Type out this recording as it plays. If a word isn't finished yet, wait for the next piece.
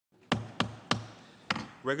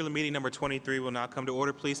Regular meeting number 23 will now come to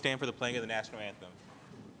order. Please stand for the playing of the national anthem.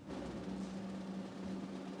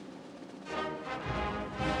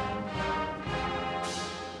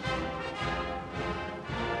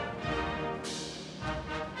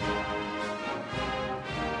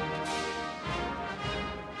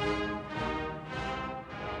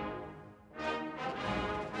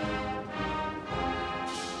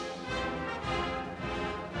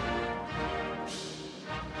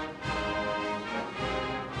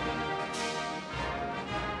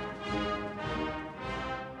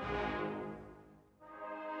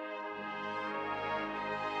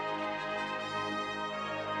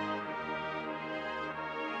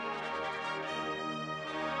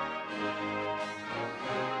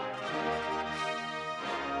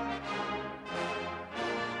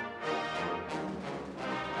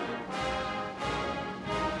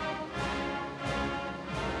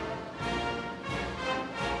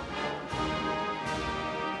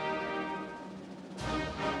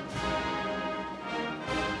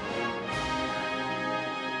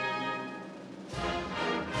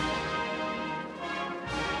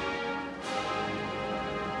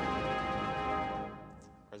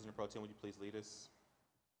 President Pro Tem, would you please lead us?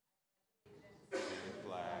 To the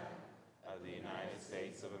flag of the United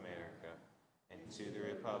States of America and to the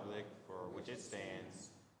republic for which it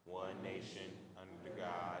stands, one nation, under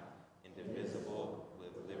God, indivisible,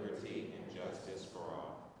 with liberty and justice for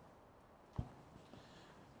all.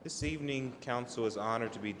 This evening, Council is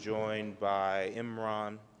honored to be joined by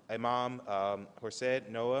Imam Horsaid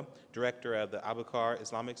Noah, Director of the Abukar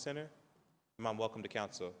Islamic Center. Imam, welcome to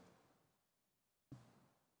Council.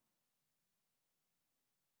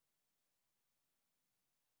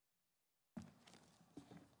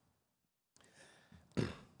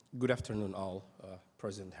 Good afternoon, all,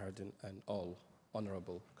 President Harden and all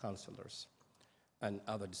honorable councilors and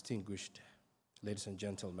other distinguished ladies and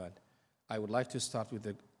gentlemen. I would like to start with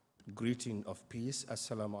a greeting of peace.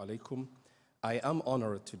 Assalamu alaikum. I am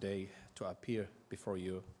honored today to appear before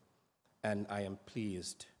you, and I am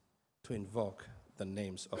pleased to invoke the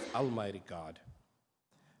names of Almighty God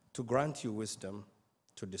to grant you wisdom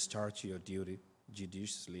to discharge your duty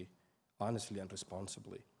judiciously, honestly, and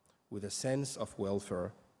responsibly, with a sense of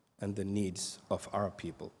welfare and the needs of our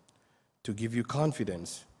people, to give you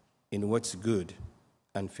confidence in what's good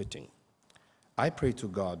and fitting. I pray to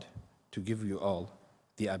God to give you all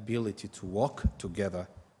the ability to walk together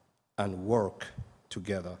and work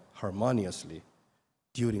together harmoniously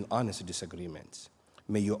during honest disagreements.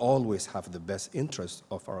 May you always have the best interests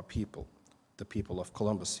of our people, the people of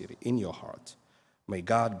Columbus City, in your heart. May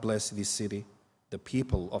God bless this city, the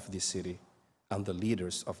people of this city, and the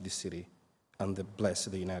leaders of this city, and bless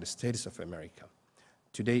the United States of America.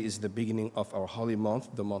 Today is the beginning of our holy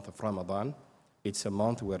month, the month of Ramadan. It's a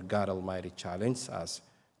month where God Almighty challenges us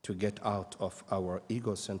to get out of our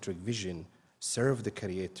egocentric vision, serve the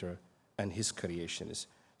Creator and His creations.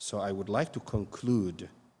 So I would like to conclude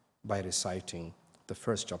by reciting the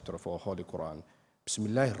first chapter of our Holy Quran.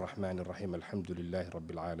 Bismillahir Rahmanir Rahim, Alhamdulillahi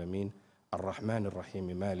Rabbil Alameen, Ar-Rahmanir Rahim,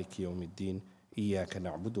 Maliki Yawmiddin, إياك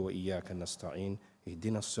نعبد وإياك نستعين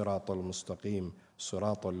اهدنا الصراط المستقيم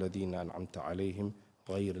صراط الذين أنعمت عليهم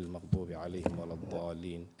غير المغضوب عليهم ولا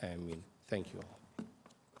الضالين آمين. Thank you all.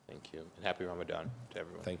 Thank you, and happy Ramadan to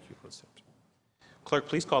everyone. Thank you, President. Clerk,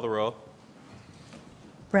 please call the roll.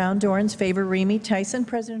 Brown, Dorans, Favor, Remy, Tyson,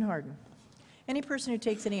 President Harden. Any person who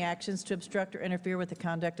takes any actions to obstruct or interfere with the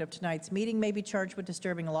conduct of tonight's meeting may be charged with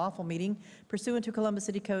disturbing a lawful meeting pursuant to Columbus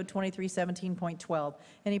City Code 2317.12.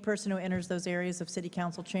 Any person who enters those areas of City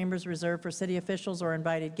Council chambers reserved for city officials or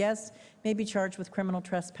invited guests may be charged with criminal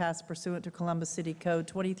trespass pursuant to Columbus City Code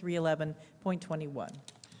 2311.21.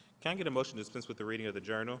 Can I get a motion to dispense with the reading of the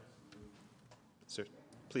journal? Sir,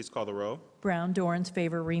 please call the roll. Brown, Dorans,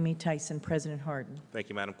 Favor, Remy, Tyson, President Harden. Thank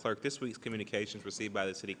you, Madam Clerk. This week's communications received by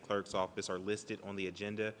the City Clerk's office are listed on the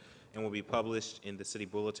agenda and will be published in the City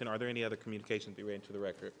Bulletin. Are there any other communications to be read into the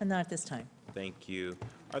record? And not at this time. Thank you.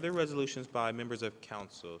 Are there resolutions by members of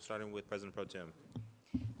Council, starting with President Pro Tem?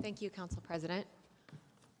 Thank you, Council President.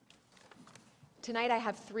 Tonight I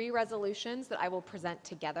have 3 resolutions that I will present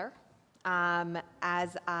together.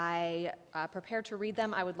 As I prepare to read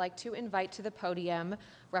them, I would like to invite to the podium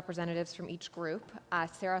representatives from each group.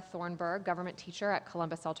 Sarah Thornburg, government teacher at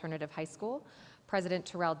Columbus Alternative High School, President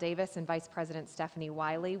Terrell Davis and Vice President Stephanie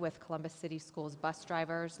Wiley with Columbus City Schools Bus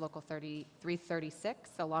Drivers, Local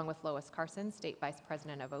 336, along with Lois Carson, State Vice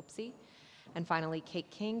President of OPSI. And finally,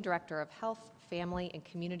 Kate King, Director of Health, Family, and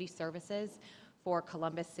Community Services for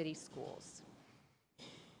Columbus City Schools.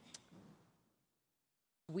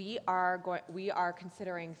 We are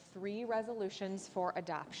considering 3 resolutions for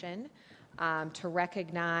adoption. to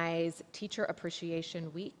recognize Teacher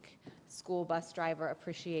Appreciation Week, School Bus Driver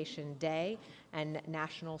Appreciation Day, and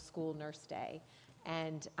National School Nurse Day.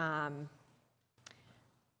 And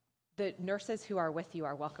the nurses who are with you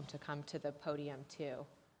are welcome to come to the podium too.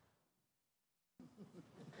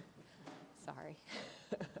 Sorry.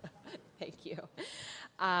 Thank you.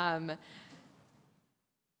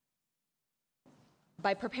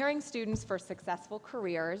 By preparing students for successful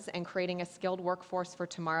careers and creating a skilled workforce for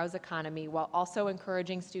tomorrow's economy, while also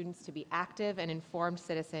encouraging students to be active and informed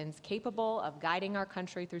citizens capable of guiding our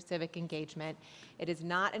country through civic engagement, it is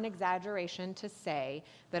not an exaggeration to say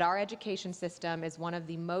that our education system is one of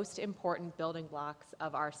the most important building blocks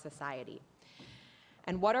of our society.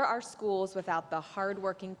 And what are our schools without the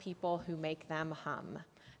hardworking people who make them hum?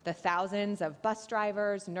 The thousands of bus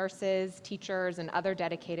drivers, nurses, teachers, and other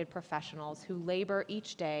dedicated professionals who labor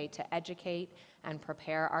each day to educate and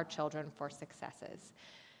prepare our children for successes.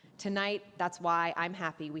 Tonight, that's why I'm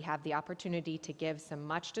happy we have the opportunity to give some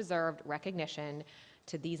much-deserved recognition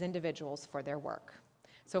to these individuals for their work.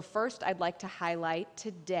 So first, I'd like to highlight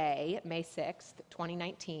today, May 6th,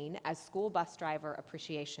 2019, as School Bus Driver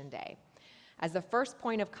Appreciation Day. As the first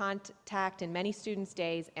point of contact in many students'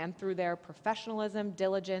 days and through their professionalism,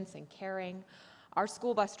 diligence, and caring, our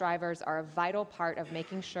school bus drivers are a vital part of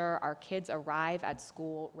making sure our kids arrive at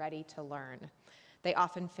school ready to learn. They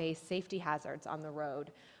often face safety hazards on the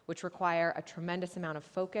road, which require a tremendous amount of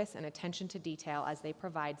focus and attention to detail as they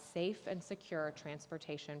provide safe and secure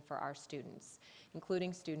transportation for our students,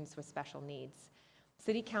 including students with special needs.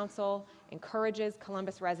 City Council encourages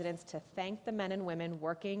Columbus residents to thank the men and women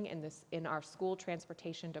working in our school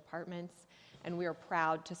transportation departments, and we are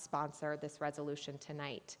proud to sponsor this resolution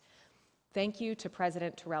tonight. Thank you to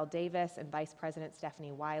President Terrell Davis and Vice President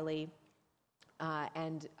Stephanie Wiley,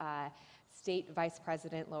 and State Vice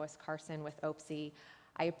President Lois Carson with OPSI.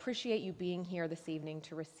 I appreciate you being here this evening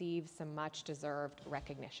to receive some much-deserved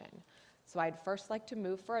recognition. So I'd first like to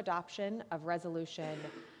move for adoption of Resolution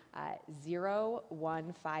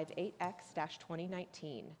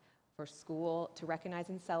 0158X-2019 for school to recognize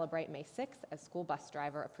and celebrate May 6th as School Bus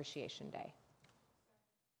Driver Appreciation Day.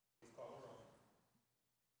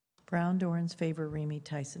 Brown, Dorans, Favor, Remy,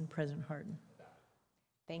 Tyson, President Harden.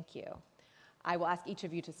 Thank you. I will ask each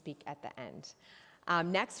of you to speak at the end.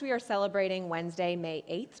 Next, we are celebrating Wednesday, May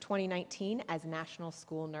 8th, 2019 as National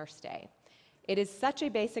School Nurse Day. It is such a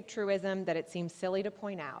basic truism that it seems silly to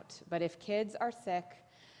point out, but if kids are sick,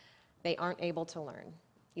 they aren't able to learn,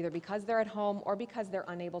 either because they're at home or because they're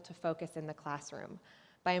unable to focus in the classroom.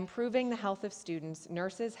 By improving the health of students,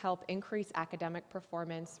 nurses help increase academic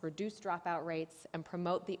performance, reduce dropout rates, and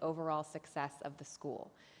promote the overall success of the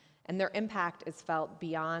school. And their impact is felt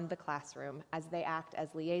beyond the classroom as they act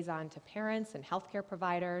as liaison to parents and healthcare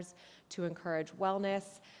providers to encourage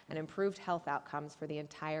wellness and improved health outcomes for the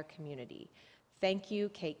entire community. Thank you,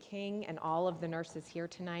 Kate King, and all of the nurses here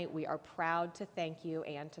tonight. We are proud to thank you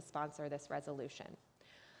and to sponsor this resolution.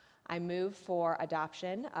 I move for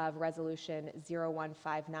adoption of Resolution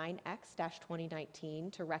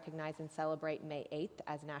 0159X-2019 to recognize and celebrate May 8th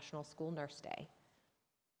as National School Nurse Day.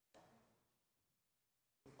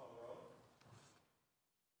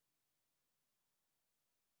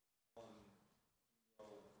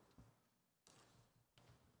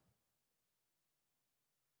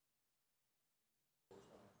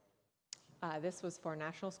 This was for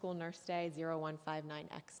National School Nurse Day,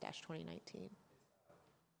 0159X-2019.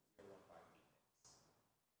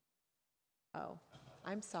 Oh,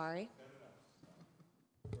 I'm sorry.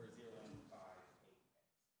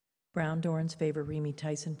 Brown, Dorans, Favor, Remy,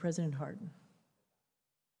 Tyson, President Harden.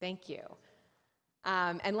 Thank you.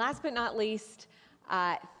 And last but not least,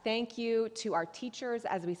 thank you to our teachers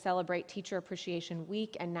as we celebrate Teacher Appreciation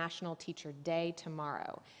Week and National Teacher Day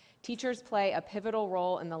tomorrow. Teachers play a pivotal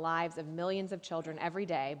role in the lives of millions of children every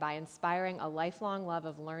day by inspiring a lifelong love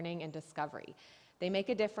of learning and discovery. They make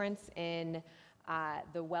a difference in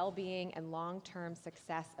the well-being and long-term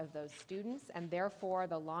success of those students, and therefore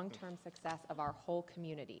the long-term success of our whole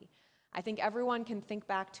community. I think everyone can think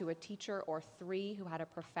back to a teacher or three who had a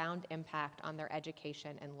profound impact on their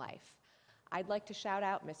education and life. I'd like to shout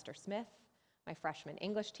out Mr. Smith, my freshman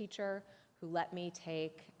English teacher, who let me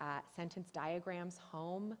take sentence diagrams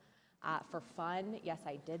home for fun. Yes,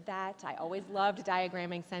 I did that. I always loved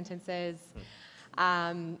diagramming sentences.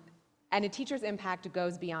 And a teacher's impact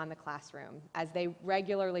goes beyond the classroom as they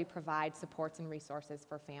regularly provide supports and resources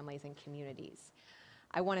for families and communities.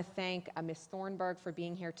 I want to thank Ms. Thornburg for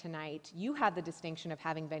being here tonight. You had the distinction of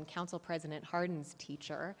having been Council President Harden's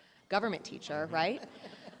teacher, government teacher, right?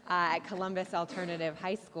 at Columbus Alternative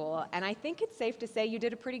High School, and I think it's safe to say you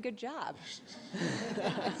did a pretty good job.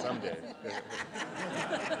 Someday.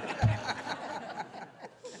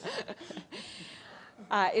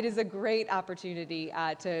 It is a great opportunity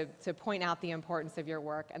to point out the importance of your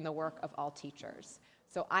work and the work of all teachers.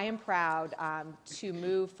 So I am proud to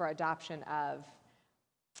move for adoption of,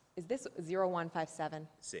 is this 0157?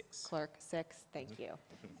 6. Clerk, 6, thank you.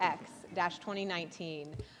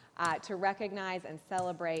 X-2019, to recognize and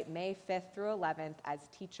celebrate May 5th through 11th as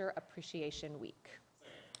Teacher Appreciation Week.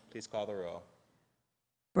 Please call the roll.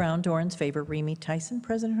 Brown, Dorans, favor, Remy Tyson.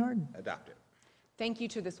 President Harden. Adopted. Thank you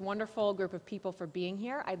to this wonderful group of people for being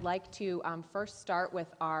here. I'd like to first start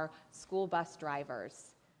with our school bus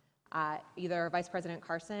drivers, either Vice President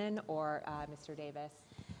Carson or Mr. Davis.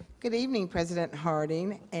 Good evening, President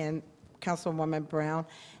Harding and Councilwoman Brown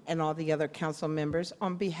and all the other council members.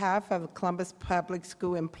 On behalf of Columbus Public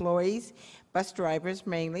School employees, bus drivers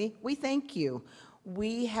mainly, we thank you.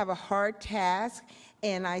 We have a hard task,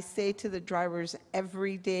 and I say to the drivers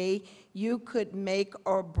every day, you could make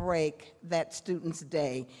or break that student's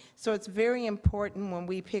day. So it's very important when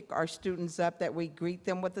we pick our students up that we greet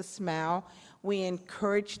them with a smile. We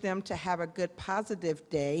encourage them to have a good, positive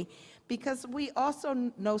day, because we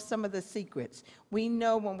also know some of the secrets. We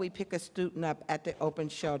know when we pick a student up at the open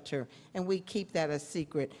shelter, and we keep that a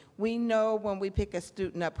secret. We know when we pick a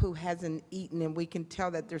student up who hasn't eaten, and we can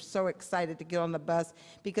tell that they're so excited to get on the bus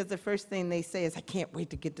because the first thing they say is, I can't wait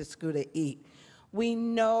to get to school to eat. We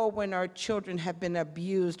know when our children have been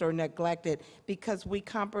abused or neglected because we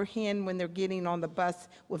comprehend when they're getting on the bus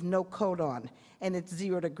with no coat on and it's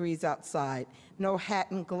 0 degrees outside, no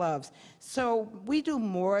hat and gloves. So we do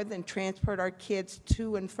more than transport our kids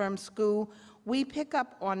to and from school. We pick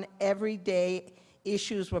up on everyday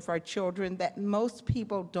issues with our children that most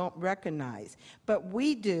people don't recognize. But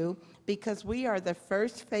we do, because we are the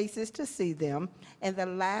first faces to see them and the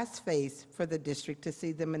last face for the district to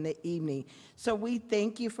see them in the evening. So we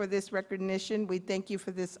thank you for this recognition. We thank you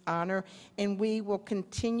for this honor, and we will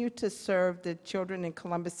continue to serve the children in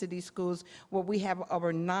Columbus City Schools, where we have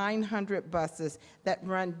over 900 buses that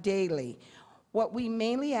run daily. What we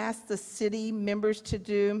mainly ask the city members to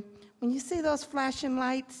do, when you see those flashing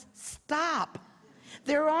lights, stop.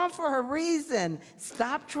 They're on for a reason.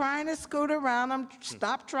 Stop trying to scoot around them.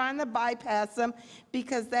 Stop trying to bypass them,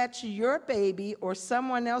 because that's your baby or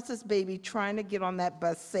someone else's baby trying to get on that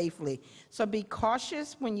bus safely. So be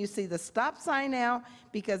cautious when you see the stop sign out,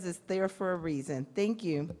 because it's there for a reason. Thank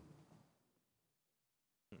you.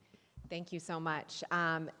 Thank you so much.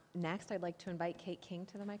 Next, I'd like to invite Kate King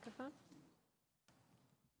to the microphone.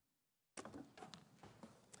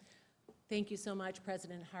 Thank you so much,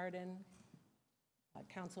 President Hardin,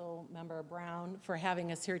 Council Member Brown, for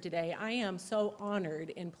having us here today. I am so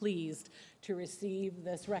honored and pleased to receive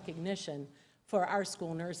this recognition for our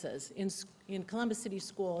school nurses. In Columbus City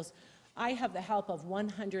Schools, I have the help of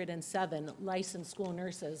 107 licensed school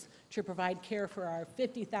nurses to provide care for our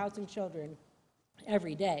 50,000 children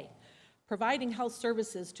every day. Providing health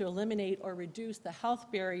services to eliminate or reduce the health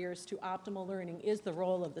barriers to optimal learning is the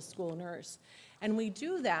role of the school nurse. And we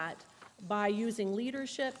do that by using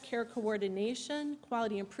leadership, care coordination,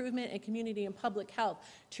 quality improvement, and community and public health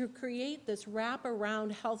to create this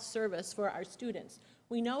wraparound health service for our students.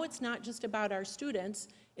 We know it's not just about our students,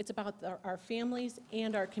 it's about our families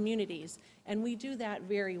and our communities, and we do that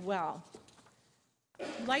very well.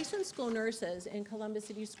 Licensed school nurses in Columbus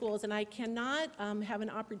City Schools, and I cannot have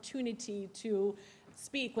an opportunity to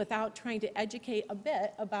speak without trying to educate a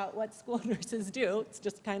bit about what school nurses do. It's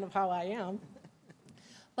just kind of how I am.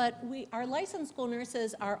 But our licensed school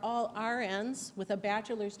nurses are all RNs with a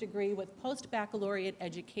bachelor's degree with post-baccalaureate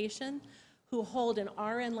education, who hold an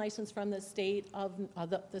RN license from the State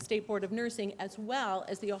Board of Nursing, as well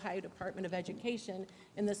as the Ohio Department of Education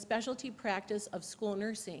in the specialty practice of school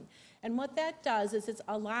nursing. And what that does is it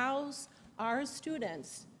allows our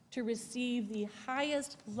students to receive the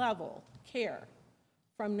highest level care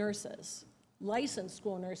from nurses, licensed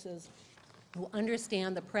school nurses, who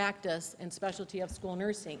understand the practice and specialty of school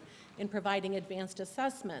nursing in providing advanced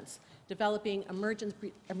assessments, developing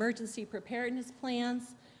emergency preparedness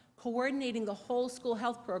plans, coordinating the whole school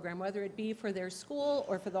health program, whether it be for their school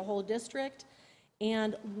or for the whole district,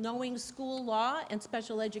 and knowing school law and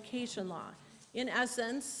special education law. In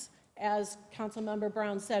essence, as Councilmember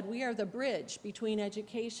Brown said, we are the bridge between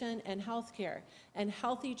education and healthcare, and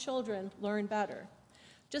healthy children learn better.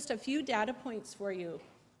 Just a few data points for you.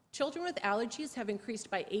 Children with allergies have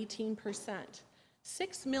increased by 18%.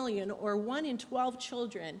 6 million, or 1 in 12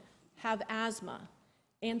 children, have asthma,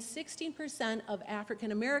 and 16% of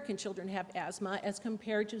African American children have asthma, as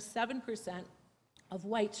compared to 7% of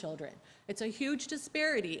white children. It's a huge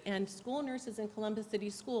disparity, and school nurses in Columbus City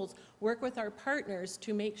Schools work with our partners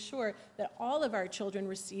to make sure that all of our children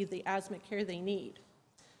receive the asthma care they need.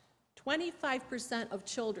 25% of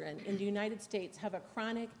children in the United States have a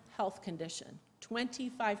chronic health condition.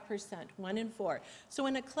 25%, 1 in 4. So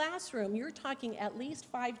in a classroom, you're talking at least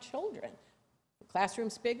 5 children. The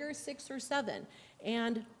classroom's bigger, 6 or 7.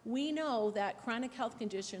 And we know that chronic health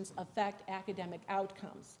conditions affect academic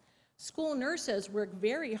outcomes. School nurses work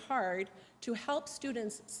very hard to help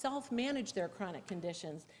students self-manage their chronic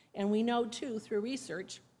conditions. And we know, too, through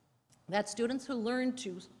research, that students who learn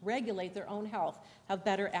to regulate their own health have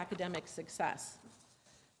better academic success.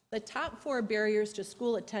 The top 4 barriers to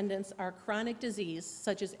school attendance are chronic disease,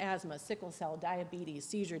 such as asthma, sickle cell, diabetes,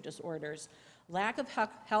 seizure disorders, lack of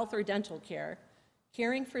health or dental care,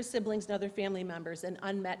 caring for siblings and other family members, and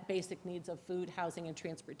unmet basic needs of food, housing, and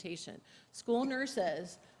transportation. School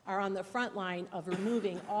nurses are on the front line of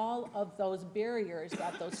removing all of those barriers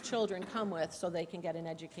that those children come with so they can get an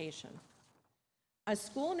education. A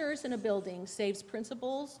school nurse in a building saves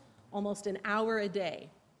principals almost an hour a day,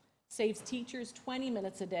 saves teachers 20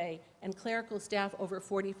 minutes a day, and clerical staff over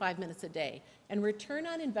 45 minutes a day. And return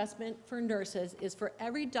on investment for nurses is for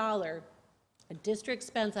every dollar a district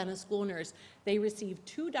spends on a school nurse, they receive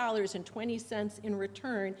 $2.20 in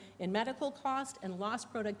return in medical cost and lost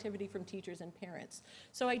productivity from teachers and parents.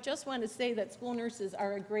 So I just want to say that school nurses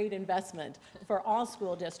are a great investment for all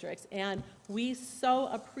school districts, and we so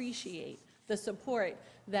appreciate the support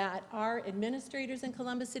that our administrators in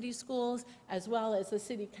Columbus City Schools, as well as the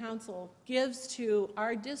City Council, gives to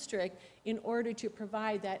our district in order to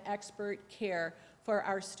provide that expert care for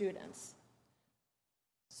our students.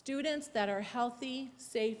 Students that are healthy,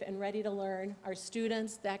 safe, and ready to learn are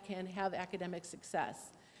students that can have academic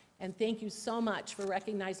success. And thank you so much for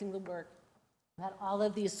recognizing the work that all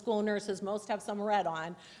of these school nurses, most have some red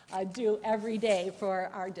on, do every day for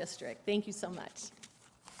our district. Thank you so much.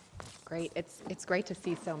 Great. It's great to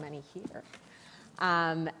see so many here.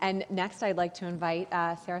 And next, I'd like to invite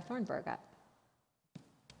Sarah Thornburg up.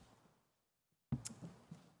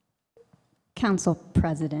 Council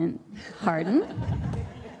President Hardin,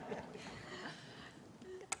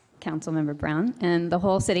 Councilmember Brown, and the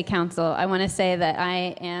whole City Council, I want to say that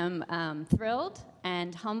I am thrilled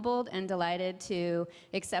and humbled and delighted to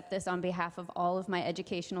accept this on behalf of all of my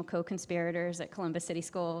educational co-conspirators at Columbus City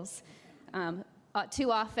Schools.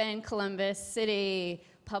 Too often, Columbus City,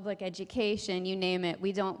 public education, you name it,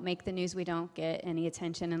 we don't make the news, we don't get any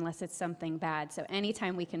attention unless it's something bad. So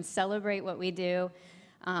anytime we can celebrate what we do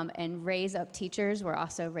and raise up teachers, we're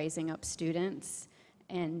also raising up students.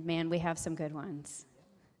 And man, we have some good ones.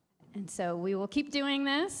 And so we will keep doing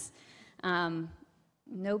this.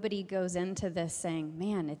 Nobody goes into this saying,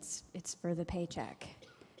 man, it's for the paycheck.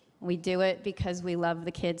 We do it because we love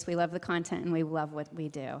the kids, we love the content, and we love what we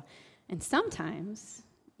do. And sometimes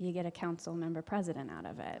you get a council member president out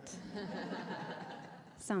of it.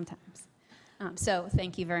 Sometimes. So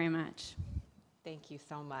thank you very much. Thank you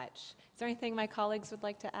so much. Is there anything my colleagues would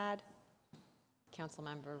like to add?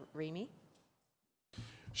 Councilmember Remy?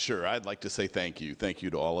 Sure, I'd like to say thank you. Thank you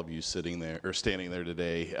to all of you sitting there or standing there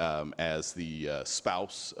today as the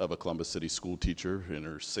spouse of a Columbus City school teacher in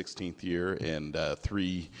her 16th year and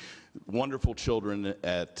 3 wonderful children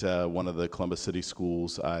at one of the Columbus City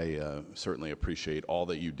schools. I certainly appreciate all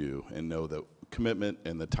that you do and know the commitment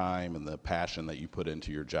and the time and the passion that you put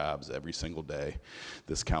into your jobs every single day.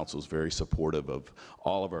 This council is very supportive of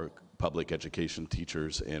all of our public education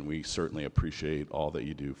teachers, and we certainly appreciate all that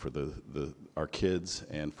you do for our kids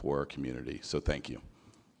and for our community. So thank you.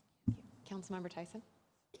 Councilmember Tyson?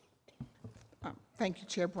 Thank you,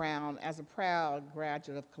 Chair Brown. As a proud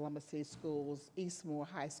graduate of Columbus City Schools, Eastmoor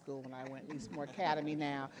High School, when I went Eastmoor Academy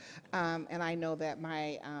now, and I know that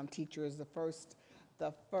my teacher is the first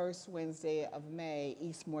Wednesday of May,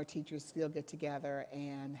 Eastmoor teachers still get together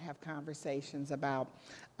and have conversations about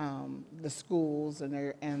the schools and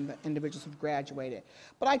the individuals who've graduated.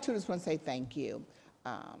 But I too just want to say thank you.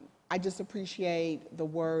 I just appreciate the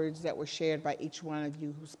words that were shared by each one of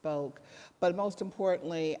you who spoke. But most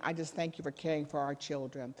importantly, I just thank you for caring for our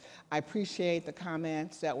children. I appreciate the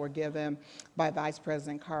comments that were given by Vice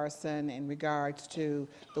President Carson in regards to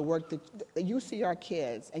the work that you see our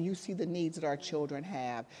kids and you see the needs that our children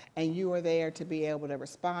have. And you are there to be able to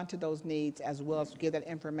respond to those needs as well as give that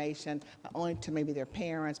information not only to maybe their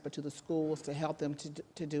parents, but to the schools to help them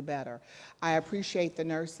to do better. I appreciate the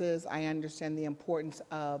nurses. I understand the importance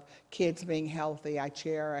of kids being healthy. I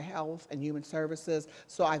chair Health and Human Services,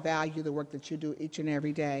 so I value the work that you do each and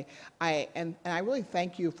every day. And I really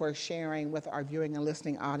thank you for sharing with our viewing and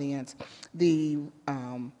listening audience the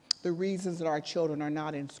the reasons that our children are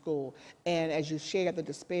not in school. And as you share the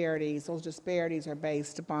disparities, those disparities are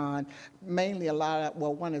based upon mainly a lot of,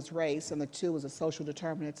 well, one is race, and the two is the social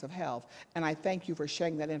determinants of health. And I thank you for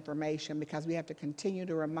sharing that information, because we have to continue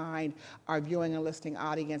to remind our viewing and listening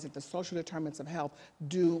audience that the social determinants of health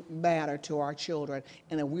do matter to our children.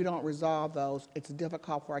 And if we don't resolve those, it's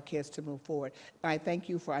difficult for our kids to move forward. And I thank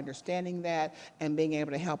you for understanding that and being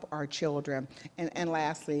able to help our children. And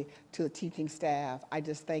lastly, to the teaching staff, I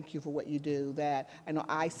just thank you for what you do. That I know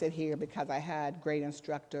I sit here because I had great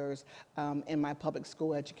instructors in my public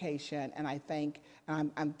school education, and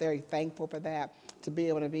I'm very thankful for that, to be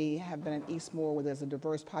able to have been in Eastmoor where there's a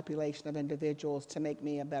diverse population of individuals, to make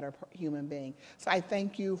me a better human being. So I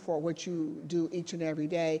thank you for what you do each and every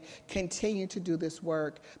day. Continue to do this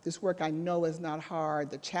work. This work I know is not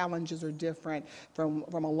hard. The challenges are different from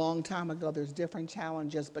a long time ago. There's different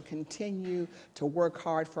challenges, but continue to work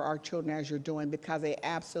hard for our children as you're doing, because they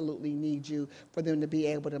absolutely need you for them to be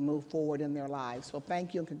able to move forward in their lives. So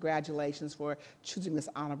thank you and congratulations for choosing this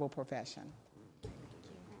honorable profession.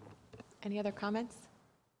 Any other comments?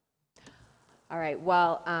 All right,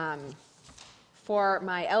 well, for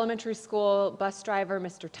my elementary school bus driver,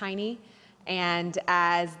 Mr. Tiny, and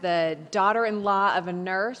as the daughter-in-law of a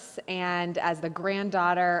nurse and as the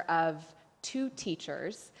granddaughter of 2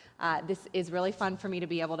 teachers, this is really fun for me to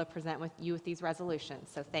be able to present with you with these resolutions,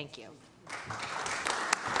 so thank you.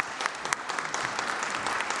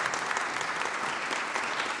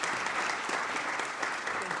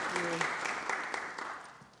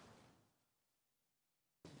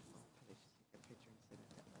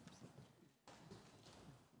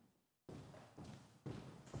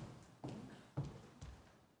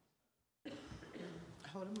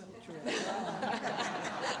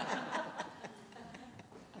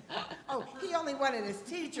 Oh, he only wanted his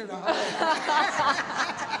teacher to hold it.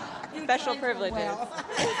 Special privileges.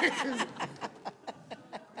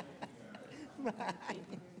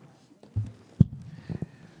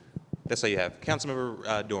 That's all you have.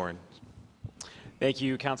 Councilmember Doran. Thank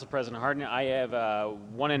you, Council President Harden. I have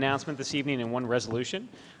one announcement this evening and one resolution.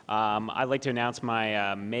 I'd like to announce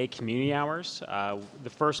my May community hours. The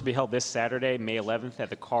first will be held this Saturday, May 11th, at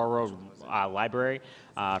the Carl Road Library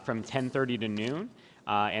from 10:30 to noon.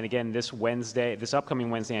 And again, this upcoming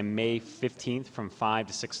Wednesday on May 15th from 5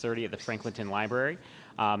 to 6:30 at the Franklinton Library.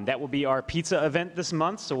 That will be our pizza event this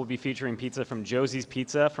month, so we'll be featuring pizza from Josie's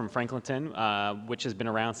Pizza from Franklinton, which has been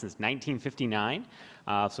around since 1959.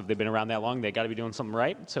 So if they've been around that long, they got to be doing something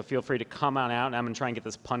right. So feel free to come on out, and I'm going to try and get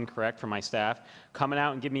this pun correct for my staff. Come on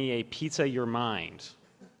out and give me a pizza your mind.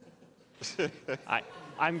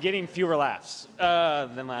 I'm getting fewer laughs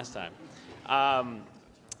than last time.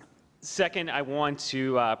 Second, I want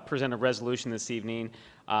to present a resolution this evening.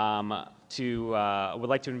 I would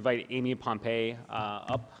like to invite Amy Pompey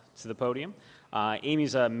up to the podium.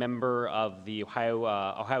 Amy's a member of the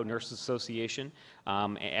Ohio Nurses Association.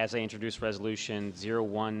 As I introduce Resolution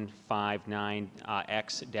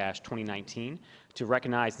 0159X-2019 to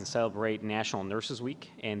recognize and celebrate National Nurses Week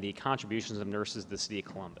and the contributions of nurses to the City of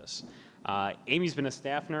Columbus. Amy's been a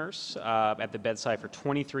staff nurse at the bedside for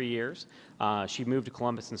 23 years. She moved to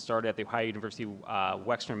Columbus and started at the Ohio University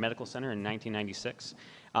Wexner Medical Center in 1996.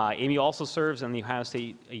 Amy also serves on the Ohio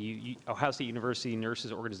State University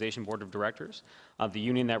Nurses Organization Board of Directors, the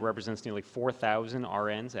union that represents nearly 4,000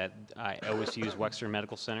 RNs at OSU's Wexner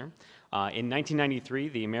Medical Center. In 1993,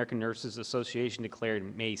 the American Nurses Association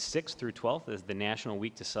declared May 6th through 12th as the National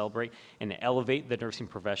Week to celebrate and elevate the nursing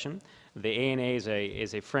profession. The ANA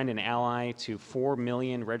is a friend and ally to 4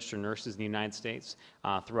 million registered nurses in the United States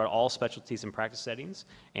throughout all specialties and practice settings,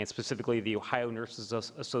 and specifically the Ohio Nurses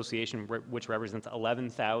Association, which represents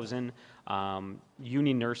 11,000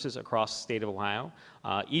 union nurses across the state of Ohio.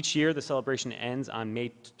 Each year, the celebration ends on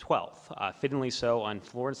May 12th, fittingly so on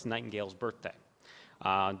Florence Nightingale's birthday.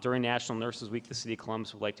 During National Nurses Week, the City of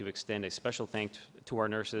Columbus would like to extend a special thanks to our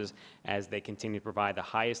nurses as they continue to provide the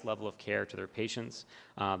highest level of care to their patients.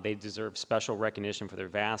 They deserve special recognition for their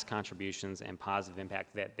vast contributions and positive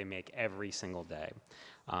impact that they make every single day.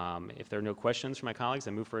 If there are no questions from my colleagues,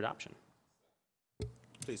 I move for adoption.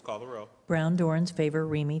 Please call the row. Brown, Dorans, favor,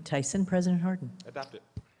 Remy, Tyson, President Harden. Adopt it.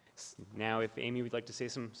 Now, if Amy would like to say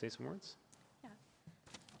some words.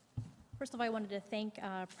 First of all, I wanted to thank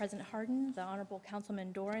President Harden, the Honorable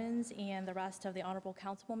Councilman Dorans, and the rest of the Honorable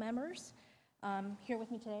Council members. Here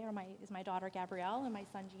with me today is my daughter Gabrielle and my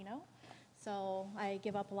son Gino. So I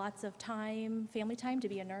give up lots of time, family time, to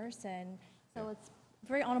be a nurse, and so it's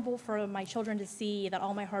very honorable for my children to see that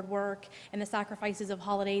all my hard work and the sacrifices of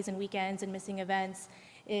holidays and weekends and missing events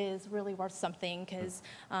is really worth something, because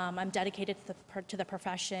I'm dedicated to the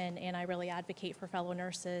profession, and I really advocate for fellow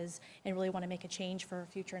nurses and really want to make a change for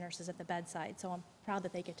future nurses at the bedside. So I'm proud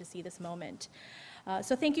that they get to see this moment.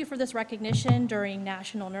 So thank you for this recognition during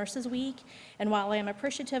National Nurses Week. And while I am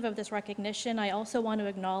appreciative of this recognition, I also want to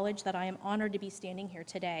acknowledge that I am honored to be standing here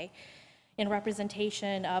today in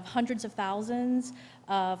representation of hundreds of thousands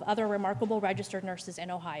of other remarkable registered nurses in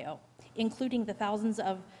Ohio, including the thousands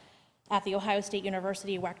at the Ohio State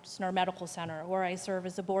University Wexner Medical Center, where I serve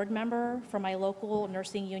as a board member for my local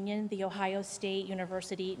nursing union, the Ohio State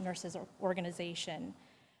University Nurses Organization.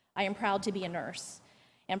 I am proud to be a nurse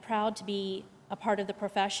and proud to be a part of the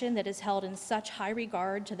profession that is held in such high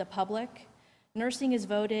regard to the public. Nursing is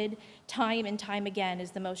voted time and time again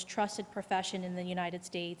as the most trusted profession in the United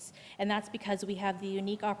States, and that's because we have the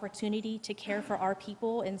unique opportunity to care for our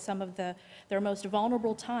people in some of their most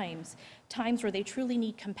vulnerable times where they truly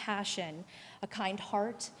need compassion, a kind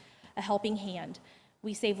heart, a helping hand.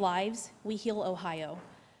 We save lives, we heal Ohio.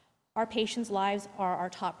 Our patients' lives are our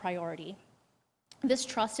top priority. This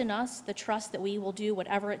trust in us, the trust that we will do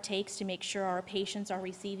whatever it takes to make sure our patients are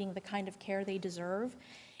receiving the kind of care they deserve,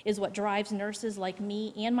 is what drives nurses like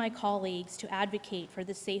me and my colleagues to advocate for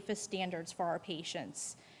the safest standards for our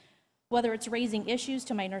patients. Whether it's raising issues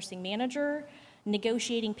to my nursing manager,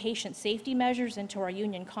 negotiating patient safety measures into our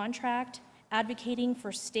union contract, advocating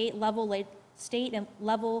for state and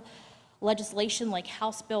level legislation like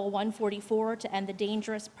House Bill 144 to end the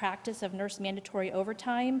dangerous practice of nurse mandatory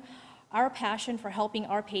overtime, our passion for helping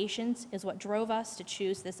our patients is what drove us to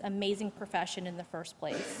choose this amazing profession in the first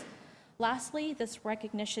place. Lastly, this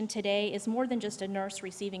recognition today is more than just a nurse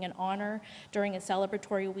receiving an honor during a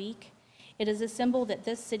celebratory week. It is a symbol that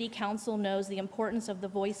this City Council knows the importance of the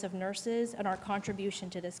voice of nurses and our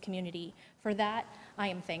contribution to this community. For that, I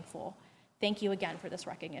am thankful. Thank you again for this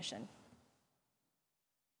recognition.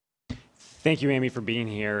 Thank you, Amy, for being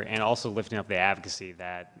here and also lifting up the advocacy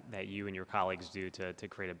that you and your colleagues do to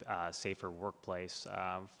create a safer workplace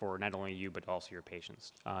for not only you, but also your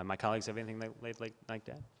patients. My colleagues have anything they'd like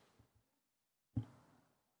to add?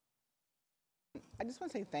 I just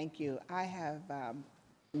want to say thank you. I have,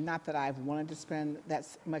 not that I've wanted to spend that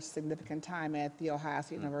much significant time at the Ohio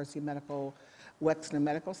State University Wexner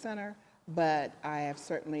Medical Center, but I have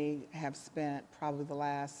certainly spent probably the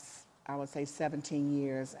last, I would say, 17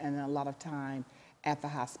 years and a lot of time at the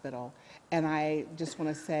hospital. And I just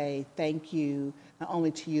want to say thank you, not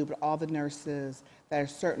only to you, but all the nurses that are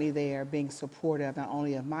certainly there being supportive, not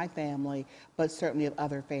only of my family, but certainly of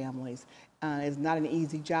other families. It's not an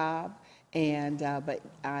easy job. But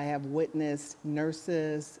I have witnessed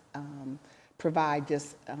nurses provide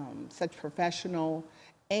just such professional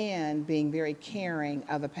and being very caring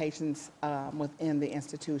of the patients within the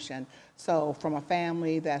institution. So from a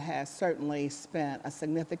family that has certainly spent a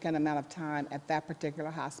significant amount of time at that particular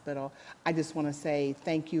hospital, I just want to say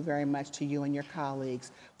thank you very much to you and your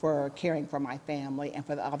colleagues for caring for my family and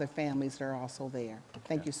for the other families that are also there.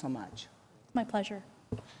 Thank you so much. My pleasure.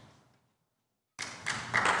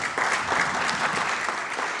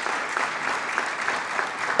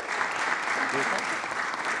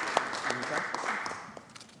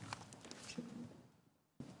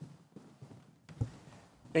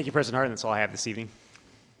 Thank you, President Hardin. That's all I have this evening.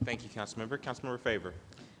 Thank you, Councilmember. Councilmember Favor.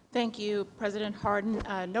 Thank you, President Hardin.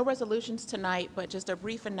 No resolutions tonight, but just a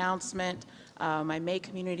brief announcement. My May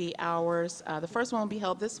Community Hours. The first one will be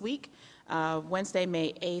held this week, Wednesday,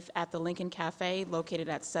 May 8th, at the Lincoln Cafe, located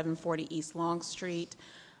at 740 East Long Street.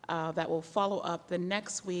 That will follow up the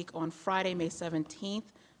next week on Friday, May 17th,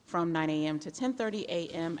 from 9 a.m. to 10:30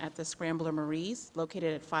 a.m. at the Scrambler Marie's,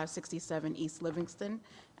 located at 567 East Livingston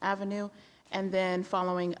Avenue. And then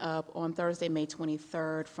following up on Thursday, May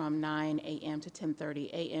 23rd, from 9 a.m. to 10:30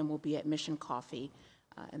 a.m. will be at Mission Coffee.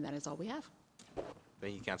 And that is all we have.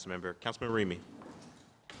 Thank you, Councilmember. Councilmember Remy.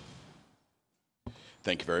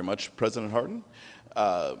 Thank you very much, President Hardin.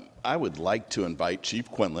 I would like to invite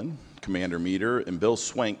Chief Quinlan, Commander Meter, and Bill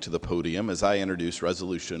Swank to the podium as I introduce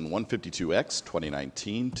Resolution 152X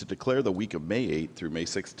 2019 to declare the week of May 8th through May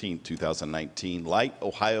 16th, 2019, Light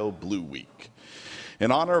Ohio Blue Week.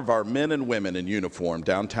 In honor of our men and women in uniform,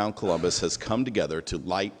 downtown Columbus has come together to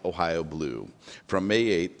light Ohio blue from May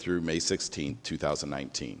 8th through May 16th,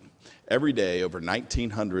 2019. Every day, over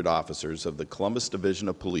 1,900 officers of the Columbus Division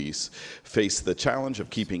of Police face the challenge of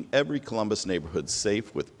keeping every Columbus neighborhood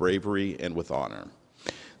safe with bravery and with honor.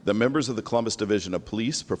 The members of the Columbus Division of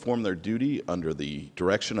Police perform their duty under the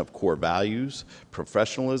direction of core values,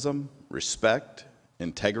 professionalism, respect,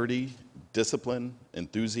 integrity, discipline,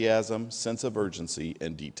 enthusiasm, sense of urgency,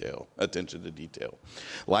 and attention to detail.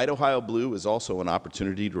 Light Ohio Blue is also an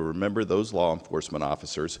opportunity to remember those law enforcement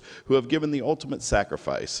officers who have given the ultimate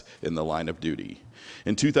sacrifice in the line of duty.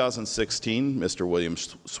 In 2016, Mr. William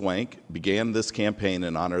Swank began this campaign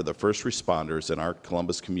in honor of the first responders in our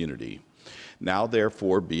Columbus community. Now,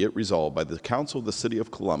 therefore, be it resolved by the Council of the City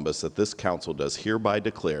of Columbus that this council does hereby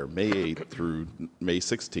declare May 8th through May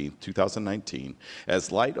 16th, 2019,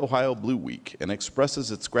 as Light Ohio Blue Week, and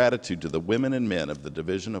expresses its gratitude to the women and men of the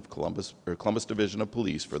Division of Columbus Division of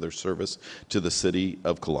Police for their service to the City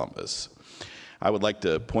of Columbus. I would like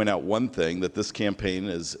to point out one thing, that this campaign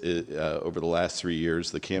is, over the last 3 years,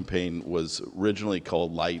 the campaign was originally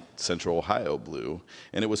called Light Central Ohio Blue,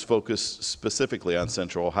 and it was focused specifically on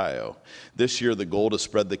Central Ohio. This year, the goal to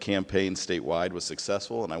spread the campaign statewide was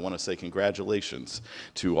successful, and I want to say congratulations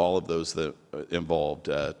to all of those that involved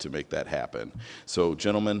to make that happen. So,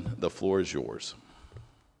 gentlemen, the floor is yours.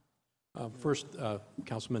 First,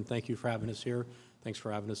 Councilman, thank you for having us here. Thanks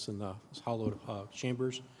for having us in the hallowed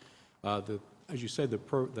chambers. As you said,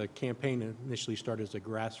 the campaign initially started as a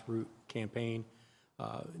grassroots campaign.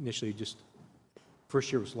 Initially, first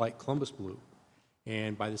year was Light Columbus Blue,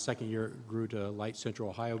 and by the second year it grew to Light Central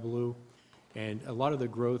Ohio Blue. And a lot of the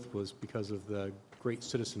growth was because of the great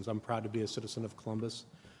citizens. I'm proud to be a citizen of Columbus,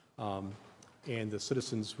 and the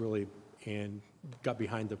citizens really got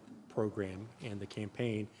behind the program and the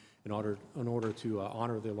campaign in order to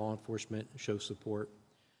honor the law enforcement, show support.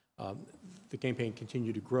 The campaign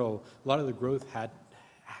continued to grow. A lot of the growth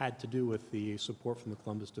had to do with the support from the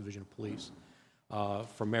Columbus Division of Police,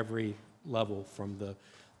 from every level, from the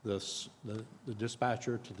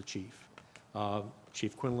dispatcher to the chief.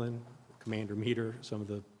 Chief Quinlan, Commander Meter, some of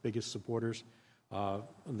the biggest supporters, on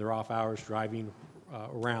their off hours driving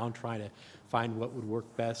around trying to find what would work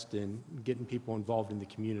best and getting people involved in the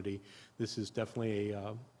community. This is definitely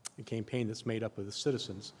a campaign that's made up of the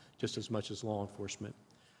citizens just as much as law enforcement.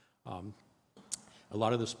 A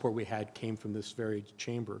lot of the support we had came from this very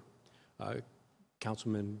chamber.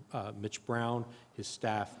 Councilman Mitch Brown, his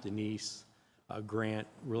staff, Denise, Grant,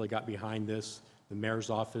 really got behind this. The mayor's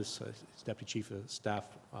office, his deputy chief of staff,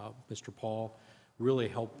 Mr. Paul, really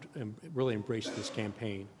helped, really embraced this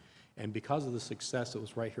campaign. And because of the success that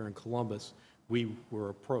was right here in Columbus, we were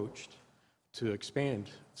approached to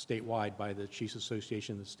expand statewide by the Chiefs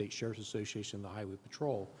Association, the State Sheriff's Association, the Highway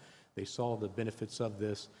Patrol. They saw the benefits of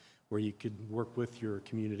this, where you could work with your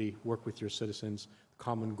community, work with your citizens,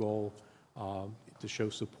 common goal to show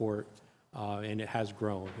support, and it has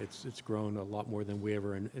grown. It's grown a lot more than we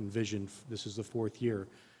ever envisioned. This is the 4th year.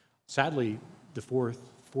 Sadly, the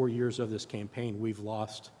 4 years of this campaign, we've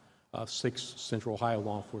lost 6 Central Ohio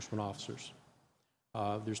law enforcement officers.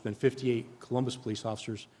 There's been 58 Columbus police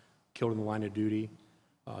officers killed in the line of duty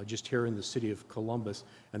just here in the city of Columbus,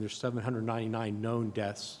 and there's 799 known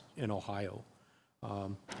deaths in Ohio.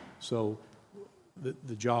 So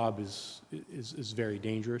the job is very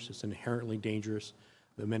dangerous. It's inherently dangerous.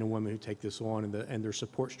 The men and women who take this on and their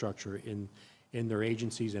support structure in their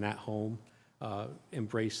agencies and at home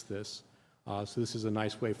embrace this. So this is a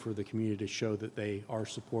nice way for the community to show that they are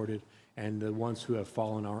supported, and the ones who have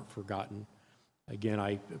fallen aren't forgotten. Again,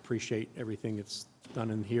 I appreciate everything that's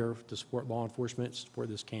done in here to support law enforcement, support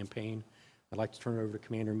this campaign. I'd like to turn it over to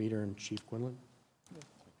Commander Meter and Chief Quinlan.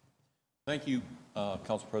 Thank you,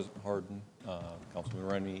 Council President Hardin, Councilman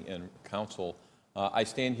Rennie, and Council. I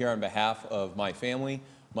stand here on behalf of my family.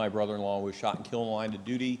 My brother-in-law was shot and killed in the line of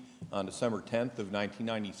duty on December 10th of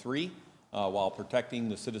 1993 while protecting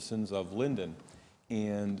the citizens of Linden.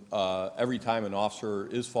 And every time an officer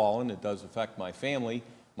is fallen, it does affect my family,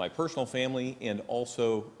 my personal family, and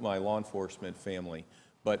also my law enforcement family.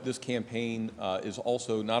 But this campaign is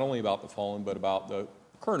also not only about the fallen, but about the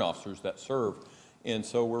current officers that serve. And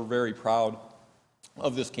so we're very proud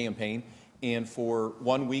of this campaign. And for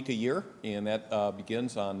 1 week a year, and that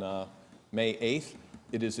begins on May 8th,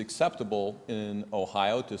 it is acceptable in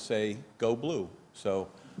Ohio to say, "Go Blue." So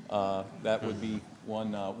that would be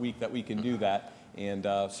 1 week that we can do that. And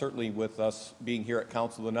certainly with us being here at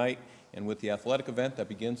Council tonight and with the athletic event that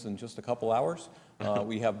begins in just a couple hours,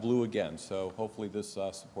 we have blue again. So hopefully this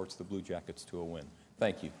supports the Blue Jackets to a win.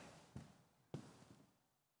 Thank you.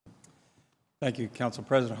 Thank you, Council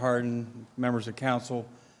President Hardin, members of council.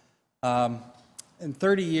 In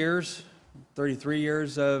 30 years, 33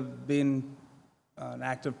 years of being an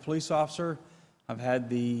active police officer, I've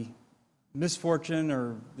had the misfortune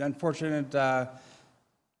or unfortunate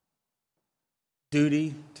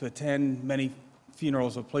duty to attend many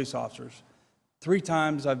funerals of police officers. 3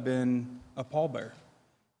 times I've been a pallbearer.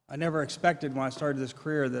 I never expected when I started this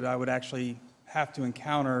career that I would actually have to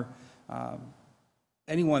encounter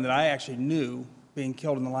anyone that I actually knew being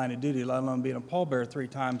killed in the line of duty, let alone being a pallbearer 3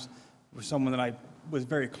 times, was someone that I was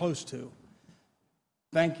very close to.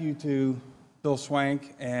 Thank you to Bill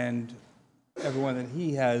Swank and everyone that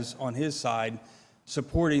he has on his side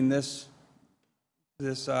supporting this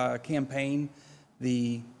campaign.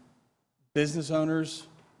 The business owners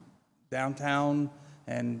downtown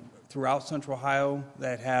and throughout Central Ohio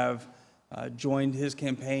that have joined his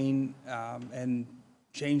campaign and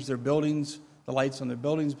changed their buildings, the lights on their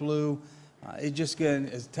buildings blue. It just again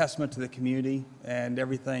is a testament to the community and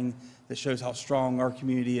everything that shows how strong our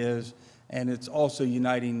community is. And it's also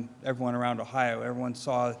uniting everyone around Ohio. Everyone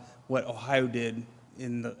saw what Ohio did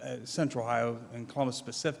in the, Central Ohio, and Columbus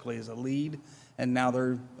specifically, as a lead, and now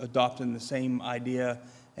they're adopting the same idea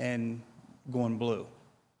and going blue.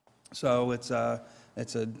 So it's a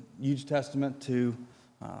huge testament to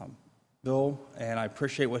Bill, and I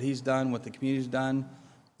appreciate what he's done, what the community's done.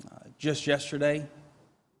 Just yesterday,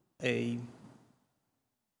 a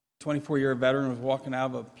 24-year veteran was walking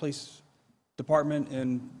out of a police department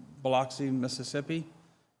in Biloxi, Mississippi,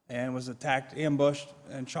 and was attacked, ambushed,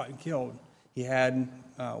 and shot and killed. He had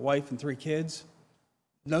a wife and 3 kids.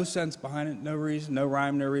 No sense behind it, no reason, no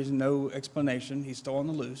rhyme, no reason, no explanation. He's still on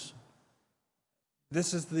the loose.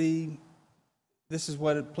 This is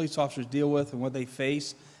what police officers deal with and what they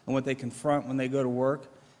face and what they confront when they go to work.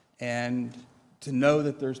 And to know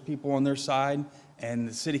that there's people on their side and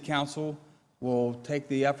the city council will take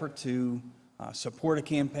the effort to support a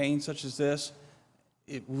campaign such as this,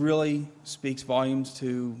 it really speaks volumes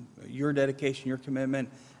to your dedication, your commitment,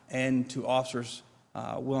 and to officers'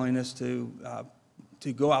 willingness to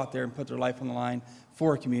go out there and put their life on the line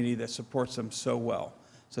for a community that supports them so well.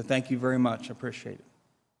 So thank you very much. I appreciate it.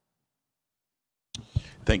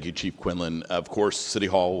 Thank you, Chief Quinlan. Of course, City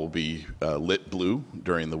Hall will be lit blue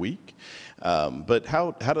during the week. But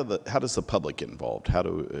how does the public get involved?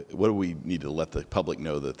 What do we need to let the public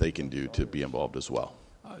know that they can do to be involved as well?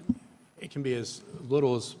 It can be as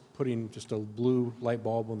little as putting just a blue light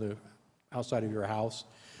bulb on the outside of your house.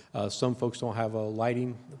 Some folks don't have a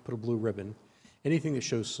lighting, put a blue ribbon. Anything that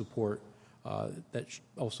shows support,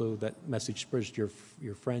 that message spreads to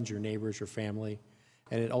your friends, your neighbors, your family,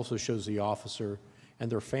 and it also shows the officer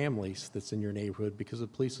and their families that's in your neighborhood, because the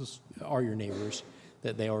police are your neighbors,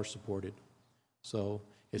 that they are supported. So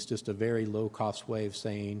it's just a very low-cost way of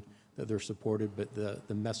saying that they're supported, but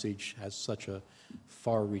the message has such a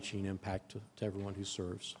far-reaching impact to everyone who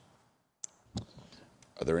serves.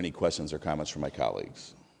 Are there any questions or comments from my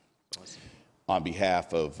colleagues? On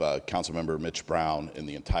behalf of Councilmember Mitch Brown and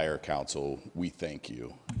the entire council, we thank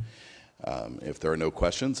you. If there are no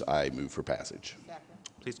questions, I move for passage.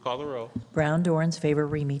 Please call the row. Brown, Dorans, favor,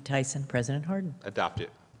 Remy, Tyson, President Harden. Adopt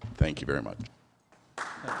it. Thank you very much.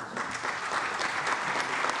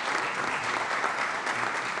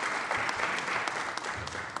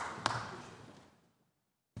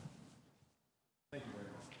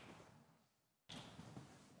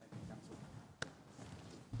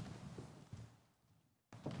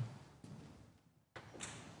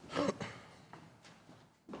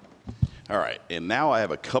 All right, and now I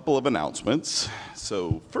have a couple of announcements.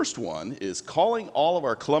 So first one is calling all of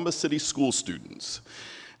our Columbus City school students.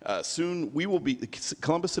 Soon,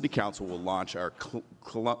 Columbus City Council will launch our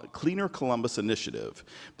Cleaner Columbus initiative,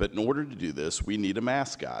 but in order to do this, we need a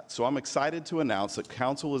mascot. So I'm excited to announce that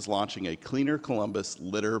Council is launching a Cleaner Columbus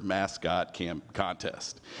litter mascot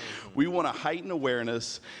contest. We want to heighten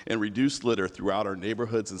awareness and reduce litter throughout our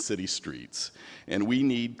neighborhoods and city streets, and we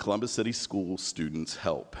need Columbus City school students'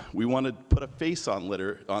 help. We want to put a face on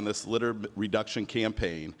this litter reduction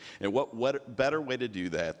campaign, and what better way to do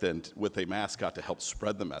that than with a mascot to help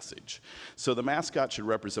spread the message. So the mascot should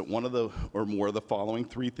represent one of the or more of the following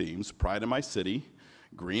 3 themes: pride in my city,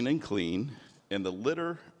 green and clean, and the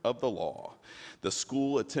litter of the law. The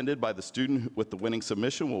school attended by the student with the winning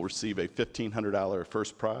submission will receive a $1,500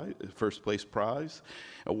 first place prize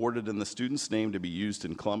awarded in the student's name to be used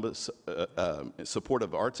in Columbus support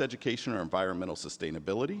of arts education or environmental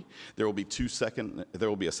sustainability. There will be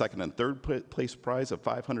a second and third place prize of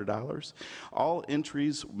 $500. All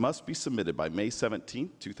entries must be submitted by May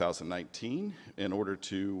 17th, 2019 in order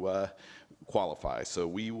to qualify. So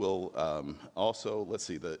we will also,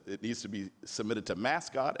 it needs to be submitted to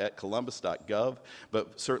mascot@columbus.gov,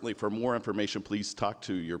 but certainly for more information, please talk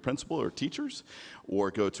to your principal or teachers,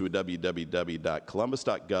 or go to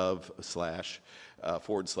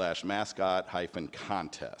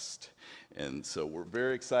www.columbus.gov/mascot-contest. And so we're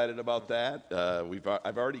very excited about that.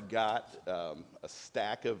 I've already got a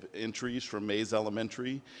stack of entries from Mays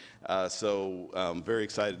Elementary, so I'm very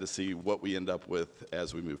excited to see what we end up with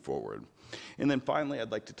as we move forward. And then finally,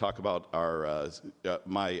 I'd like to talk about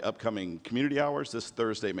my upcoming community hours. This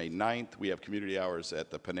Thursday, May 9th, we have community hours at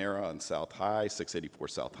the Panera on South High, 684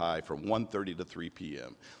 South High, from 1:30 to 3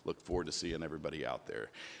 p.m. Look forward to seeing everybody out there.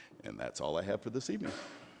 And that's all I have for this evening.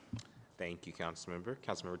 Thank you, Councilmember.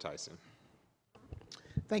 Councilmember Tyson.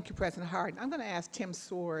 Thank you, President Harden. I'm going to ask Tim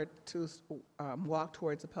Sword to walk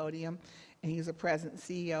towards the podium, and he's the President and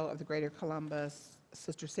CEO of the Greater Columbus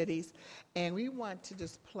Sister Cities. And we want to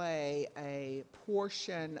just play a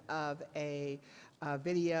portion of a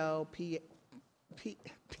video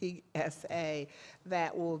PSA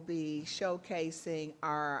that will be showcasing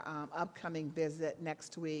our upcoming visit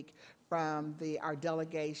next week from our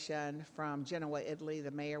delegation from Genoa, Italy.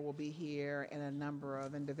 The mayor will be here and a number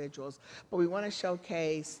of individuals. But we want to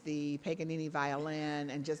showcase the Paganini violin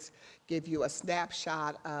and just give you a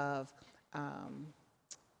snapshot of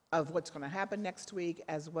what's going to happen next week,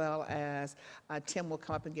 as well as Tim will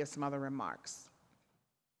come up and give some other remarks.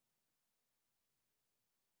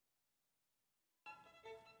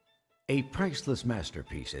 A priceless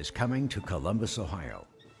masterpiece is coming to Columbus, Ohio.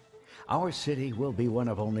 Our city will be one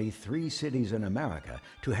of only 3 cities in America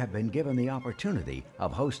to have been given the opportunity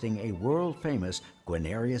of hosting a world-famous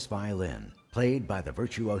Guarnerius violin, played by the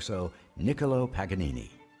virtuoso Niccolo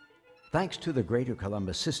Paganini. Thanks to the Greater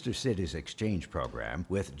Columbus Sister Cities Exchange Program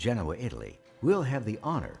with Genoa, Italy, we'll have the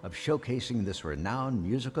honor of showcasing this renowned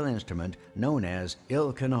musical instrument known as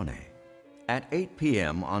Il Canone. At 8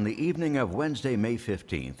 p.m. on the evening of Wednesday, May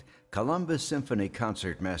 15th, Columbus Symphony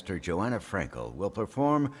Concertmaster Joanna Frankel will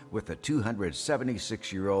perform with the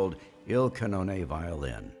 276-year-old Il Canone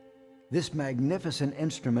violin. This magnificent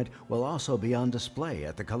instrument will also be on display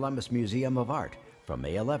at the Columbus Museum of Art from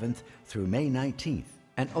May 11th through May 19th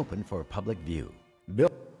and open for public view.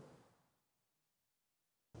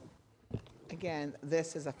 Again,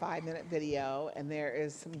 this is a 5-minute video, and there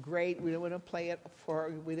is some great, we don't want to play it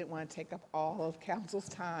we didn't want to take up all of council's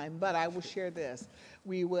time, but I will share this.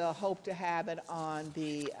 We will hope to have it on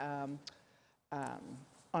the,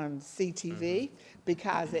 on CTV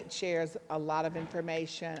because it shares a lot of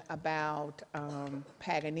information about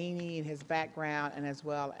Paganini and his background, and as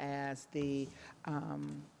well as the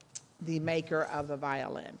maker of the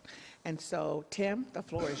violin. And so, Tim, the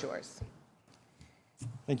floor is yours.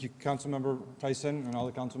 Thank you, Councilmember Tyson and all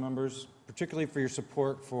the council members, particularly for your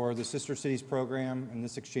support for the Sister Cities program and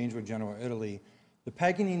this exchange with Genoa, Italy. The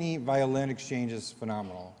Paganini Violin Exchange is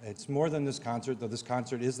phenomenal. It's more than this concert, though this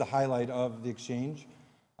concert is the highlight of the exchange.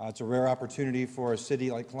 It's a rare opportunity for a city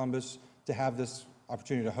like Columbus to have this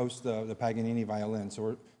opportunity to host the Paganini violin, so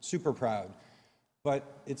we're super proud.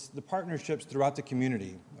 But it's the partnerships throughout the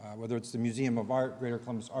community, whether it's the Museum of Art, Greater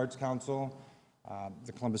Columbus Arts Council,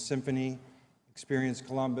 the Columbus Symphony, Experience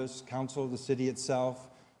Columbus, Council of the city itself,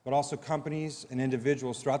 but also companies and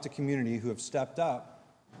individuals throughout the community who have stepped up,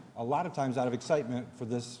 a lot of times out of excitement for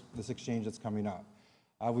this exchange that's coming up.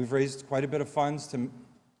 We've raised quite a bit of funds to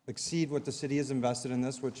exceed what the city has invested in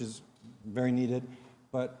this, which is very needed,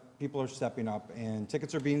 but people are stepping up and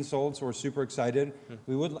tickets are being sold, so we're super excited.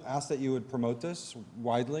 We would ask that you would promote this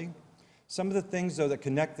widely. Some of the things, though, that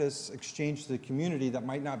connect this exchange to the community that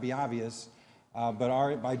might not be obvious, but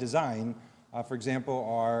are by design, for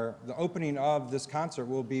example, the opening of this concert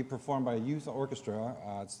will be performed by a youth orchestra.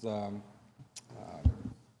 It's the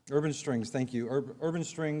Urban Strings, thank you. Urban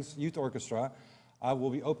Strings Youth Orchestra will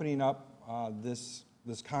be opening up this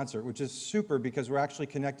concert, which is super because we're actually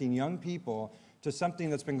connecting young people to something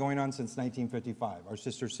that's been going on since 1955, our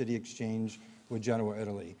Sister City Exchange with Genoa,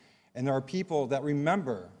 Italy. And there are people that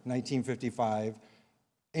remember 1955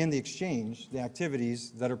 and the exchange, the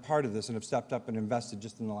activities that are part of this and have stepped up and invested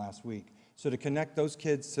just in the last week. So to connect those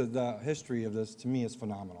kids to the history of this, to me, is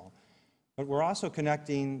phenomenal. But we're also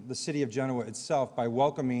connecting the city of Genoa itself by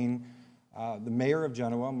welcoming the mayor of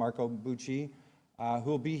Genoa, Marco Bucci, who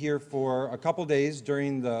will be here for a couple days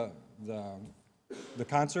during the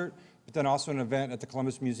concert, but then also an event at the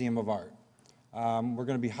Columbus Museum of Art. We're going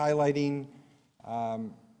to be highlighting,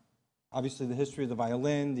 obviously, the history of the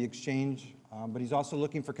violin, the exchange, but he's also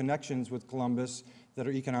looking for connections with Columbus that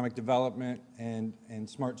are economic development and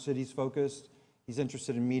smart cities focused. He's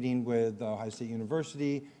interested in meeting with Ohio State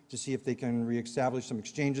University to see if they can reestablish some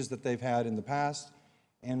exchanges that they've had in the past,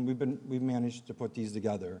 and we've managed to put these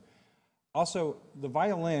together. Also, the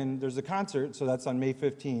violin, there's a concert, so that's on May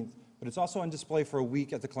 15th, but it's also on display for a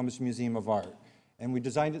week at the Columbus Museum of Art. And we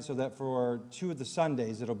designed it so that for 2 of the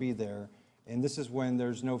Sundays it'll be there, And this is when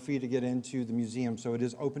there's no fee to get into the museum, so it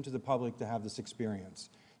is open to the public to have this experience.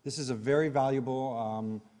 This is a very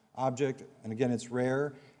valuable object, and again, it's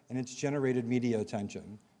rare, and it's generated media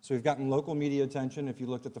attention. So we've gotten local media attention. If you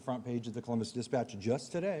looked at the front page of the Columbus Dispatch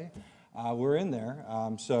just today, we're in there,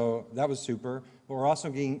 so that was super. But we're also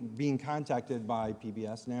being contacted by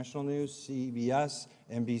PBS National News, CBS,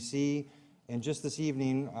 NBC, and just this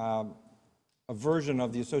evening, a version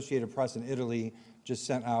of the Associated Press in Italy just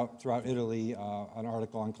sent out throughout Italy an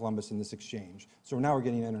article on Columbus in this exchange. So now we're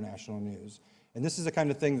getting international news. And this is the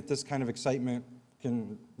kind of thing that this kind of excitement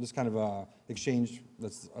can, this kind of exchange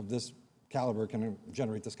that's of this caliber can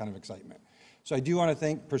generate this kind of excitement. So I do want to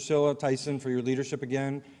thank Priscilla Tyson for your leadership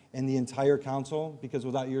again, and the entire council, because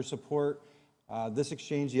without your support, this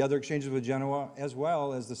exchange, the other exchanges with Genoa, as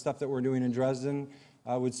well as the stuff that we're doing in Dresden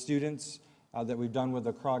with students, that we've done with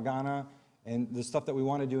Accra, Ghana, and the stuff that we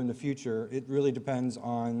want to do in the future, it really depends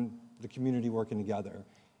on the community working together.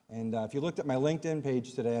 And if you looked at my LinkedIn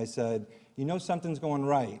page today, I said, you know something's going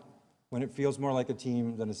right when it feels more like a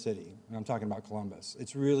team than a city. And I'm talking about Columbus.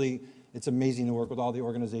 It's amazing to work with all the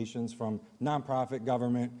organizations from nonprofit,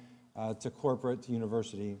 government, to corporate, to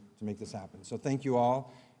university to make this happen. So thank you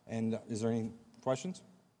all. And is there any questions?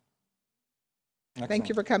 Thank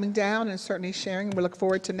you for coming down and certainly sharing. We look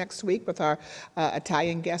forward to next week with our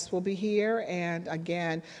Italian guests will be here. And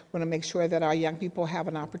again, want to make sure that our young people have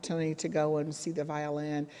an opportunity to go and see the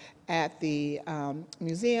violin at the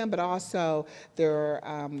museum, but also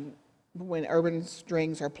when Urban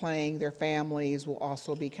Strings are playing, their families will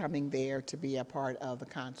also be coming there to be a part of the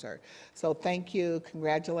concert. So thank you,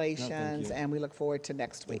 congratulations, thank you. and we look forward to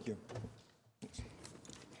next week. Thank you.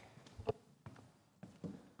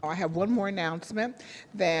 I have one more announcement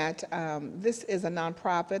that this is a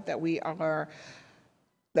nonprofit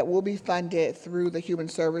that will be funded through the Human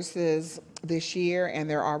Services this year, and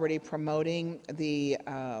they're already promoting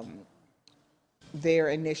their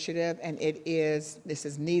initiative, and this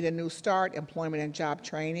is Need a New Start, Employment and Job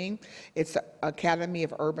Training. It's Academy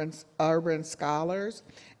of Urban Scholars,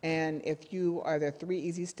 and if you are the 3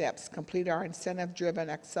 easy steps, complete our incentive-driven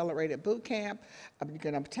accelerated boot camp, you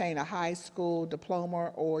can obtain a high school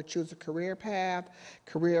diploma or choose a career path.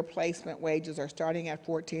 Career placement wages are starting at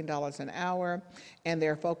 $14 an hour, and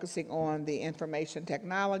they're focusing on the information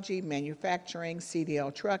technology, manufacturing,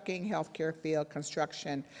 CDL trucking, healthcare field,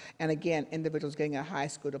 construction, and again, individuals getting a high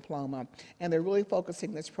school diploma. And they're really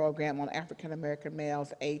focusing this program on African-American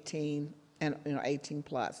males 18 and 18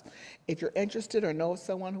 plus. If you're interested or know of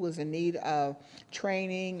someone who is in need of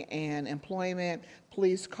training and employment,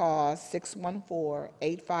 please call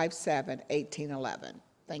 614-857-1811.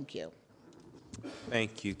 Thank you.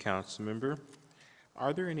 Thank you, Councilmember.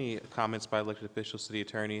 Are there any comments by elected officials, city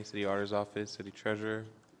attorney, city auditor's office, city treasurer?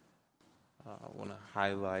 I want to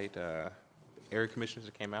highlight area commissioners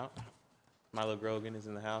that came out. Milo Grogan is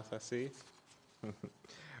in the house, I see.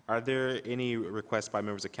 Are there any requests by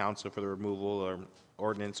members of council for the removal or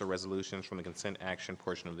ordinance or resolutions from the consent action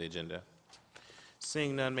portion of the agenda?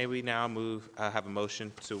 Seeing none, may we now have a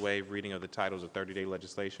motion to waive reading of the titles of 30-day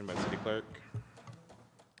legislation by the city clerk?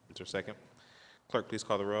 Is there a second? Clerk, please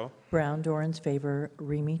call the roll. Brown, Dorans, favor,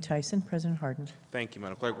 Remy, Tyson, President Harden. Thank you,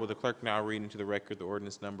 Madam Clerk. Will the clerk now read into the record the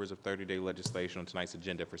ordinance numbers of 30-day legislation on tonight's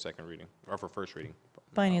agenda for second reading, or for first reading?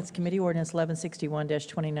 Finance Committee, ordinance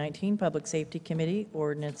 1161-2019. Public Safety Committee,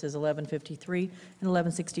 ordinances 1153 and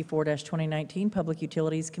 1164-2019. Public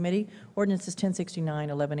Utilities Committee, ordinances 1069,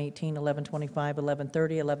 1118, 1125,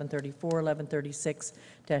 1130, 1134,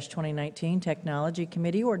 1136-2019. Technology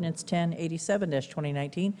Committee, ordinance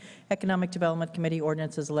 1087-2019. Economic Development Committee,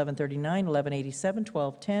 ordinances 1139, 1187,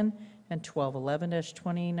 1210, and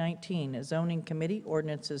 1211-2019. Zoning Committee,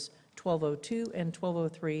 ordinances 1202 and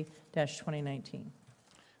 1203-2019.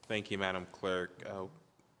 Thank you, Madam Clerk.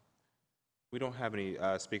 We don't have any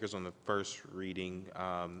speakers on the first reading,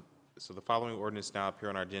 so the following ordinance now appear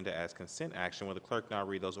on our agenda as consent action. Will the clerk now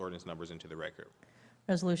read those ordinance numbers into the record?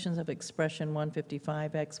 Resolutions of Expression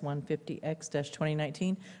 155X,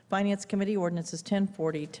 150X-2019. Finance Committee, ordinances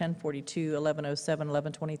 1040, 1042, 1107,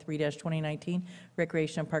 1123-2019.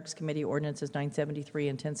 Recreation and Parks Committee, ordinances 973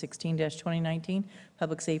 and 1016-2019.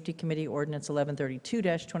 Public Safety Committee, ordinance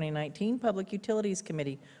 1132-2019. Public Utilities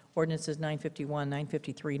Committee, ordinances 951,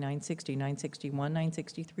 953, 960, 961,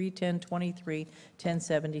 963, 1023,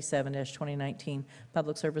 1077-2019.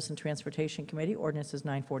 Public Service and Transportation Committee, ordinances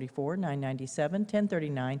 944, 997,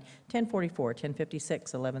 1039, 1044,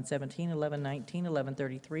 1056, 1117, 1119,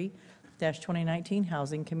 1133, 1160-2019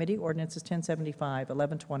 Housing Committee, ordinances 1075,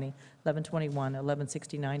 1120, 1121,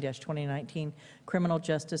 1169-2019 Criminal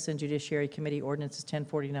Justice and Judiciary Committee, ordinances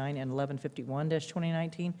 1049 and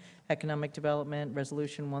 1151-2019 Economic Development,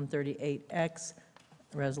 Resolution 138X,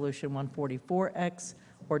 Resolution 144X,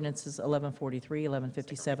 ordinances 1143,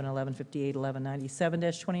 1157, 1158,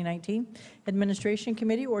 1197-2019 Administration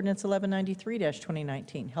Committee, ordinance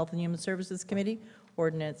 1193-2019 Health and Human Services Committee,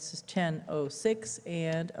 ordinances 1006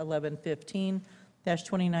 and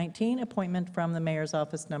 1115-2019, appointment from the mayor's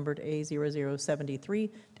office numbered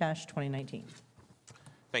A0073-2019.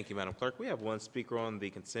 Thank you, Madam Clerk. We have one speaker on the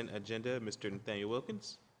consent agenda, Mr. Nathaniel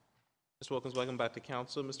Wilkins. Mr. Wilkins, welcome back to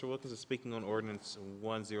council. Mr. Wilkins is speaking on ordinance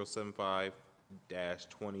 1075-2019.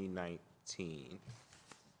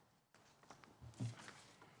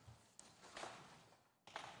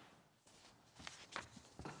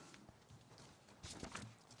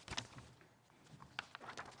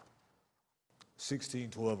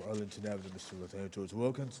 1612 Arlington Avenue, Mr. Nathaniel George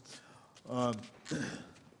Wilkins. I'm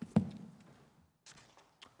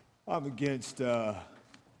against CA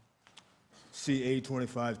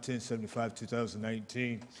 251075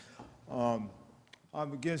 2019. I'm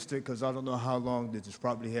against it because I don't know how long that this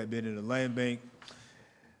property had been in the land bank,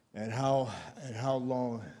 and how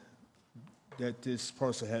long that this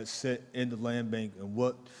parcel has sat in the land bank, and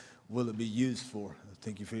what will it be used for.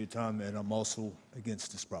 Thank you for your time, and I'm also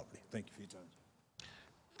against this property. Thank you for your time.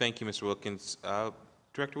 Thank you, Mr. Wilkins.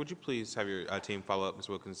 Director, would you please have your team follow up, Ms.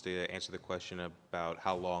 Wilkins, to answer the question about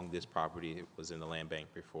how long this property was in the land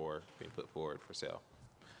bank before being put forward for sale?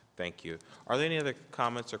 Thank you. Are there any other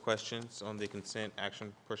comments or questions on the consent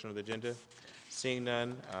action portion of the agenda? Seeing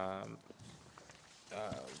none,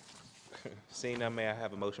 may I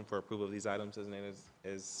have a motion for approval of these items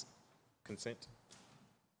as consent?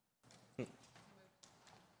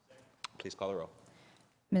 Please call the roll.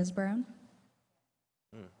 Ms. Brown?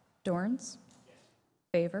 Dorns?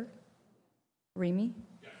 Favor? Remy?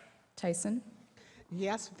 Tyson?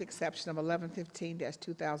 Yes, with the exception of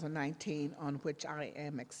 1115-2019, on which I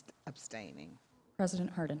am abstaining.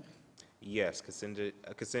 President Harden? Yes, consent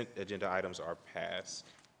agenda items are passed.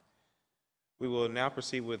 We will now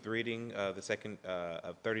proceed with reading the second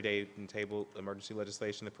of 30-day table emergency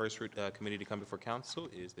legislation. The first committee to come before council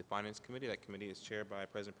is the Finance Committee. That committee is chaired by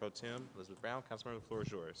President Pro Tem Elizabeth Brown. Councilmember, the floor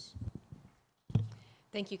is yours.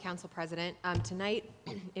 Thank you, Council President. Tonight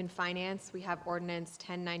in Finance, we have Ordinance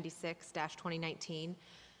 1096-2019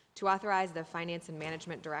 to authorize the Finance and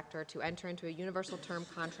Management Director to enter into a universal term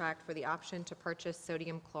contract for the option to purchase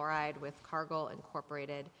sodium chloride with Cargill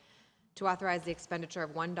Incorporated, to authorize the expenditure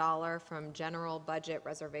of $1 from General Budget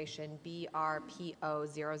Reservation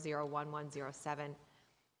BRPO 001107,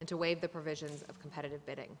 and to waive the provisions of competitive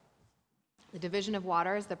bidding. The Division of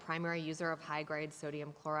Water is the primary user of high-grade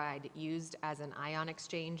sodium chloride used as an ion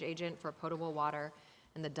exchange agent for potable water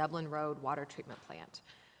in the Dublin Road Water Treatment Plant.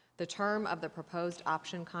 The term of the proposed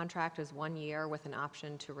option contract is 1 year with an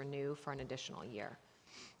option to renew for an additional year.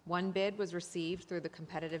 One bid was received through the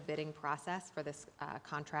competitive bidding process for this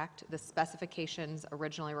contract. The specifications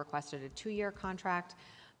originally requested a 2-year contract,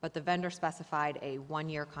 but the vendor specified a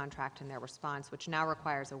 1-year contract in their response, which now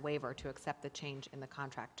requires a waiver to accept the change in the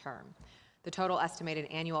contract term. The total estimated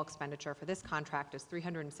annual expenditure for this contract is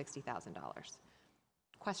 $360,000.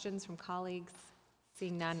 Questions from colleagues?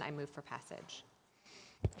 Seeing none, I move for passage.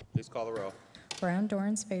 Please call the roll. Brown,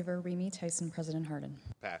 Dorans, Favor, Remy, Tyson, President Harden.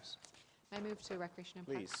 Pass. May I move to Recreation and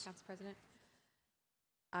Parks, Please. Council President?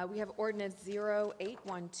 We have Ordinance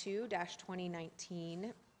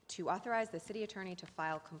 0812-2019 to authorize the city attorney to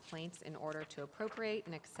file complaints in order to appropriate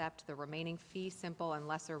and accept the remaining fee simple and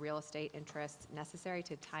lesser real estate interests necessary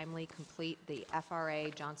to timely complete the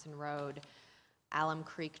FRA Johnson Road Alum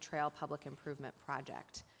Creek Trail Public Improvement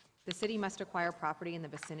Project. The city must acquire property in the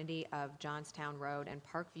vicinity of Johnstown Road and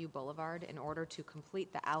Parkview Boulevard in order to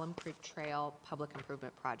complete the Alum Creek Trail Public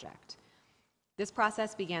Improvement Project. This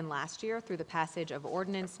process began last year through the passage of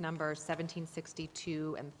ordinance numbers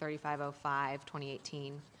 1762 and 3505,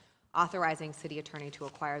 2018, authorizing city attorney to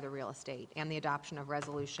acquire the real estate, and the adoption of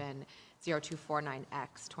resolution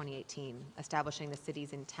 0249X, 2018, establishing the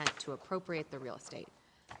city's intent to appropriate the real estate.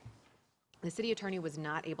 The city attorney was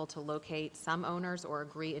not able to locate some owners or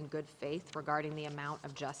agree in good faith regarding the amount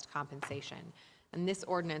of just compensation. And this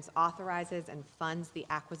ordinance authorizes and funds the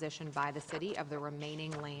acquisition by the city of the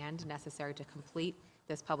remaining land necessary to complete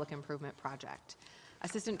this public improvement project.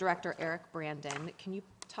 Assistant Director Eric Brandon, can you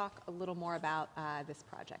talk a little more about this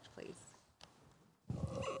project, please?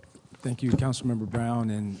 Thank you, Councilmember Brown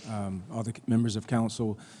and all the members of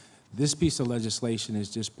council. This piece of legislation is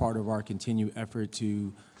just part of our continued effort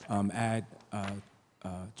to add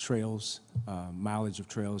trails, mileage of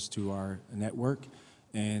trails to our network.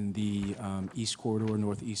 And the East Corridor,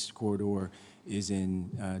 Northeast Corridor is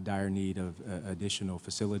in dire need of additional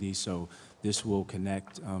facilities. So this will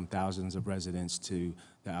connect thousands of residents to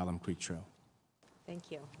the Alum Creek Trail.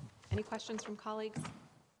 Thank you. Any questions from colleagues?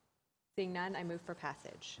 Seeing none, I move for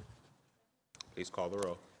passage. Please call the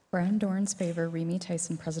row. Brown, Dorans, favor, Remy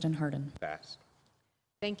Tyson, President Harden. Pass.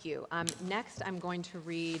 Thank you. Next, I'm going to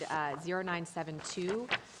read 0972,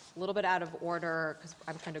 a little bit out of order because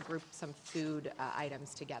I'm trying to group some food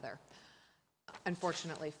items together.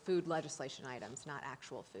 Unfortunately, food legislation items, not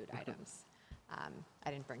actual food items.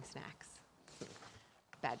 I didn't bring snacks.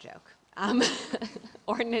 Bad joke.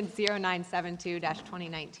 Ordinance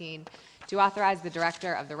 0972-2019 to authorize the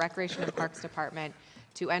Director of the Recreation and Parks Department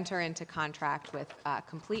to enter into contract with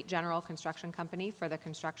Complete General Construction Company for the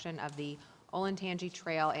construction of the Olentangy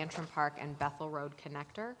Trail, Antrim Park, and Bethel Road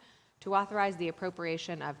Connector, to authorize the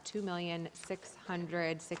appropriation of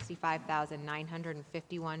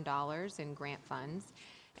 $2,665,951 in grant funds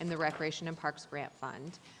in the Recreation and Parks Grant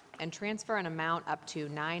Fund, and transfer an amount up to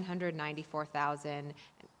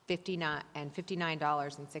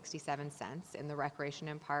 $994,059.67 in the Recreation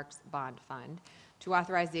and Parks Bond Fund, to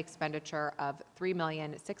authorize the expenditure of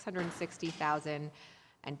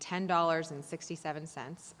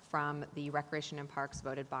 $3,660,010.67 from the Recreation and Parks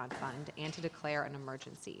Voted Bond Fund, and to declare an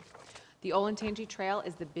emergency. The Olentangy Trail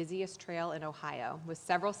is the busiest trail in Ohio, with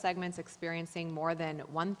several segments experiencing more than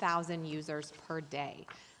 1,000 users per day.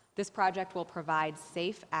 This project will provide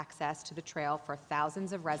safe access to the trail for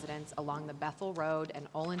thousands of residents along the Bethel Road and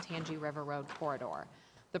Olentangy River Road corridor.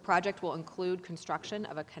 The project will include construction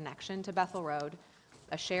of a connection to Bethel Road,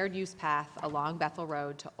 a shared use path along Bethel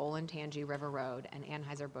Road to Olentangy River Road and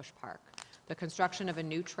Anheuser-Busch Park, the construction of a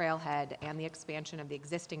new trailhead, and the expansion of the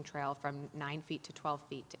existing trail from 9 feet to 12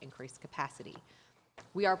 feet to increase capacity.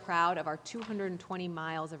 We are proud of our 220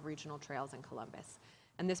 miles of regional trails in Columbus,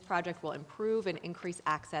 and this project will improve and increase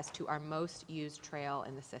access to our most used trail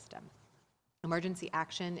in the system. Emergency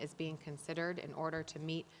action is being considered in order to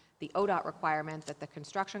meet the ODOT requirement that the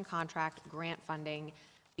construction contract grant funding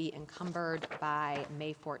be encumbered by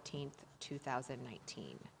May 14th,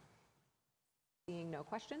 2019. Seeing no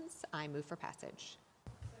questions, I move for passage.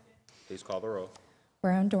 Please call the row.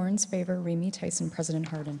 Brown, Dorans, favor, Remy Tyson, President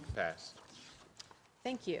Harden. Pass.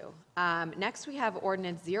 Thank you. Next, we have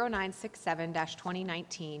Ordinance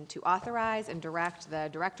 0967-2019 to authorize and direct the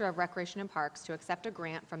Director of Recreation and Parks to accept a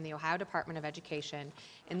grant from the Ohio Department of Education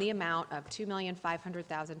in the amount of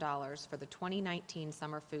 $2,500,000 for the 2019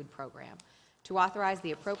 Summer Food Program, to authorize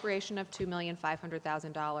the appropriation of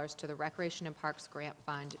 $2,500,000 to the Recreation and Parks Grant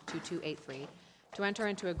Fund 2283, to enter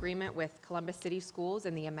into agreement with Columbus City Schools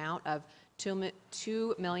in the amount of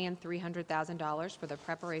 $2,300,000 for the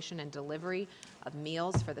preparation and delivery of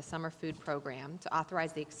meals for the summer food program, to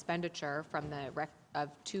authorize the expenditure of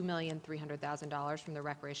 $2,300,000 from the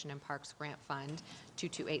Recreation and Parks Grant Fund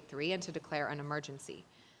 2283, and to declare an emergency.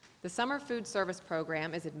 The Summer Food Service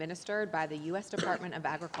Program is administered by the U.S. Department of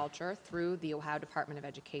Agriculture through the Ohio Department of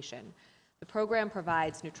Education. The program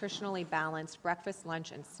provides nutritionally balanced breakfast,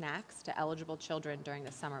 lunch, and snacks to eligible children during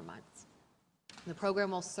the summer months. The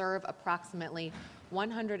program will serve approximately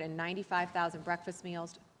 195,000 breakfast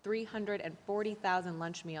meals, 340,000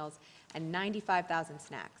 lunch meals, and 95,000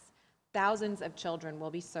 snacks. Thousands of children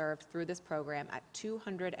will be served through this program at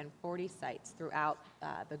 240 sites throughout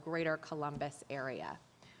the greater Columbus area.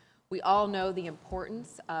 We all know the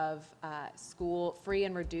importance of free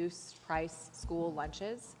and reduced price school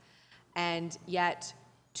lunches, and yet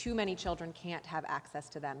too many children can't have access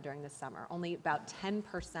to them during the summer. Only about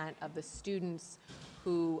 10% of the students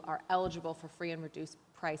who are eligible for free and reduced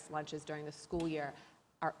price lunches during the school year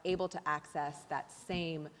are able to access that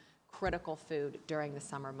same critical food during the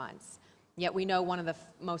summer months. Yet we know one of the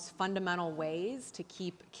most fundamental ways to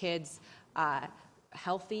keep kids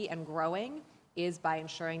healthy and growing is by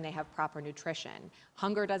ensuring they have proper nutrition.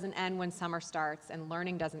 Hunger doesn't end when summer starts, and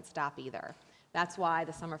learning doesn't stop either. That's why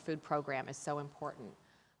the summer food program is so important.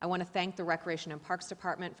 I want to thank the Recreation and Parks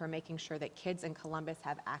Department for making sure that kids in Columbus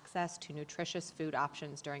have access to nutritious food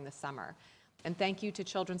options during the summer. And thank you to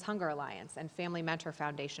Children's Hunger Alliance and Family Mentor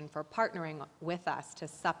Foundation for partnering with us to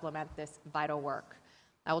supplement this vital work.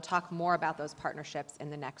 I will talk more about those partnerships in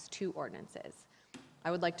the next two ordinances. I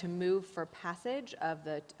would like to move for passage of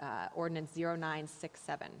the Ordinance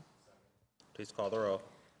 0967. Please call the row.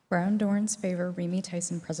 Brown, Dorans, favor, Remy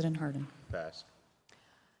Tyson, President Harden. Pass.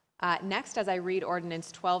 Next, as I read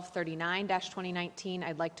Ordinance 1239-2019,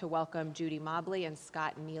 I'd like to welcome Judy Mobley and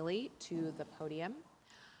Scott Neely to the podium.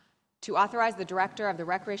 To authorize the Director of the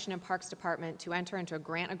Recreation and Parks Department to enter into a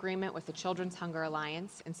grant agreement with the Children's Hunger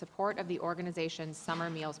Alliance in support of the organization's summer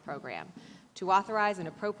meals program. To authorize an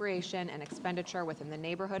appropriation and expenditure within the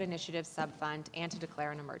Neighborhood Initiative Subfund and to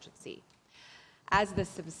declare an emergency. As the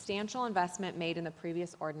substantial investment made in the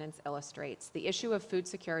previous ordinance illustrates, the issue of food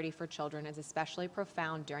security for children is especially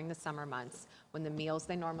profound during the summer months when the meals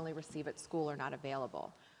they normally receive at school are not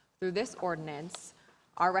available. Through this ordinance,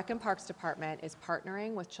 our Rec and Parks Department is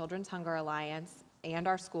partnering with Children's Hunger Alliance and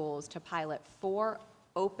our schools to pilot 4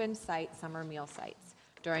 open site summer meal sites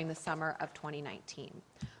during the summer of 2019.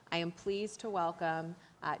 I am pleased to welcome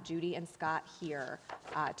Judy and Scott here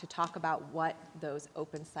to talk about what those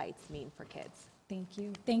open sites mean for kids. Thank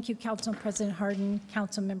you. Thank you, Council President Harden,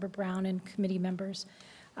 Councilmember Brown, and committee members.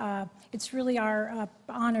 It's really our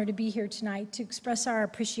honor to be here tonight to express our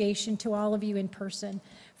appreciation to all of you in person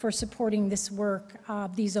for supporting this work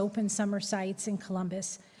of these open summer sites in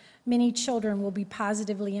Columbus. Many children will be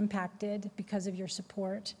positively impacted because of your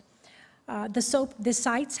support. The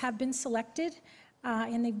sites have been selected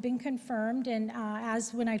and they've been confirmed, and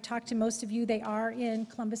as when I've talked to most of you, they are in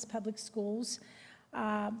Columbus Public Schools.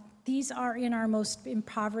 These are in our most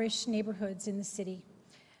impoverished neighborhoods in the city.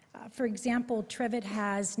 For example, Trevitt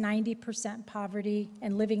has 90% poverty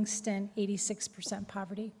and Livingston 86%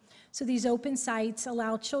 poverty. So these open sites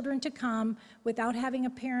allow children to come without having a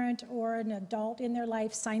parent or an adult in their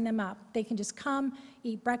life sign them up. They can just come,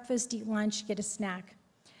 eat breakfast, eat lunch, get a snack.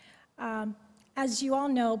 As you all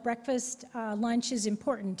know, breakfast, lunch is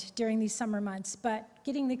important during these summer months, but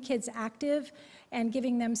getting the kids active and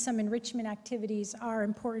giving them some enrichment activities are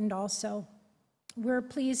important also. We're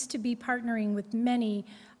pleased to be partnering with many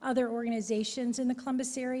other organizations in the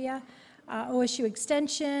Columbus area, OSU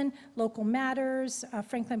Extension, Local Matters,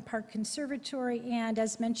 Franklin Park Conservatory, and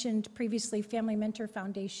as mentioned previously, Family Mentor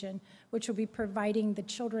Foundation, which will be providing the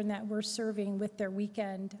children that we're serving with their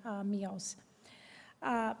weekend meals.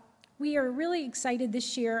 We are really excited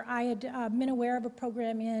this year. I had been aware of a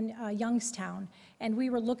program in Youngstown, and we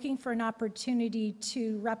were looking for an opportunity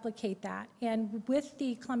to replicate that. And with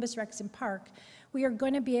the Columbus Recs and Park, we are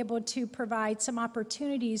going to be able to provide some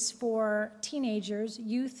opportunities for teenagers,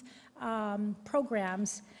 youth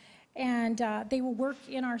programs, and they will work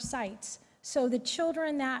in our sites. So the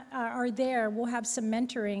children that are there will have some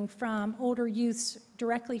mentoring from older youths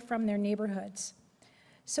directly from their neighborhoods.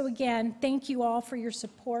 So again, thank you all for your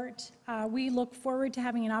support. We look forward to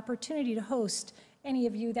having an opportunity to host any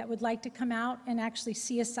of you that would like to come out and actually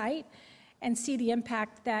see a site and see the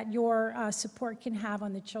impact that your support can have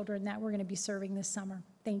on the children that we're going to be serving this summer.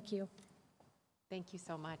 Thank you. Thank you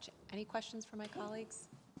so much. Any questions for my colleagues?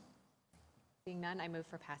 Seeing none, I move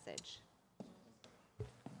for passage.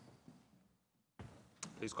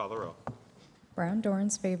 Please call the row. Brown,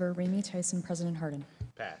 Dorans, favor, Remy Tyson, President Harden.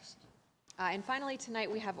 Passed. And finally,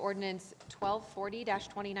 tonight we have Ordinance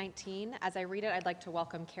 1240-2019. As I read it, I'd like to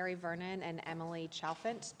welcome Carrie Vernon and Emily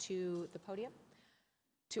Chalfant to the podium.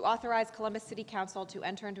 To authorize Columbus City Council to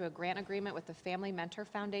enter into a grant agreement with the Family Mentor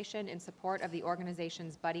Foundation in support of the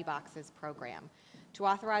organization's Buddy Boxes program. To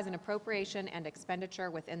authorize an appropriation and expenditure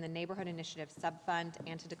within the Neighborhood Initiative Subfund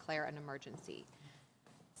and to declare an emergency.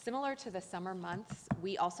 Similar to the summer months,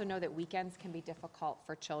 we also know that weekends can be difficult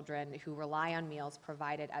for children who rely on meals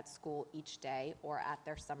provided at school each day or at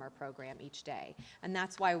their summer program each day. And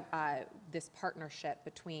that's why this partnership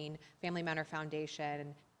between Family Mentor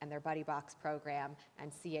Foundation and their Buddy Box program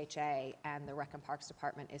and CHA and the Rec and Parks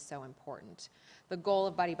Department is so important. The goal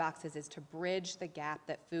of Buddy Boxes is to bridge the gap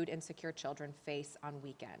that food insecure children face on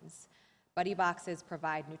weekends. Buddy Boxes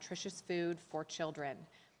provide nutritious food for children,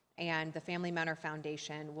 and the Family Mentor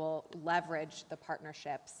Foundation will leverage the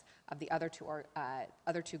partnerships of the other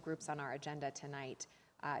two groups on our agenda tonight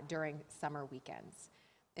during summer weekends.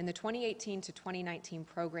 In the 2018 to 2019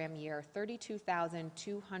 program year,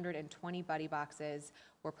 32,220 Buddy Boxes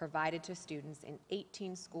were provided to students in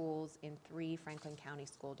 18 schools in 3 Franklin County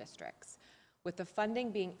school districts. With the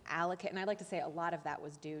funding being allocated, and I'd like to say a lot of that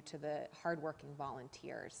was due to the hardworking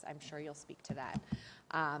volunteers. I'm sure you'll speak to that.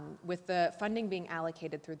 With the funding being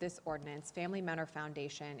allocated through this ordinance, Family Mentor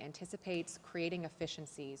Foundation anticipates creating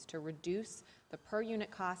efficiencies to reduce the per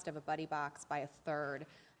unit cost of a Buddy Box by 1/3,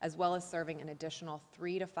 as well as serving an additional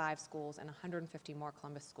 3 to 5 schools and 150 more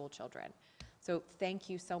Columbus school children. So thank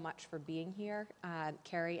you so much for being here,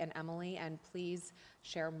 Carrie and Emily, and please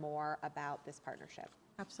share more about this partnership.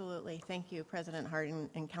 Absolutely. Thank you, President Harden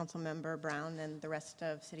and Councilmember Brown and the rest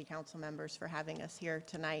of City Council members for having us here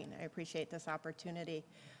tonight. I appreciate this opportunity.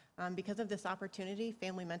 Because of this opportunity,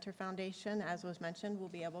 Family Mentor Foundation, as was mentioned, will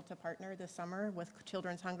be able to partner this summer with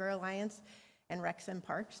Children's Hunger Alliance and Recs and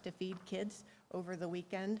Parks to feed kids over the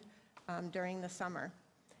weekend during the summer.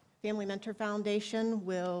 Family Mentor Foundation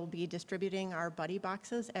will be distributing our buddy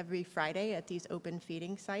boxes every Friday at these open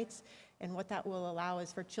feeding sites. And what that will allow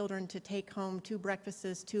is for children to take home 2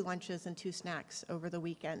 breakfasts, 2 lunches, and 2 snacks over the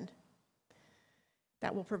weekend.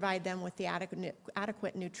 That will provide them with the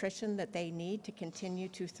adequate nutrition that they need to continue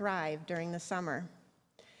to thrive during the summer.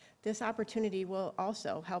 This opportunity will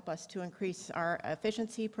also help us to increase our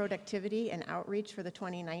efficiency, productivity, and outreach for the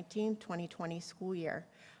 2019-2020 school year.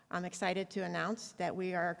 I'm excited to announce that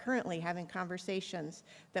we are currently having conversations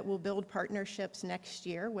that will build partnerships next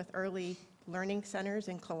year with early learning centers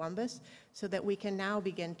in Columbus so that we can now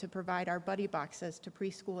begin to provide our buddy boxes to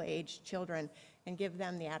preschool aged children and give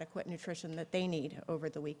them the adequate nutrition that they need over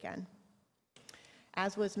the weekend.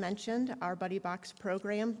 As was mentioned, our Buddy Box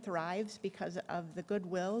program thrives because of the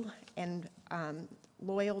goodwill and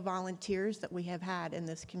loyal volunteers that we have had in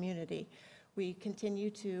this community. We continue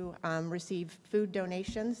to receive food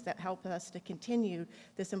donations that help us to continue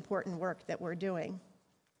this important work that we're doing.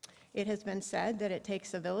 It has been said that it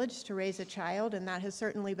takes a village to raise a child, and that has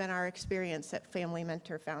certainly been our experience at Family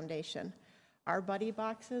Mentor Foundation. Our buddy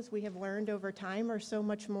boxes, we have learned over time, are so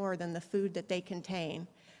much more than the food that they contain.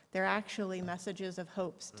 They're actually messages of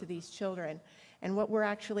hopes to these children. And what we're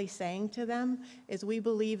actually saying to them is we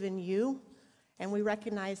believe in you, and we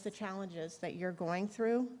recognize the challenges that you're going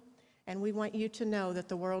through, and we want you to know that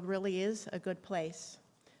the world really is a good place.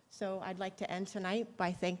 So I'd like to end tonight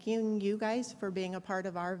by thanking you guys for being a part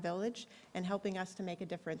of our village and helping us to make a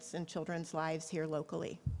difference in children's lives here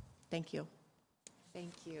locally. Thank you.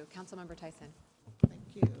 Thank you. Councilmember Tyson.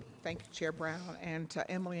 Thank you. Thank you, Chair Brown. And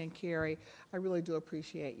to Emily and Carrie, I really do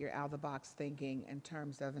appreciate your out-of-the-box thinking in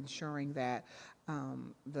terms of ensuring that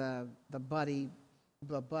the buddy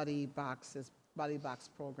box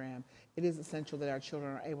program, it is essential that our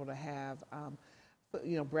children are able to have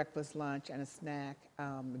breakfast, lunch, and a snack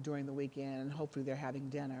during the weekend, and hopefully they're having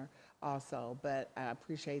dinner also. But I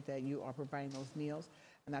appreciate that you are providing those meals,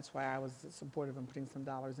 and that's why I was supportive in putting some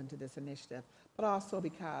dollars into this initiative. But also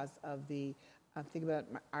because of the think about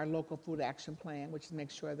our local food action plan, which is make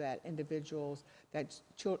sure that individuals in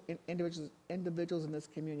this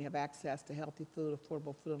community have access to healthy food,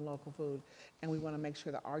 affordable food, and local food. And we want to make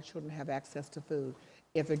sure that our children have access to food.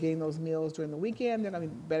 If they're getting those meals during the weekend, they're going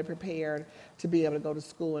to be better prepared to be able to go to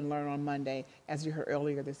school and learn on Monday, as you heard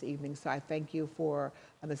earlier this evening. So I thank you for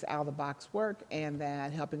this out-of-the-box work and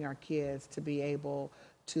that helping our kids to be able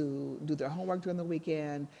to do their homework during the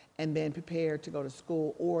weekend and then prepared to go to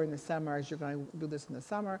school, or in the summer, as you're going to do this in the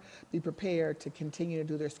summer, be prepared to continue to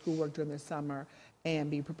do their schoolwork during the summer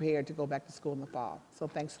and be prepared to go back to school in the fall. So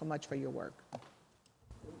thanks so much for your work.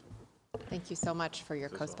 Thank you so much for your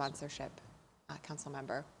co-sponsorship, council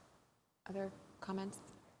member. Other comments?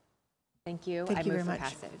 Thank you. Thank you I move very for much.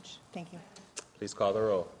 passage. Thank you. Please call the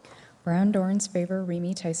roll. Brown, Dorans, favor,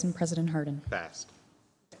 Remy, Tyson, President Harden. Passed.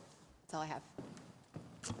 That's all I have.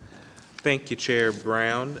 Thank you, Chair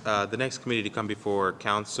Brown. The next committee to come before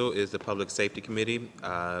council is the Public Safety Committee.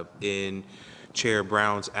 In Chair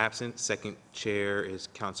Brown's absence, second chair is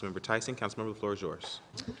Councilmember Tyson. Councilmember, the floor is yours.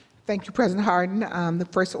 Thank you, President Harden. The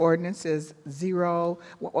first ordinance is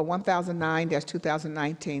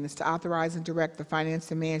 1009-2019. It's to authorize and direct the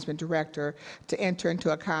Finance and Management Director to enter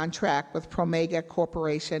into a contract with Promega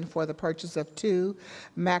Corporation for the purchase of 2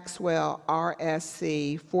 Maxwell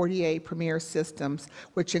RSC 48 Premier systems,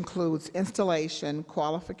 which includes installation,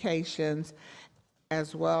 qualifications,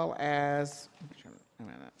 as well as,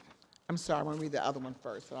 I'm sorry, I'm going to read the other one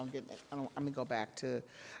first. So I'm going to go back to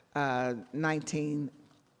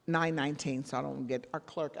 919, so I don't get our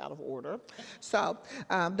clerk out of order. So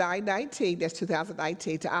 919, that's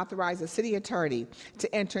 2019, to authorize the city attorney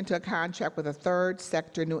to enter into a contract with a Third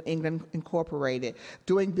Sector New England Incorporated,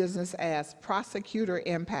 doing business as Prosecutor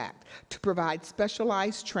Impact, to provide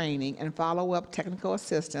specialized training and follow-up technical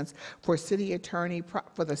assistance for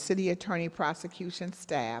the city attorney prosecution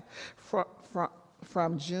staff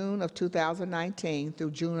from June of 2019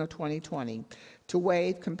 through June of 2020, to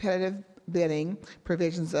waive competitive bidding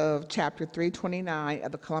provisions of Chapter 329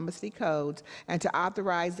 of the Columbus City Codes, and to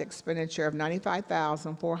authorize the expenditure of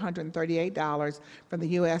 $95,438 from the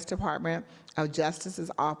U.S. Department of Justice's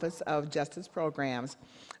Office of Justice Programs,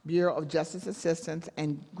 Bureau of Justice Assistance,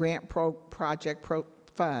 and Grant Project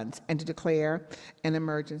funds, and to declare an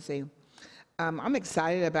emergency. I'm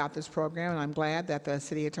excited about this program, and I'm glad that the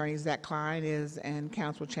City Attorney Zach Klein is in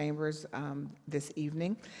council chambers this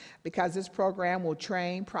evening. because this program will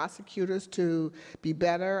train prosecutors to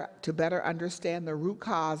better understand the root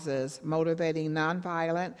causes motivating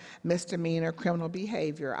nonviolent misdemeanor criminal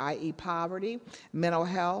behavior, i.e. poverty, mental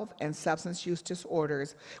health, and substance use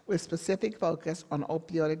disorders, with specific focus on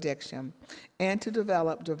opioid addiction, and to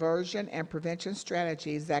develop diversion and prevention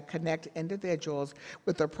strategies that connect individuals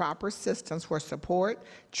with the proper systems for support,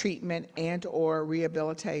 treatment, and/or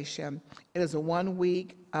rehabilitation. It is a 1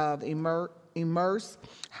 week of immerse,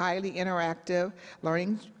 highly interactive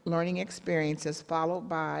learning experiences, followed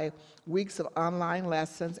by weeks of online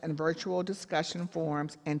lessons and virtual discussion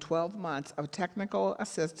forums, and 12 months of technical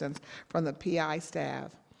assistance from the PI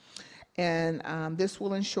staff. And this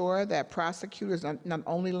will ensure that prosecutors not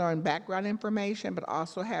only learn background information, but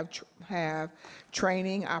also have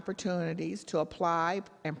training opportunities to apply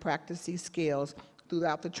and practice these skills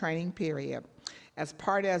throughout the training period. As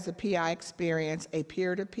part of the PI experience, a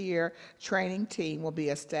peer-to-peer training team will be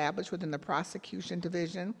established within the prosecution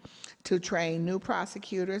division to train new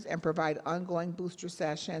prosecutors and provide ongoing booster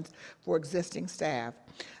sessions for existing staff.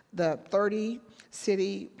 The 30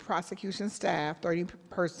 city prosecution staff, 30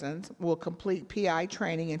 persons, will complete PI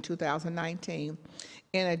training in 2019.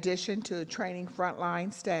 In addition to training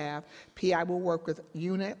frontline staff, PI will work with the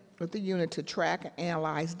unit to track and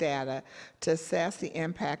analyze data to assess the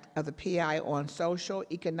impact of the PI on social,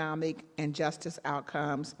 economic, and justice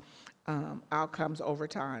outcomes over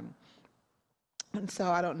time. And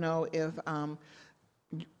so I don't know if our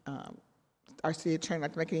city attorney would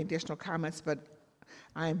like to make any additional comments, but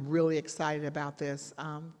I'm really excited about this.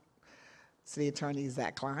 City Attorney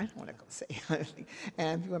Zach Klein, I want to say,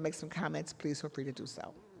 and if you want to make some comments, please feel free to do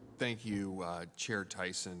so. Thank you, Chair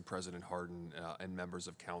Tyson, President Hardin, and members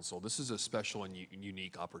of council. This is a special and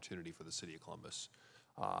unique opportunity for the City of Columbus.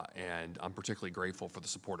 And I'm particularly grateful for the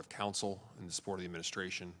support of council and the support of the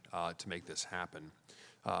administration to make this happen.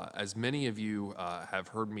 As many of you have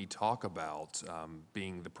heard me talk about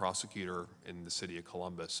being the prosecutor in the City of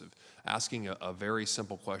Columbus, of asking a very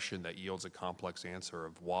simple question that yields a complex answer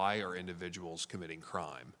of why are individuals committing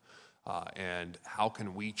crime? And how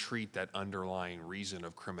can we treat that underlying reason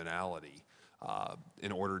of criminality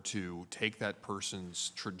in order to take that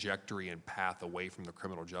person's trajectory and path away from the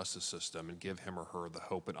criminal justice system and give him or her the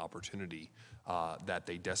hope and opportunity that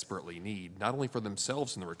they desperately need, not only for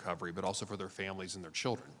themselves in the recovery, but also for their families and their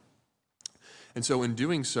children. And so in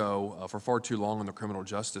doing so, for far too long in the criminal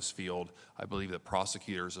justice field, I believe that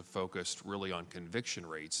prosecutors have focused really on conviction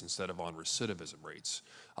rates instead of on recidivism rates,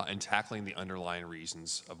 and tackling the underlying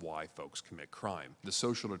reasons of why folks commit crime. The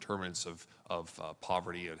social determinants of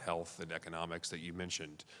poverty and health and economics that you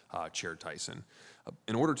mentioned, Chair Tyson.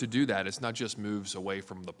 In order to do that, it's not just moves away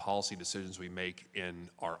from the policy decisions we make in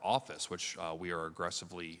our office, which we are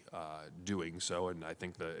aggressively doing so, and I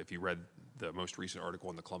think if you read the most recent article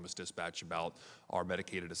in the Columbus Dispatch about our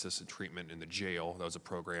medicated assisted treatment in the jail. That was a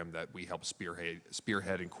program that we helped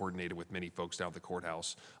spearhead and coordinated with many folks down at the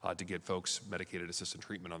courthouse to get folks medicated assisted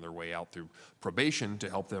treatment on their way out through probation to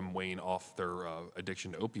help them wane off their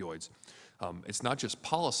addiction to opioids. It's not just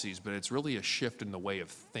policies, but it's really a shift in the way of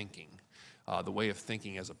thinking. The way of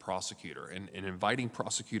thinking as a prosecutor and inviting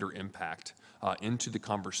prosecutor impact into the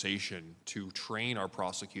conversation to train our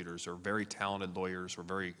prosecutors. Are very talented lawyers. We're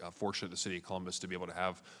very fortunate in the City of Columbus to be able to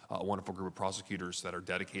have a wonderful group of prosecutors that are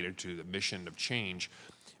dedicated to the mission of change.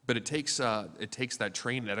 But it takes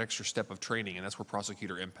that extra step of training, and that's where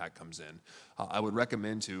prosecutor impact comes in. I would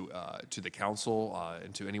recommend to the council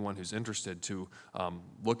and to anyone who's interested to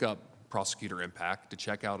look up Prosecutor Impact, to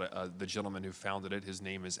check out the gentleman who founded it. His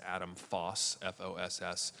name is Adam Foss,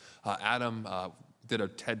 F-O-S-S. Adam did a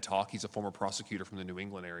TED Talk. He's a former prosecutor from the New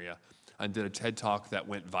England area, and did a TED Talk that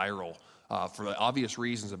went viral for the obvious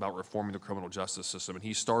reasons about reforming the criminal justice system, and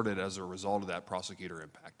he started as a result of that Prosecutor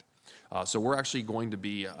Impact. So we're actually going to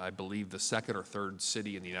be, I believe, the second or third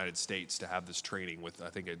city in the United States to have this training, with I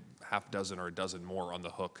think a half dozen or a dozen more on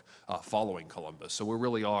the hook following Columbus. So we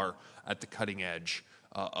really are at the cutting edge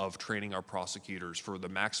of training our prosecutors for the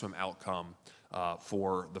maximum outcome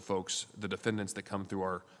for the folks, the defendants that come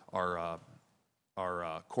through our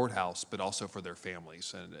courthouse, but also for their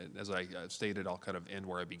families. And as I stated, I'll kind of end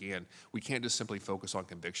where I began. We can't just simply focus on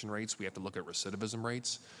conviction rates. We have to look at recidivism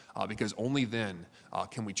rates, because only then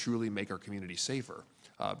can we truly make our community safer.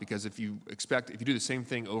 Because if you do the same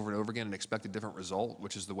thing over and over again and expect a different result,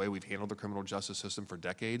 which is the way we've handled the criminal justice system for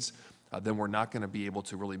decades, then we're not going to be able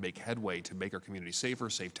to really make headway to make our community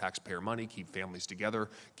safer, save taxpayer money, keep families together,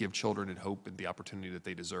 give children and hope and the opportunity that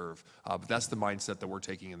they deserve. But that's the mindset that we're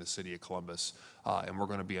taking in the City of Columbus, and we're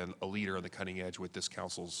going to be a leader on the cutting edge with this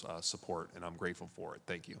council's support, and I'm grateful for it.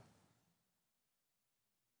 Thank you.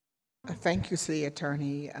 Thank you, City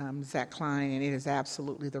Attorney Zach Klein, and it is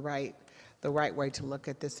absolutely the right way to look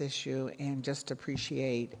at this issue, and just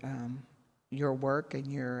appreciate your work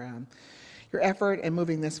and your effort in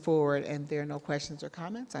moving this forward. And there are no questions or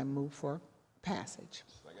comments. I move for passage.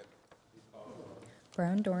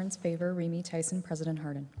 Brown, Dorans, favor, Remy Tyson, President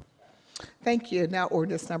Harden. Thank you. Now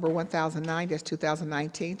ordinance number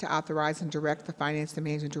 1009-2019 to authorize and direct the Finance and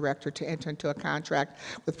Managing Director to enter into a contract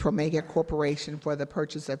with Promega Corporation for the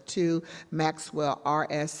purchase of 2 Maxwell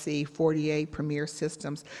RSC 48 Premier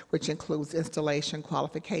systems, which includes installation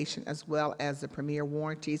qualification as well as the Premier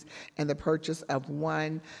warranties, and the purchase of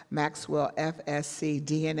 1 Maxwell FSC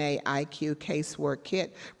DNA IQ casework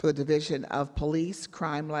kit for the Division of Police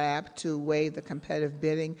Crime Lab to waive the competitive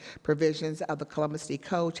bidding provisions of the Columbus City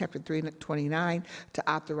Code, Chapter 329,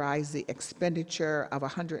 to authorize the expenditure of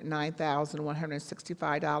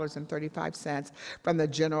 $109,165.35 from the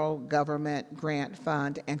General Government Grant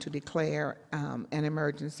Fund and to declare an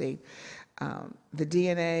emergency. The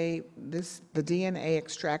DNA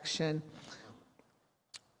extraction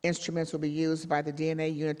instruments will be used by the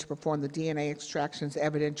DNA unit to perform the DNA extractions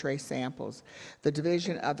evidentiary samples. The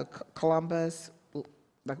Division of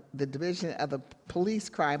the Division of the Police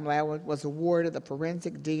Crime Lab was awarded the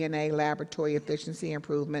Forensic DNA Laboratory Efficiency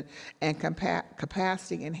Improvement and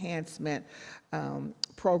Capacity Enhancement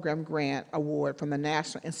Program Grant Award from the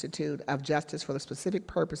National Institute of Justice for the specific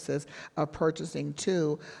purposes of purchasing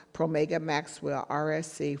 2 Promega Maxwell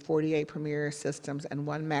RSC 48 Premier systems and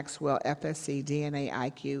 1 Maxwell FSC DNA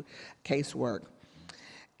IQ casework.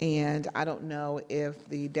 And I don't know if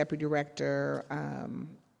the Deputy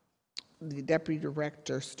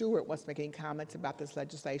Director Stewart wants to make any comments about this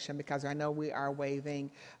legislation, because I know we are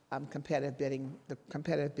waiving the competitive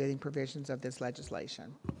bidding provisions of this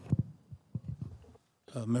legislation.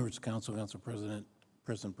 Members of Council, Council President,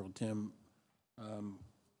 President Pro Tem,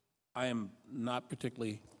 I am not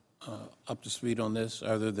particularly up to speed on this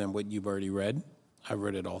other than what you've already read. I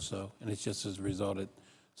read it also, and it's just as a result of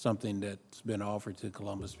something that's been offered to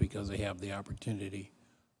Columbus because they have the opportunity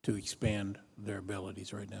to expand their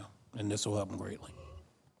abilities right now, and this will help them greatly.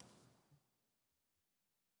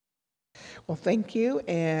 Well, thank you.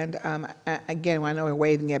 And again, I know we're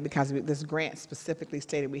waiving it because this grant specifically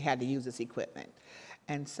stated we had to use this equipment.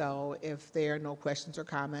 And so if there are no questions or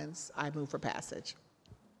comments, I move for passage.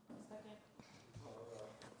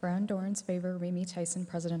 Brown, Dorans, favor, Remy Tyson,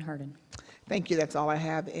 President Harden. Thank you. That's all I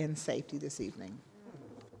have in safety this evening.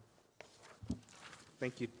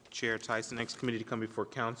 Thank you, Chair Tyson. Next committee to come before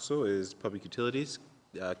council is Public Utilities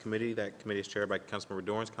Committee. That committee is chaired by Councilmember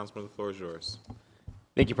Dorans. Councilmember, the floor is yours.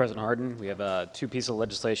 Thank you, President Harden. We have 2 pieces of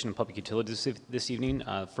legislation in public utilities this evening.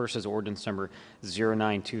 First is ordinance number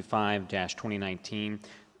 0925-2019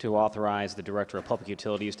 to authorize the Director of Public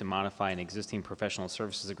Utilities to modify an existing professional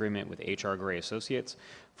services agreement with H.R. Gray Associates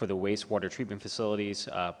for the wastewater treatment facilities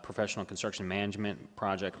professional construction management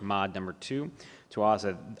project mod number 2 to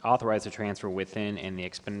authorize the transfer within and the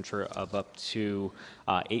expenditure of up to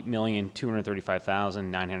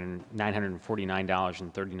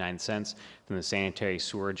 $8,235,949.39 from the Sanitary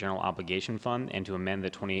Sewer General Obligation Fund, and to amend the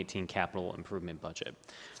 2018 capital improvement budget.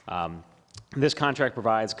 This contract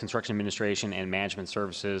provides construction administration and management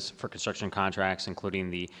services for construction contracts, including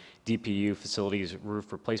the DPU Facilities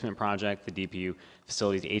Roof Replacement Project, the DPU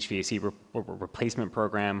Facilities HVAC Replacement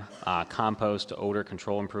Program, compost odor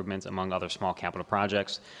control improvements, among other small capital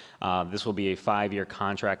projects. This will be a 5-year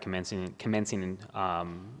contract commencing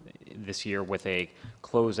this year, with a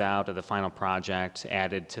closeout of the final project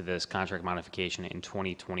added to this contract modification in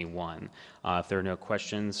 2021. If there are no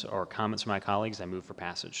questions or comments from my colleagues, I move for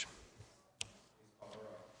passage.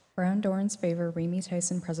 Brown, Dorans, favor, Remy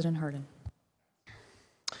Tyson, President Harden.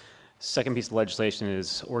 Second piece of legislation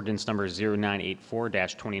is ordinance number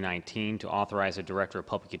 0984-2019 to authorize the Director of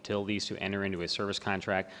Public Utilities to enter into a service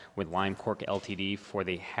contract with Lime Cork Ltd. for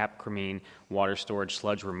the Hapcremene Water Storage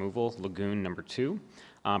Sludge Removal Lagoon number 2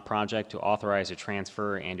 project, to authorize a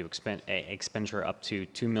transfer and to expenditure up to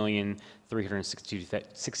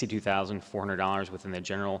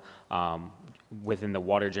 $2,362,400 within the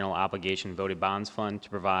Water General Obligation Voted Bonds Fund to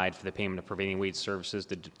provide for the payment of prevailing wage services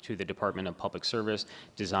to the Department of Public Service,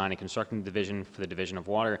 Design and Construction Division for the Division of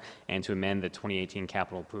Water, and to amend the 2018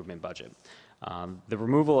 capital improvement budget. The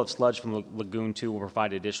removal of sludge from Lagoon 2 will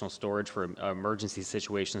provide additional storage for emergency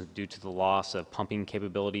situations due to the loss of pumping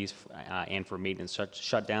capabilities and for maintenance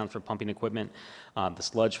shutdown for pumping equipment. The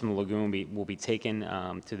sludge from the lagoon will be taken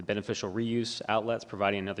to the beneficial reuse outlets,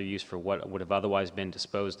 providing another use for what would have otherwise been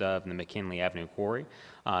disposed of in the McKinley Avenue Quarry.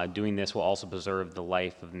 Doing this will also preserve the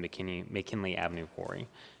life of the McKinley Avenue Quarry.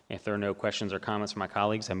 If there are no questions or comments from my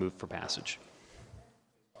colleagues, I move for passage.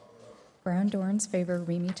 Brown, Dorans, favor,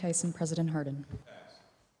 Remy Tyson, President Harden.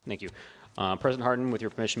 Thank you. President Harden, with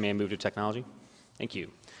your permission, may I move to technology? Thank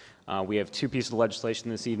you. We have two pieces of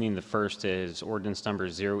legislation this evening. The first is ordinance number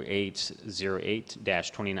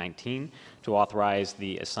 0808-2019 to authorize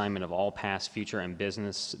the assignment of all past, future, and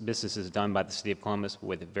businesses done by the City of Columbus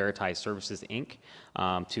with Veriti Services, Inc.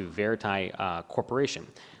 To Veriti Corporation.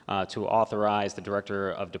 To authorize the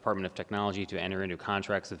Director of Department of Technology to enter into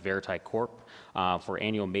contracts with Veriti Corp. For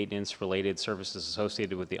annual maintenance-related services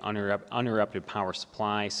associated with the uninterrupted power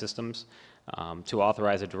supply systems. To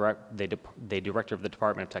authorize the Director of the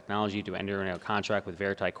Department of Technology to enter into a contract with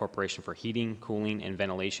Veriti Corporation for heating, cooling, and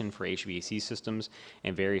ventilation for HVAC systems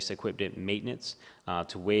and various equipment maintenance.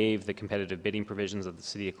 To waive the competitive bidding provisions of the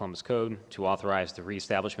City of Columbus Code. To authorize the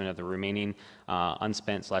reestablishment of the remaining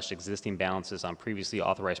unspent/existing balances on previously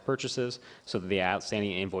authorized purchases so that the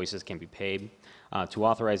outstanding invoices can be paid. To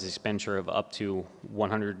authorize the expenditure of up to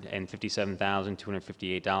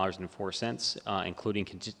 $157,258.04, including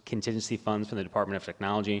contingency funds from the Department of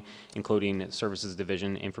Technology, including Services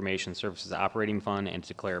Division, Information Services Operating Fund, and to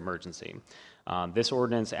declare emergency. This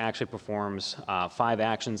ordinance actually performs 5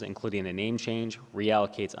 actions, including a name change,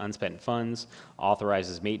 reallocates unspent funds,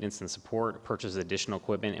 authorizes maintenance and support, purchases additional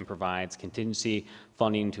equipment, and provides contingency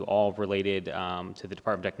funding to all related to the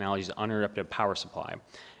Department of Technology's uninterrupted power supply.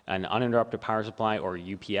 An uninterrupted power supply, or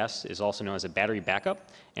UPS, is also known as a battery backup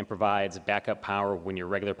and provides backup power when your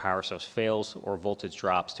regular power source fails or voltage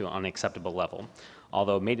drops to an unacceptable level.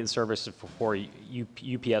 Although maintenance services for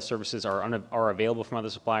UPS services are available from other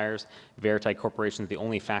suppliers, Veriti Corporation is the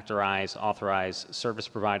only authorized service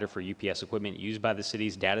provider for UPS equipment used by the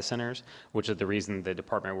city's data centers, which is the reason the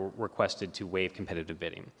department requested to waive competitive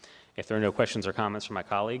bidding. If there are no questions or comments from my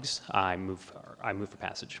colleagues, I move for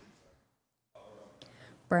passage.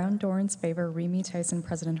 Brown, Dorans, favor, Remy Tyson,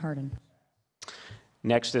 President Harden.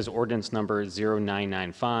 Next is ordinance number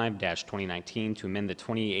 0995-2019 to amend the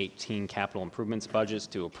 2018 capital improvements budgets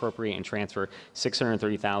to appropriate and transfer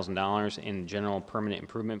 $630,000 in general permanent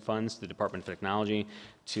improvement funds to the Department of Technology,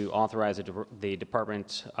 to authorize the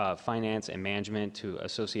Department of Finance and Management to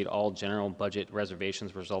associate all general budget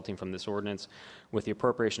reservations resulting from this ordinance with the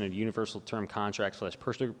appropriation of universal term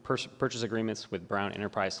contracts/purchase agreements with Brown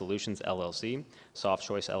Enterprise Solutions LLC, Soft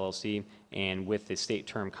Choice LLC, and with the state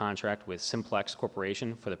term contract with Simplex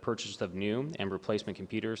Corporation for the purchase of new and replacement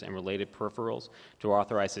computers and related peripherals, to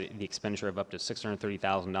authorize the expenditure of up to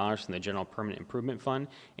 $630,000 from the General Permanent Improvement Fund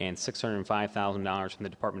and $605,000 from the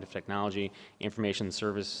Department of Technology Information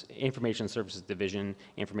Services Division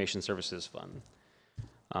Information Services Fund.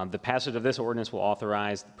 The passage of this ordinance will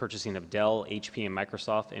authorize the purchasing of Dell, HP, and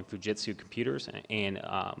Microsoft and Fujitsu computers and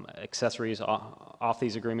accessories off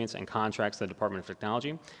these agreements and contracts to the Department of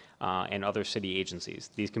Technology and other city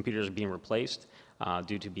agencies. These computers are being replaced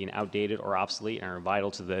due to being outdated or obsolete and are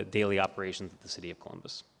vital to the daily operations of the City of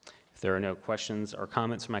Columbus. If there are no questions or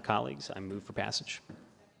comments from my colleagues, I move for passage.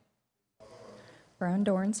 Brown,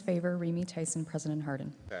 Dorans, favor, Remy Tyson, President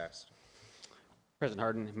Harden. Passed. President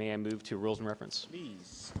Harden, may I move to rules and reference?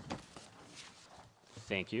 Please.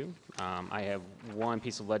 Thank you. I have one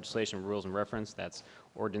piece of legislation, rules and reference. That's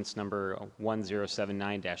ordinance number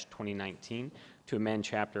 1079-2019 to amend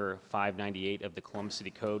Chapter 598 of the Columbus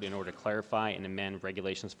City Code in order to clarify and amend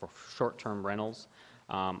regulations for short-term rentals,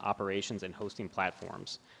 operations, and hosting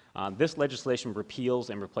platforms. This legislation repeals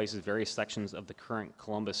and replaces various sections of the current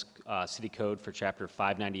Columbus City Code for Chapter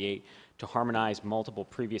 598 to harmonize multiple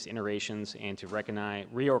previous iterations and to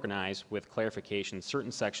reorganize with clarification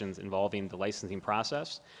certain sections involving the licensing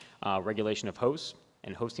process, regulation of hosts,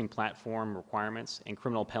 and hosting platform requirements, and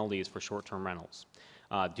criminal penalties for short-term rentals.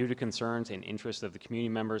 Due to concerns and interests of the community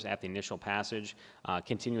members at the initial passage,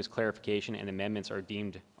 continuous clarification and amendments are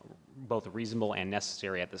deemed both reasonable and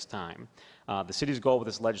necessary at this time. The city's goal with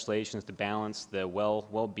this legislation is to balance the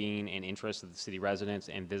well-being and interests of the city residents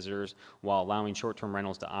and visitors while allowing short-term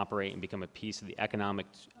rentals to operate and become a piece of the economic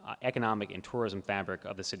and tourism fabric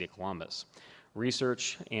of the City of Columbus.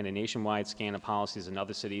 Research and a nationwide scan of policies in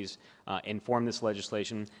other cities inform this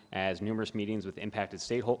legislation, as numerous meetings with impacted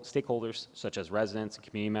stakeholders such as residents and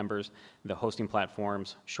community members, the hosting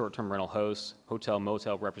platforms, short-term rental hosts,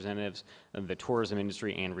 hotel-motel representatives, the tourism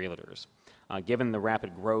industry, and realtors. Given the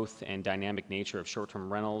rapid growth and dynamic nature of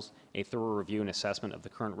short-term rentals, a thorough review and assessment of the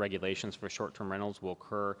current regulations for short-term rentals will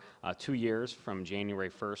occur 2 years from January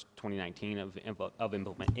 1st, 2019 of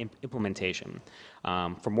implementation.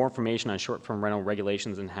 For more information on short-term rental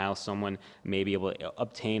regulations and how someone may be able to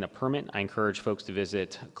obtain a permit, I encourage folks to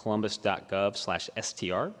visit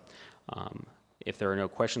columbus.gov/str. If there are no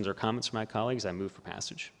questions or comments from my colleagues, I move for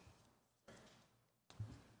passage.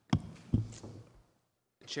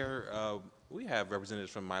 Chair, we have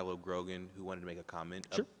representatives from Milo Grogan who wanted to make a comment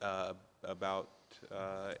about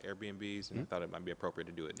Airbnbs, and I thought it might be appropriate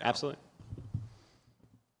to do it now. Absolutely.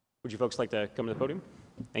 Would you folks like to come to the podium?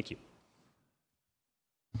 Thank you.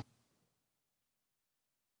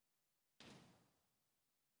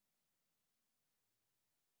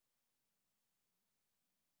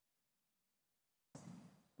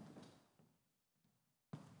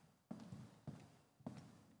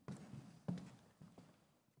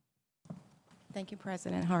 Thank you,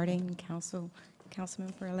 President Harding and Councilman,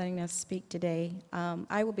 for letting us speak today.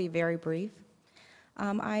 I will be very brief.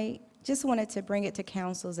 I just wanted to bring it to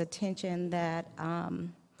Council's attention that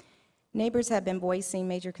neighbors have been voicing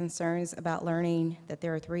major concerns about learning that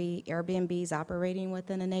there are 3 Airbnbs operating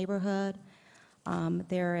within the neighborhood.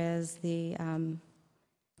 There is the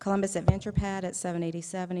Columbus Adventure Pad at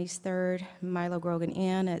 787 East 3rd, Milo Grogan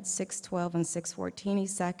Inn at 612 and 614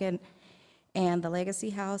 East 2nd, and the Legacy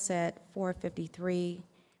House at 453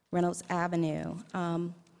 Reynolds Avenue.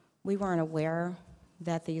 We weren't aware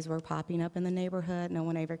that these were popping up in the neighborhood. No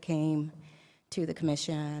one ever came to the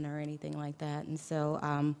commission or anything like that. And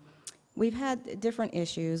so we've had different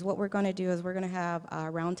issues. What we're going to do is we're going to have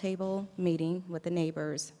a roundtable meeting with the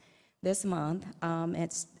neighbors this month. I'll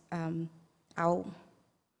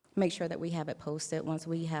make sure that we have it posted once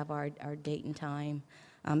we have our date and time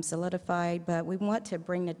solidified. But we want to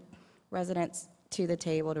bring the residents to the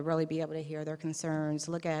table to really be able to hear their concerns,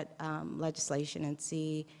 look at legislation and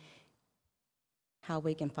see how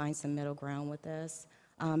we can find some middle ground with this.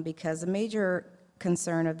 Because a major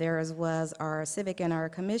concern of theirs was our civic and our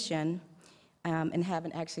commission and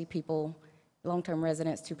having actually people, long-term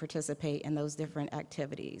residents, to participate in those different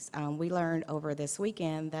activities. We learned over this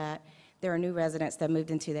weekend that there are new residents that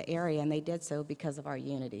moved into the area, and they did so because of our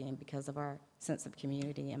unity and because of our sense of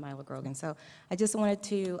community in Milo Grogan. So I just wanted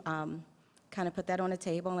to kind of put that on the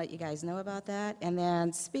table and let you guys know about that. And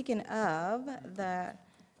then speaking of the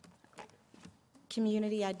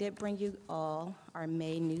community, I did bring you all our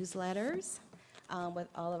May newsletters with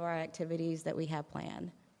all of our activities that we have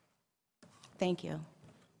planned. Thank you.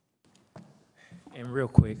 And real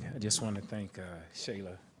quick, I just want to thank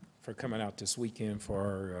Shayla for coming out this weekend for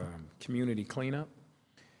our community cleanup.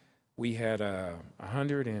 We had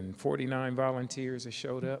 149 volunteers that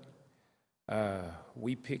showed up.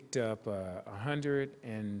 We picked up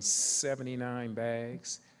 179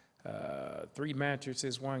 bags, 3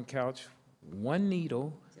 mattresses, 1 couch, 1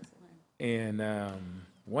 needle, and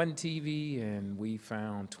 1 TV, and we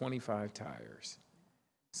found 25 tires.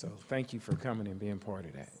 So thank you for coming and being part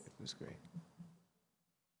of that. It was great.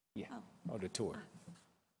 Yeah, the tour.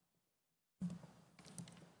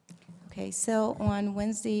 Okay, so on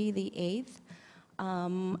Wednesday, the 8th,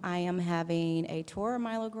 I am having a tour of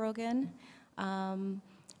Milo Grogan.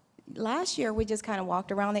 Last year, we just kind of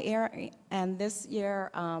walked around the area, and this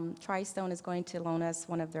year, Tri-Stone is going to loan us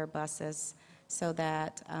one of their buses so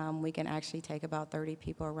that we can actually take about 30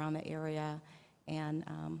 people around the area, and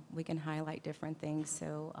we can highlight different things.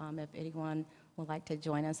 So if anyone would like to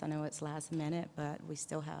join us, I know it's last minute, but we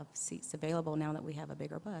still have seats available now that we have a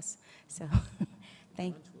bigger bus. So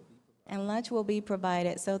thank you. And lunch will be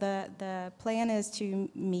provided. So the plan is to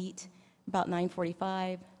meet about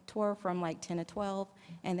 9:45, tour from like 10 to 12,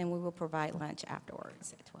 and then we will provide lunch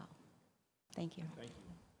afterwards at 12. Thank you. Thank you.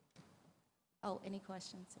 Oh, any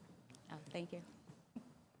questions? Oh, thank you.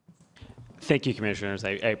 Thank you, Commissioners. I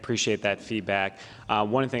appreciate that feedback.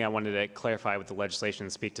 One thing I wanted to clarify with the legislation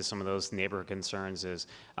and speak to some of those neighborhood concerns is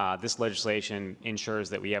this legislation ensures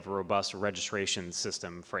that we have a robust registration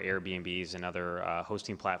system for Airbnbs and other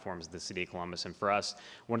hosting platforms in the City of Columbus. And for us,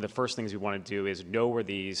 one of the first things we want to do is know where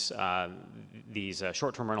these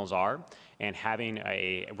short-term rentals are, and having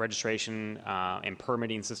a registration and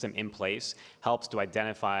permitting system in place helps to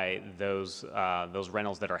identify those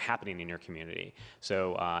rentals that are happening in your community.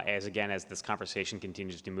 So as this conversation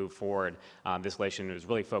continues to move forward, this legislation is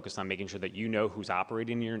really focused on making sure that you know who's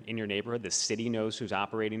operating in your neighborhood. The city knows who's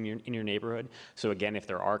operating in your neighborhood. So again, if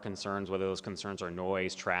there are concerns, whether those concerns are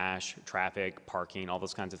noise, trash, traffic, parking, all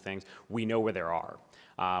those kinds of things, we know where there are.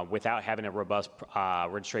 Without having a robust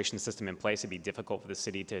registration system in place, it'd be difficult for the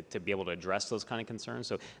city to be able to address those kind of concerns.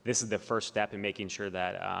 So this is the first step in making sure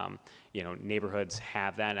that neighborhoods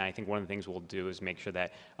have that. And I think one of the things we'll do is make sure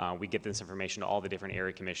that we get this information to all the different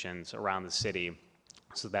area commissions around the city,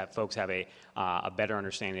 so that folks have a better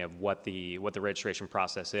understanding of what the registration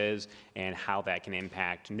process is and how that can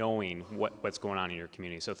impact knowing what's going on in your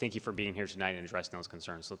community. So thank you for being here tonight and addressing those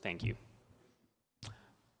concerns. So thank you.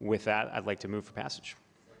 With that, I'd like to move for passage.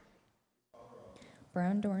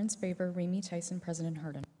 Brown, Dorans, favor, Remy Tyson, President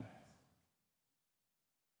Harden.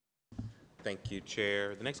 Thank you,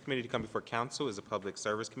 Chair. The next committee to come before council is the Public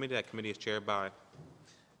Service Committee. That committee is chaired by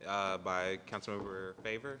Councilmember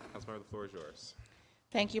Favor. Councilmember, the floor is yours.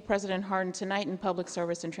 Thank you, President Harden. Tonight in Public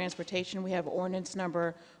Service and Transportation, we have ordinance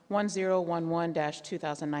number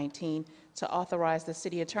 1011-2019 to authorize the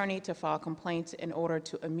city attorney to file complaints in order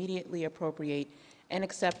to immediately appropriate and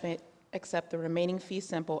accept the remaining fee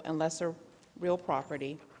simple and lesser real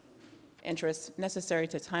property interests necessary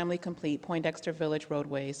to timely complete Poindexter Village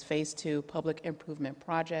roadways Phase 2 Public Improvement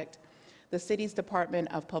Project. The city's Department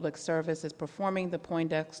of Public Service is performing the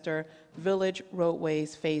Poindexter Village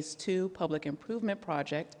Roadways Phase 2 Public Improvement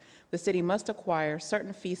Project. The city must acquire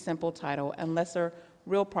certain fee simple title and lesser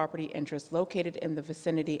real property interests located in the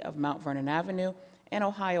vicinity of Mount Vernon Avenue and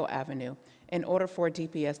Ohio Avenue in order for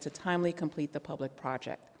DPS to timely complete the public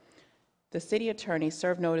project. The city attorney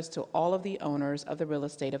served notice to all of the owners of the real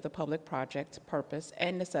estate of the public project purpose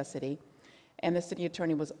and necessity, and the city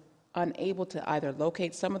attorney was unable to either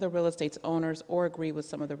locate some of the real estate's owners or agree with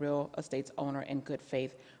some of the real estate's owner in good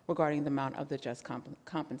faith regarding the amount of the just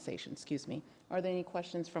compensation. Excuse me. Are there any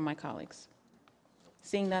questions from my colleagues?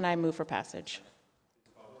 Seeing none, I move for passage.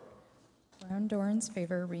 Brown, Dorans,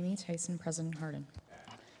 favor, Remy Tyson, President Harden.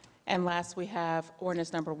 And last, we have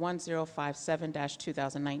ordinance number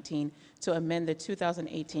 1057-2019 to amend the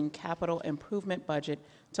 2018 capital improvement budget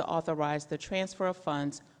to authorize the transfer of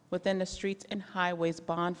funds within the Streets and Highways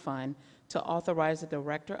Bond Fund to authorize the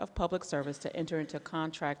Director of Public Service to enter into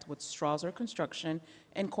contract with Strasser Construction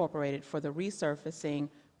Incorporated for the resurfacing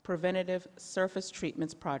preventative surface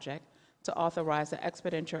treatments project, to authorize the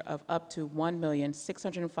expenditure of up to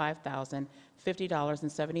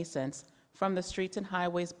 $1,605,050.70 from the Streets and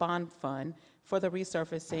Highways Bond Fund for the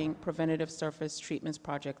resurfacing preventative surface treatments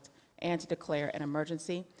project, and to declare an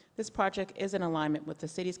emergency. This project is in alignment with the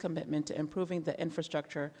city's commitment to improving the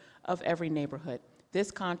infrastructure of every neighborhood. This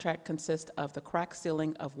contract consists of the crack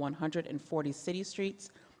sealing of 140 city streets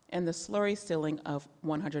and the slurry sealing of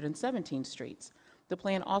 117 streets. The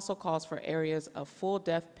plan also calls for areas of full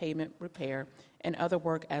depth pavement repair and other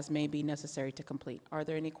work as may be necessary to complete. Are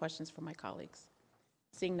there any questions from my colleagues?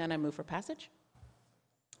 Seeing none, I move for passage.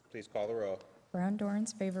 Please call the roll. Brown,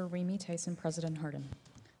 Dorans, favor, Remy Tyson, President Harden.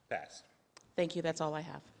 Passed. Thank you. That's all I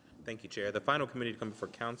have. Thank you, Chair. The final committee to come before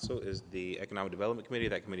council is the Economic Development Committee.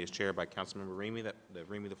 That committee is chaired by Councilmember Remy.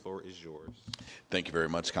 Remy, the floor is yours. Thank you very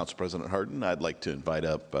much, Council President Harden. I'd like to invite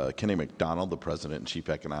up Kenny McDonald, the President and Chief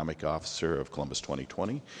Economic Officer of Columbus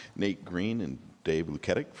 2020, Nate Green and Dave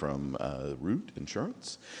Luketic from Root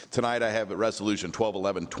Insurance. Tonight I have a Resolution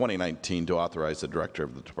 1211-2019 to authorize the Director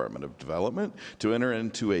of the Department of Development to enter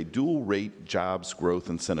into a dual-rate jobs growth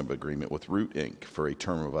incentive agreement with Root, Inc. for a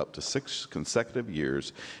term of up to 6 consecutive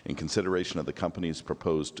years in consideration of the company's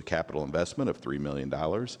proposed capital investment of $3 million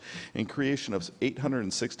and creation of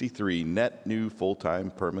 863 net new full-time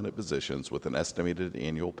permanent positions with an estimated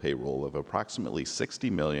annual payroll of approximately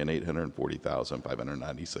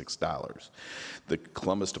 $60,840,596. The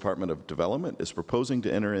Columbus Department of Development is proposing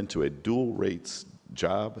to enter into a dual rates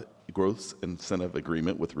job growth incentive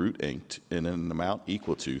agreement with Root, Inc. in an amount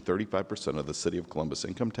equal to 35% of the City of Columbus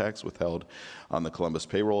income tax withheld on the Columbus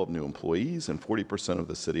payroll of new employees and 40% of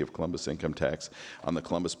the City of Columbus income tax on the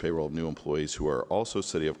Columbus payroll of new employees who are also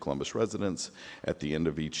City of Columbus residents at the end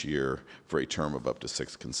of each year for a term of up to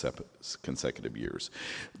 6 consecutive years.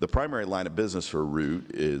 The primary line of business for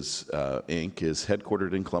Root Inc. is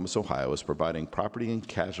headquartered in Columbus, Ohio, is providing property and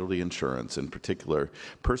casualty insurance, in particular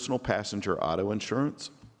personal passenger auto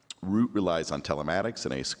insurance. Root relies on telematics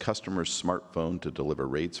and a customer's smartphone to deliver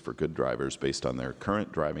rates for good drivers based on their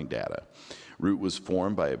current driving data. Root was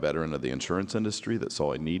formed by a veteran of the insurance industry that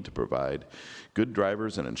saw a need to provide good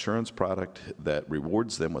drivers an insurance product that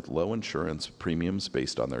rewards them with low insurance premiums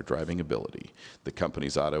based on their driving ability. The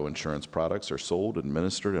company's auto insurance products are sold,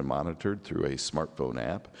 administered, and monitored through a smartphone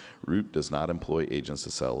app. Root does not employ agents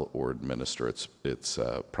to sell or administer its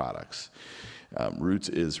products. Root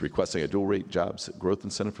is requesting a dual-rate jobs growth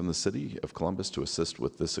incentive from the City of Columbus to assist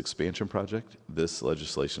with this expansion project. This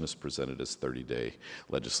legislation is presented as 30-day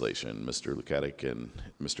legislation. Mr. Luketic and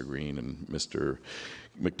Mr. Green and Mr.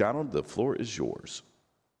 McDonald, the floor is yours.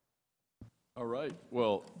 All right.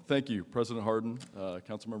 Well, thank you, President Harden,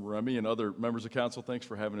 Councilmember Remy, and other members of council. Thanks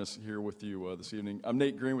for having us here with you this evening. I'm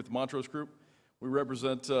Nate Green with the Montrose Group. We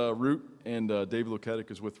represent Root, and David Luketic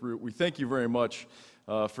is with Root. We thank you very much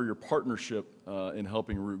for your partnership in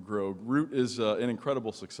helping Root grow. Root is an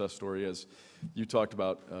incredible success story, as you talked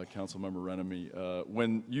about, Councilmember Remy.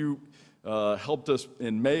 When you helped us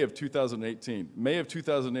in May of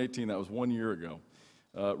 2018, that was 1 year ago,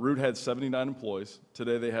 Root had 79 employees.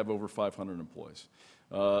 Today they have over 500 employees.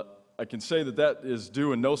 I can say that that is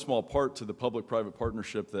due in no small part to the public-private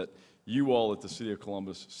partnership that you all at the City of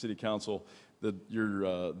Columbus City Council,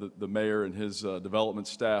 the mayor and his development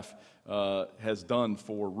staff has done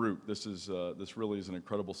for Root. This really is an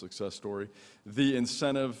incredible success story. The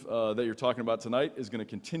incentive that you're talking about tonight is going to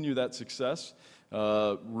continue that success.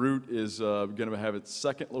 Root is going to have its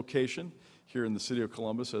second location here in the City of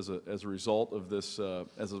Columbus as a result of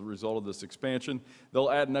this expansion.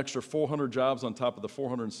 They'll add an extra 400 jobs on top of the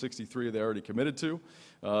 463 they already committed to.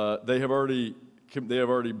 They have already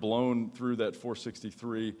blown through that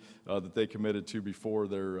 463 that they committed to before.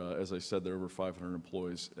 As I said, they're over 500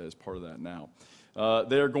 employees as part of that now.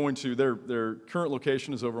 Their current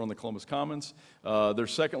location is over on the Columbus Commons. Their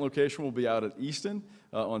second location will be out at Easton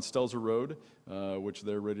on Stelzer Road, which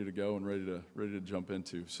they're ready to go and ready to jump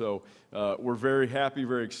into. So we're very happy,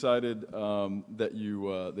 very excited that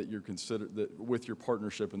you're with your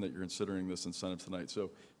partnership and that you're considering this incentive tonight.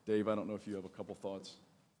 So Dave, I don't know if you have a couple thoughts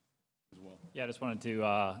as well. Yeah, I just wanted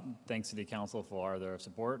to thank City Council for their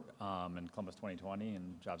support in Columbus 2020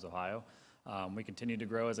 and Jobs Ohio. We continue to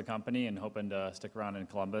grow as a company and hoping to stick around in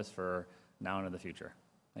Columbus for now and in the future.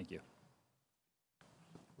 Thank you.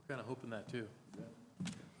 We're kind of hoping that too.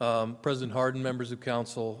 President Hardin, members of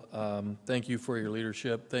council, thank you for your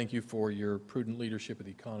leadership. Thank you for your prudent leadership of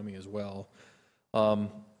the economy as well.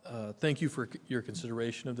 Thank you for your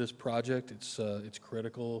consideration of this project. It's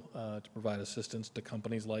critical to provide assistance to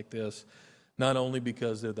companies like this, not only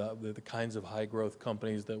because they're the kinds of high-growth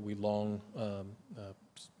companies that we long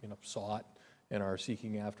sought and are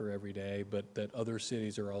seeking after every day, but that other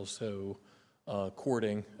cities are also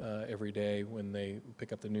courting every day when they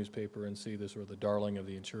pick up the newspaper and see this, or the darling of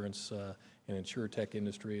the insurance and insurtech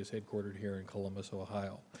industry is headquartered here in Columbus,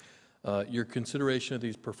 Ohio. Your consideration of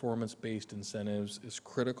these performance-based incentives is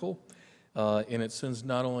critical, and it sends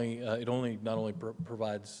not only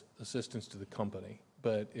provides assistance to the company,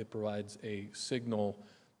 but it provides a signal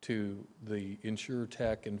to the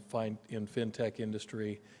insurtech and fintech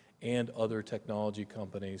industry and other technology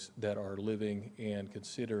companies that are living and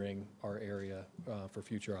considering our area for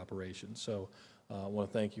future operations. So I want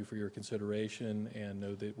to thank you for your consideration and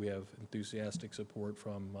know that we have enthusiastic support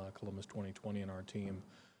from Columbus 2020 and our team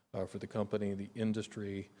for the company, the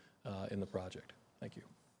industry, and the project. Thank you.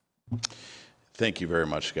 Thank you very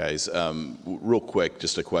much, guys. Real quick,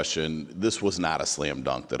 just a question. This was not a slam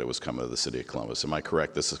dunk that it was coming to the City of Columbus. Am I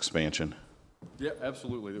correct, this expansion? Yeah,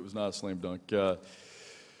 absolutely. It was not a slam dunk. The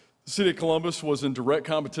City of Columbus was in direct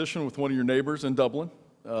competition with one of your neighbors in Dublin.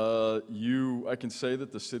 I can say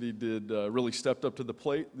that the city really stepped up to the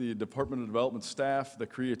plate. The Department of Development staff, the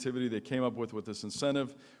creativity they came up with this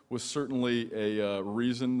incentive was certainly a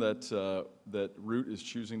reason that Root is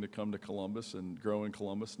choosing to come to Columbus and grow in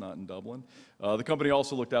Columbus, not in Dublin. The company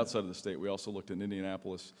also looked outside of the state. We also looked in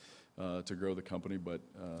Indianapolis to grow the company, but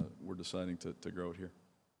we're deciding to grow it here.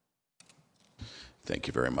 Thank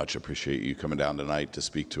you very much. Appreciate you coming down tonight to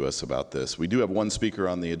speak to us about this. We do have one speaker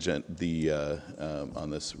on the agenda,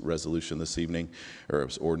 on this resolution this evening, or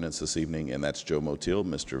ordinance this evening, and that's Joe Motil.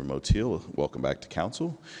 Mr. Motil, welcome back to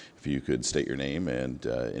council. If you could state your name and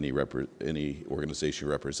any organization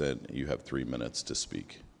you represent, you have 3 minutes to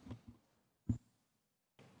speak.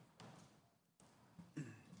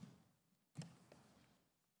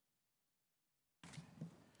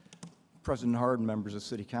 President Hardin, members of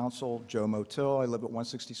City Council, Joe Motil. I live at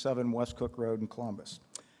 167 West Cook Road in Columbus.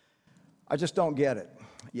 I just don't get it.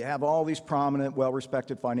 You have all these prominent,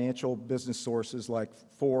 well-respected financial business sources like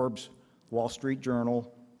Forbes, Wall Street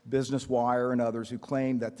Journal, Business Wire, and others who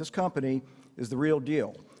claim that this company is the real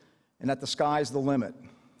deal and that the sky's the limit.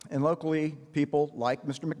 And locally, people like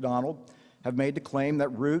Mr. McDonald have made the claim that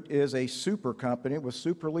Root is a super company with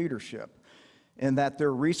super leadership and that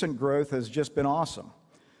their recent growth has just been awesome.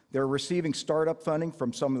 They're receiving startup funding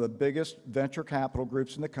from some of the biggest venture capital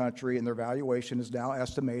groups in the country, and their valuation is now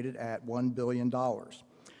estimated at $1 billion.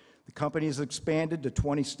 The company has expanded to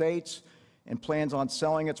 20 states and plans on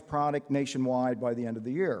selling its product nationwide by the end of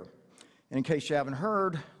the year. And in case you haven't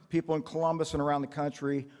heard, people in Columbus and around the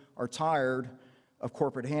country are tired of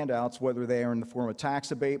corporate handouts, whether they are in the form of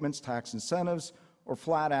tax abatements, tax incentives, or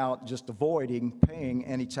flat out just avoiding paying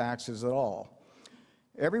any taxes at all.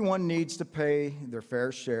 Everyone needs to pay their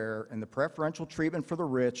fair share, and the preferential treatment for the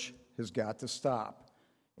rich has got to stop.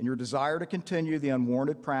 And your desire to continue the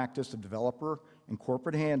unwarranted practice of developer and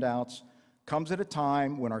corporate handouts comes at a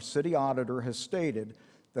time when our city auditor has stated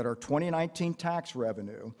that our 2019 tax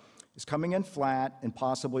revenue is coming in flat and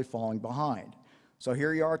possibly falling behind. So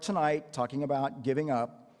here you are tonight talking about giving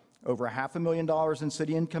up over $500,000 in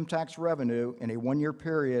city income tax revenue in a one-year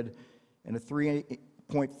period and a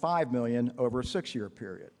 $3.5 million over a 6-year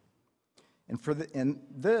period. And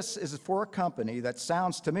this is for a company that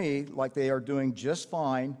sounds to me like they are doing just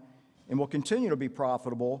fine and will continue to be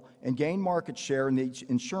profitable and gain market share in the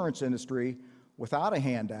insurance industry without a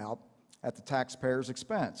handout at the taxpayer's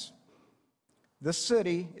expense. This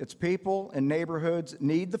city, its people, and neighborhoods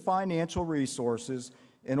need the financial resources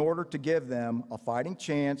in order to give them a fighting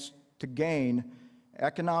chance to gain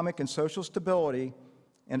economic and social stability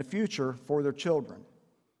and a future for their children.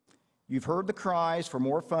 You've heard the cries for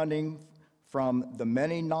more funding from the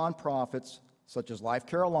many nonprofits such as Life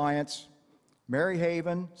Care Alliance, Mary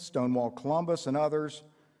Haven, Stonewall Columbus, and others.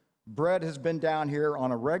 Brett has been down here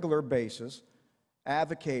on a regular basis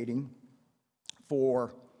advocating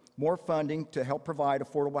for more funding to help provide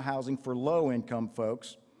affordable housing for low-income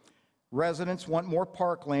folks. Residents want more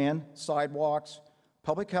parkland, sidewalks,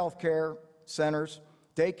 public health care centers,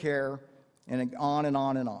 daycare, and on and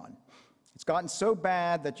on and on. It's gotten so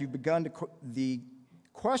bad that you've begun the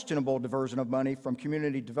questionable diversion of money from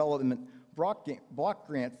community development block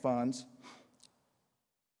grant funds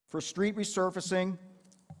for street resurfacing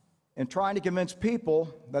and trying to convince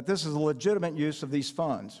people that this is a legitimate use of these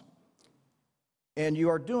funds. And you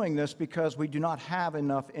are doing this because we do not have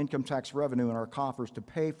enough income tax revenue in our coffers to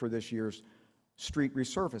pay for this year's street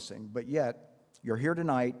resurfacing. But yet, you're here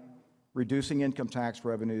tonight reducing income tax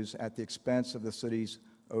revenues at the expense of the city's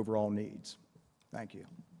overall needs. Thank you.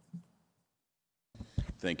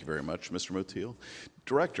 Thank you very much, Mr. Motil.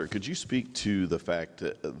 Director, could you speak to the fact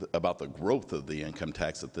about the growth of the income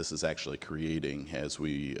tax that this is actually creating as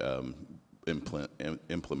we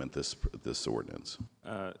implement this ordinance?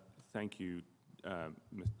 Thank you.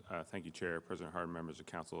 Thank you, Chair, President Hardin, members of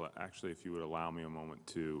council. Actually, if you would allow me a moment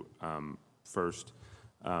to first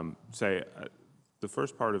say the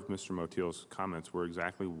first part of Mr. Motil's comments were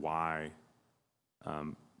exactly why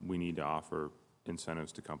we need to offer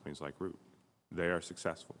incentives to companies like Root. They are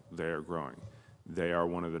successful. They are growing. They are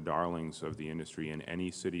one of the darlings of the industry, and any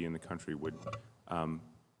city in the country would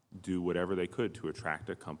do whatever they could to attract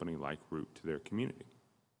a company like Root to their community.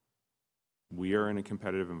 We are in a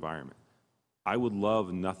competitive environment. I would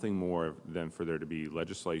love nothing more than for there to be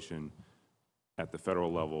legislation at the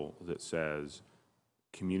federal level that says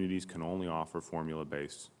communities can only offer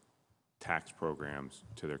formula-based tax programs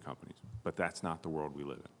to their companies. But that's not the world we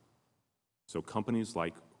live in. So companies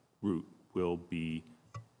like Root will be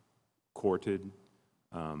courted,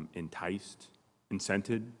 enticed,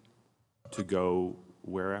 incented to go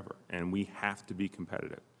wherever, and we have to be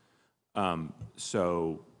competitive.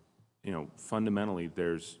 So, you know, fundamentally,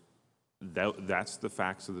 that's the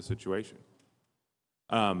facts of the situation.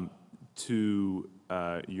 To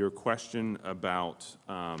your question about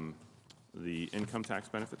the income tax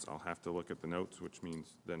benefits, I'll have to look at the notes, which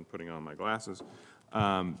means then putting on my glasses.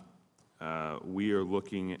 We are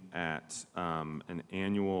looking at an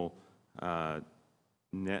annual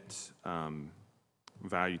net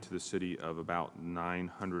value to the city of about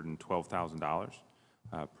 $912,000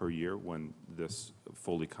 per year when this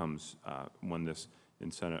fully comes, when this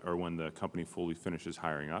incentive, or when the company fully finishes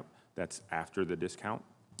hiring up. That's after the discount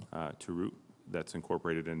to Root that's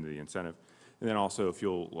incorporated into the incentive. And then also, if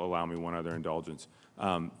you'll allow me one other indulgence,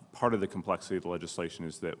 part of the complexity of the legislation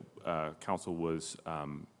is that council was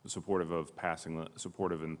supportive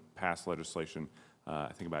and passed legislation,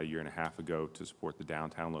 I think about a year and a half ago, to support the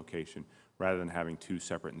downtown location, rather than having two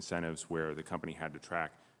separate incentives where the company had to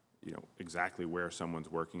track, you know, exactly where someone's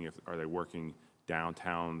working. Are they working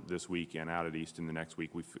downtown this week and out at Easton the next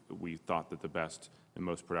week? We thought that the best and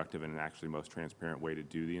most productive and actually most transparent way to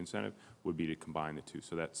do the incentive would be to combine the two.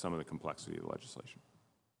 So that's some of the complexity of the legislation.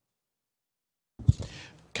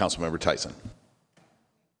 Councilmember Tyson.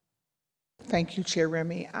 Thank you, Chair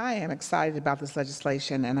Remy. I am excited about this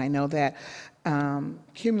legislation, and I know that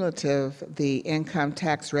cumulative, the income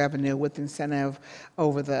tax revenue with incentive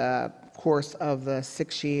over the course of the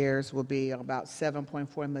 6 years will be about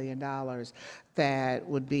 $7.4 million that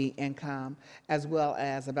would be income, as well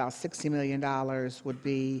as about $60 million would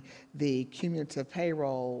be the cumulative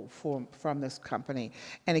payroll from this company.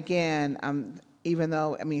 And again, even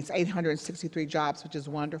though, I mean, it's 863 jobs, which is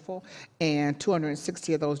wonderful, and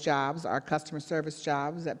 260 of those jobs are customer service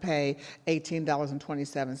jobs that pay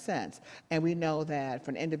 $18.27. And we know that for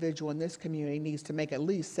an individual in this community needs to make at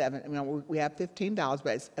least we have $15,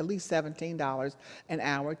 but it's at least $17 an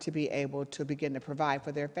hour to be able to begin to provide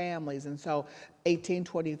for their families. And so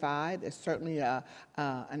 $18.25 is certainly an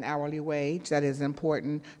hourly wage that is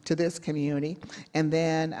important to this community. And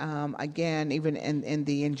then again, even in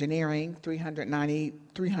the engineering, $390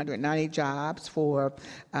 390 jobs for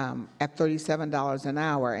at $37 an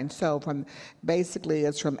hour. And so from basically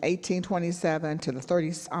it's from 1827 to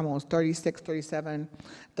the almost $36,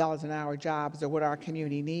 $37 an hour jobs are what our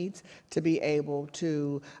community needs to be able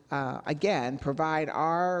to again provide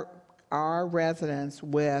our residents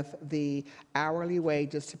with the hourly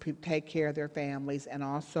wages to take care of their families, and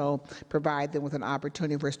also provide them with an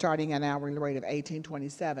opportunity for starting an hourly rate of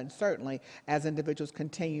 $18.27. Certainly, as individuals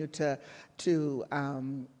continue to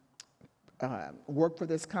work for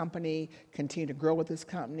this company, continue to grow with this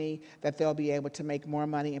company, that they'll be able to make more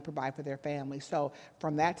money and provide for their family. So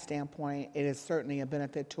from that standpoint, it is certainly a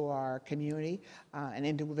benefit to our community, and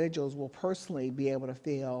individuals will personally be able to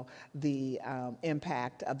feel the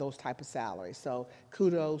impact of those type of salaries. So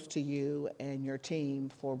kudos to you and your team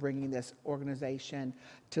for bringing this organization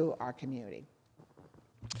to our community.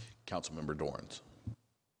 Councilmember Dorns.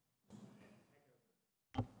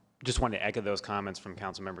 Just wanted to echo those comments from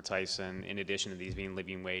Councilmember Tyson. In addition to these being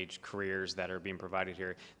living wage careers that are being provided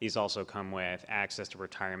here, these also come with access to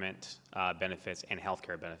retirement benefits and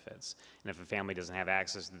healthcare benefits. And if a family doesn't have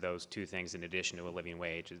access to those two things in addition to a living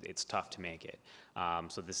wage, it's tough to make it.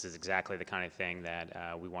 So this is exactly the kind of thing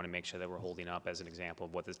that we want to make sure that we're holding up as an example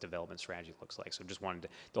of what this development strategy looks like. So just wanted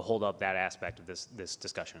to hold up that aspect of this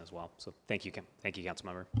discussion as well. So thank you,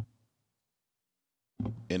 Councilmember.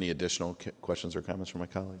 Any additional questions or comments from my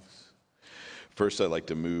colleagues? First, I'd like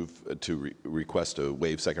to move to request a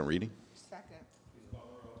waive second reading. Second.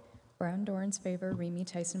 Brown, Dorans, favor, Remy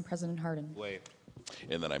Tyson, President Harden. Waived.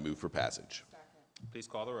 And then I move for passage. Please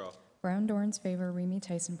call the roll. Brown, Dorans, favor, Remy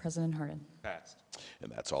Tyson, President Harden. Passed.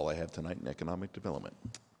 And that's all I have tonight in economic development.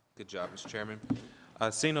 Good job, Mr. Chairman.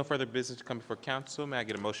 Seeing no further business to come before council, may I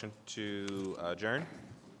get a motion to adjourn?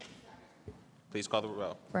 Please call the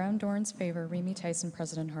roll. Brown, Dorans, favor, Remy Tyson,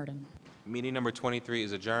 President Harden. Meeting number 23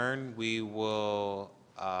 is adjourned. We will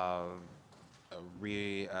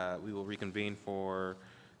reconvene for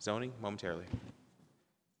zoning momentarily.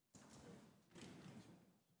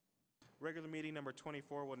 Regular meeting number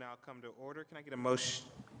 24 will now come to order. Can I get a motion?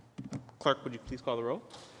 Clerk, would you please call the roll?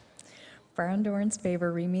 Brown, Dorans,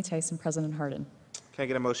 favor, Remy Tyson, President Harden. Can I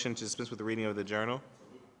get a motion to dispense with the reading of the journal?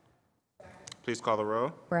 Please call the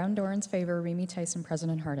roll. Brown, Dorans, favor, Remy Tyson,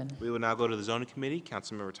 President Harden. We will now go to the zoning committee.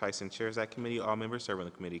 Councilmember Tyson chairs that committee. All members serve on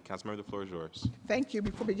the committee. Councilmember, the floor is yours. Thank you.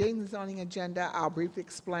 Before beginning the zoning agenda, I'll briefly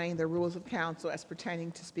explain the rules of council as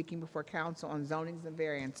pertaining to speaking before council on zonings and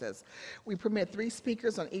variances. We permit 3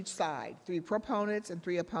 speakers on each side, 3 proponents and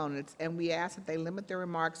 3 opponents, and we ask that they limit their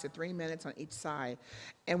remarks to 3 minutes on each side,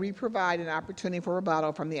 and we provide an opportunity for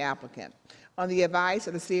rebuttal from the applicant. On the advice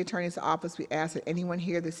of the City Attorney's Office, we ask that anyone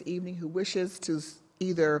here this evening who wishes to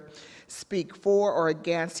either speak for or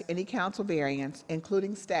against any council variance,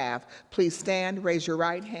 including staff, please stand, raise your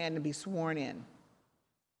right hand, and be sworn in.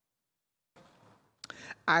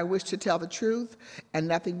 I wish to tell the truth and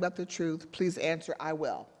nothing but the truth. Please answer, I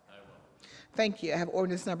will. I will. Thank you. I have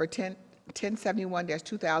ordinance number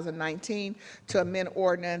 1071-2019 to amend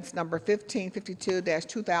ordinance number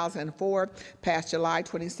 1552-2004, passed July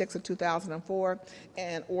 26 of 2004,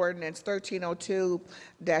 and ordinance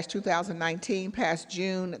 1302-2019, passed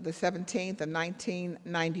June the 17th of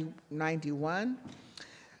 1991.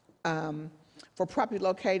 For property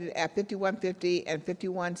located at 5150 and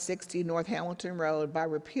 5160 North Hamilton Road by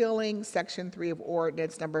repealing Section 3 of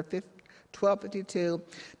ordinance number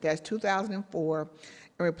 1252-2004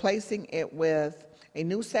 and replacing it with a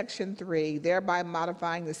new Section 3, thereby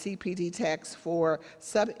modifying the CPD text for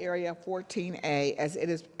sub-area 14A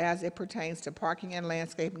as it pertains to parking and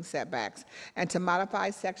landscaping setbacks, and to modify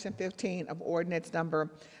Section 15 of ordinance number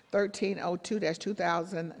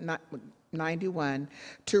 1302-2091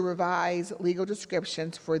 to revise legal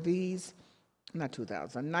descriptions for these,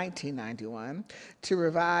 1991, to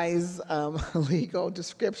revise legal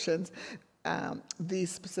descriptions these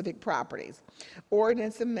specific properties.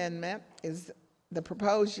 Ordinance amendment is the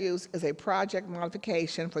proposed use is a project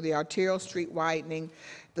modification for the arterial street widening.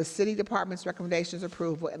 The City Department's recommendation is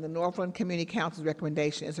approval, and the Northland Community Council's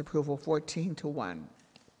recommendation is approval 14-1.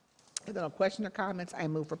 If there are no questions or comments, I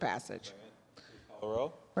move for passage. Call the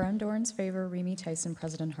roll. Brown, Dorans, favor, Remy Tyson,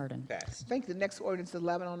 President Harden. Passed. Thank you. The next ordinance is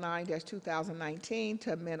 1109-2019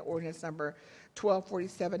 to amend ordinance number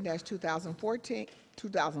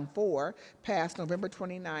 1247-2004, passed November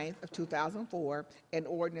 29th of 2004, and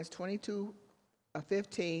ordinance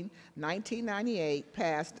 2215-1998,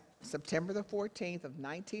 passed September the 14th of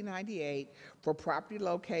 1998, for property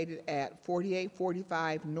located at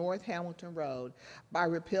 4845 North Hamilton Road by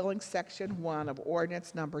repealing Section 1 of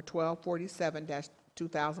ordinance number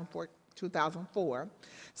 1247-2004, 2004,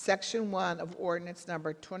 Section 1 of Ordinance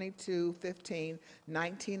Number 2215,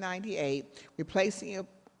 1998, replacing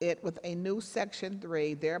it with a new Section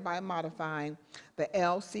 3, thereby modifying the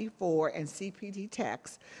LC4 and CPD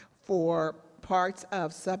text for parts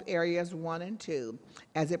of sub-areas 1 and 2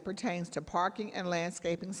 as it pertains to parking and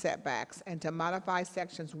landscaping setbacks, and to modify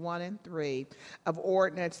Sections 1 and 3 of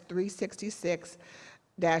Ordinance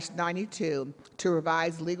 366-92 to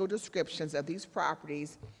revise legal descriptions of these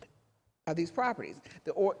properties.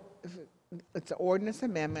 It's an ordinance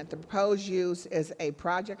amendment. The proposed use is a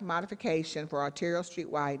project modification for arterial street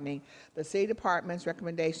widening. The City Department's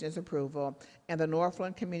recommendation is approval, and the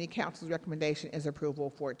Northland Community Council's recommendation is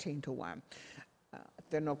approval 14-1. If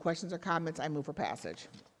there are no questions or comments, I move for passage.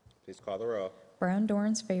 Please call the row. Brown,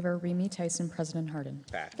 Dorans, favor, Remy Tyson, President Harden.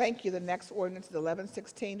 Pass. Thank you. The next ordinance is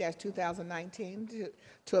 1116-2019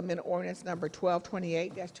 to amend ordinance number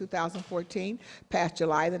 1228-2014, passed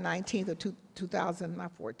July the 19th of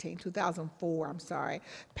 2004,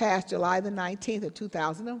 passed July the 19th of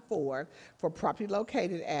 2004 for property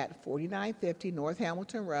located at 4950 North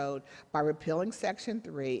Hamilton Road by repealing Section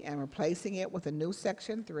 3 and replacing it with a new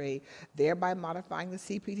Section 3, thereby modifying the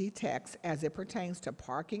CPD text as it pertains to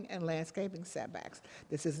parking and landscaping setbacks.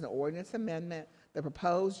 This is an ordinance amendment. The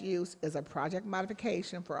proposed use is a project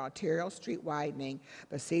modification for arterial street widening.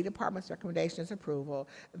 The City Department's recommendation is approval.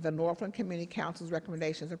 The Northland Community Council's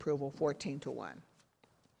recommendation is approval 14-1.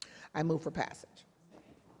 I move for passage.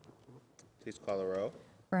 Please call the row.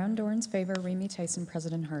 Brown, Dorans, favor, Remy Tyson,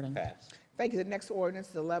 President Harden. Pass. Thank you. The next ordinance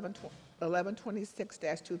is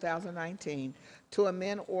 1126-2019 to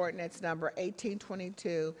amend ordinance number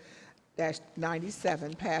 1822-97,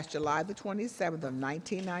 passed July the 27th of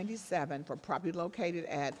 1997 for property located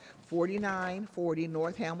at 4940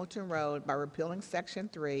 North Hamilton Road by repealing Section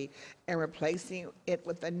 3 and replacing it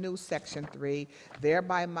with a new Section 3,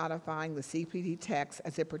 thereby modifying the CPD text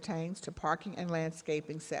as it pertains to parking and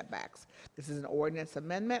landscaping setbacks. This is an ordinance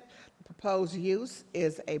amendment. The proposed use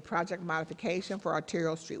is a project modification for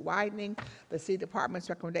arterial street widening. The City Department's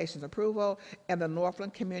recommendation is approval, and the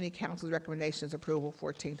Northland Community Council's recommendation is approval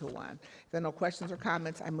 14-1. If there are no questions or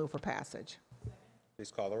comments, I move for passage. Please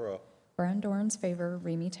call the row. Brown, Dorans, favor,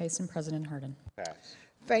 Remy Tyson, President Harden. Pass.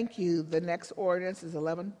 Thank you. The next ordinance is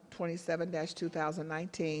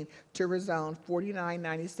 1127-2019 to rezone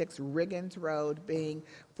 4996 Riggins Road, being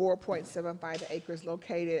 4.75 acres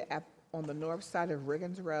located on the north side of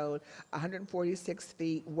Riggins Road, 146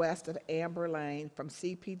 feet west of Amber Lane, from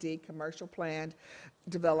CPD Commercial Planned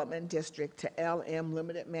Development District to LM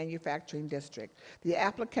Limited Manufacturing District. The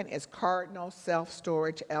applicant is Cardinal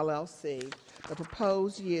Self-Storage, LLC. The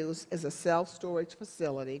proposed use is a self-storage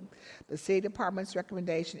facility. The City Department's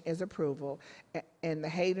recommendation is approval, and the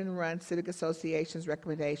Hayden Run Civic Association's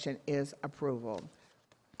recommendation is approval.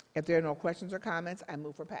 If there are no questions or comments, I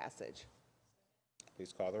move for passage.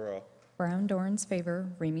 Please call the row. Brown, Dorans, favor,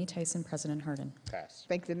 Remy Tyson, President Harden. Pass.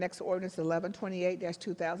 Thank you. The next ordinance is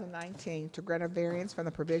 1128-2019 to grant a variance from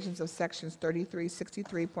the provisions of sections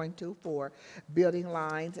 3363.24, building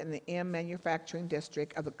lines in the M Manufacturing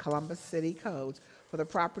District of the Columbus City Codes for the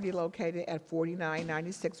property located at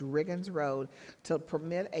 4996 Riggins Road to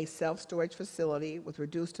permit a self-storage facility with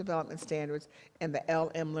reduced development standards in the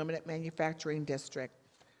LM Limited Manufacturing District.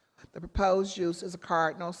 The proposed use is a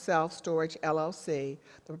Cardinal Self-Storage, LLC.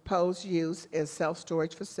 The proposed use is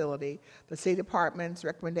self-storage facility. The City Department's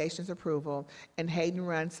recommendation is approval, and Hayden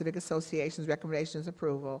Run Civic Association's recommendation is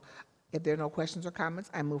approval. If there are no questions or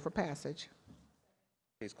comments, I move for passage.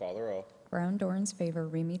 Please call the row. Brown, Dorans, favor,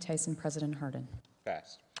 Remy Tyson, President Harden.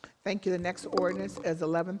 Pass. Thank you. The next ordinance is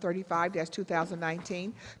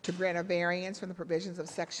 1135-2019 to grant a variance from the provisions of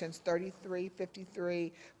sections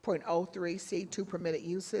 3353.03C2 permitted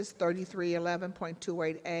uses,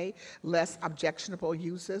 3311.28A less objectionable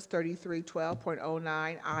uses,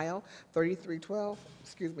 3312.09 aisle,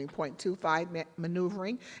 3312.25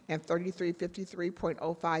 maneuvering, and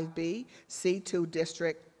 3353.05B C2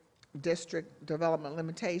 district development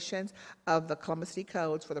limitations of the Columbus City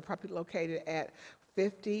Codes for the property located at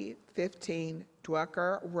 5015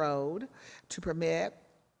 Drucker Road to permit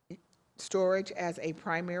storage as a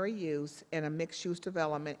primary use in a mixed-use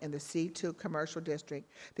development in the C2 Commercial District.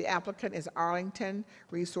 The applicant is Arlington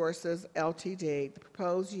Resources LTD. The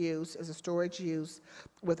proposed use is a storage use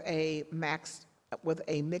with a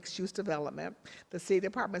mixed-use development. The City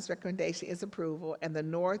Department's recommendation is approval, and the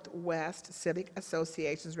Northwest Civic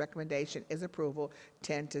Association's recommendation is approval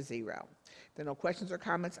 10-0. If there are no questions or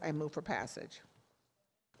comments, I move for passage.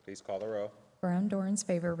 Please call the row. Brown, Dorans,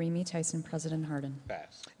 favor, Remy Tyson, President Harden.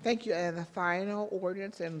 Pass. Thank you. And the final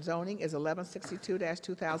ordinance in zoning is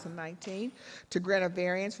 1162-2019 to grant a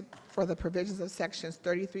variance for the provisions of sections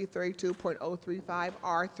 3332.035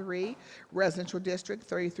 R3 Residential District,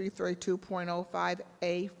 3332.05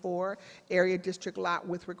 A4 Area District Lot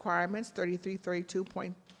with Requirements,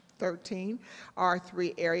 3332.13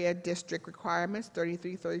 R3 Area District Requirements,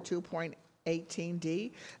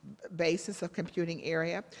 3332.18D basis of computing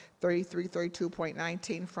area,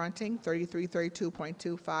 3332.19 fronting,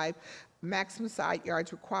 3332.25 maximum side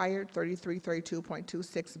yards required,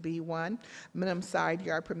 3332.26B1 minimum side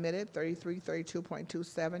yard permitted,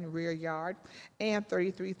 3332.27 rear yard, and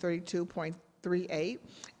 3332.38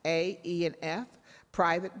 A, E, and F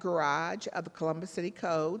private garage of the Columbus City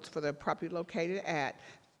Codes for the property located at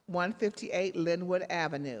 158 Linwood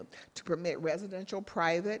Avenue to permit residential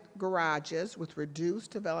private garages with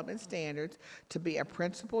reduced development standards to be a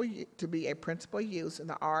principal use in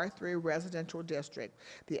the R3 residential district.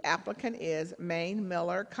 The applicant is Maine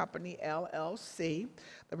Miller Company LLC.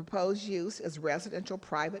 The proposed use is residential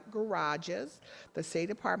private garages. The State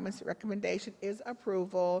Department's recommendation is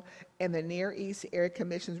approval, and the Near East Area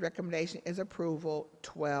Commission's recommendation is approval,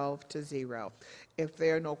 12-0. If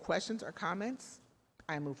there are no questions or comments,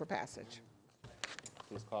 I move for passage.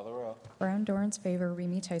 Please call the roll. Brown, Dorans, favor,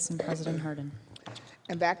 Remy Tyson, President Harden.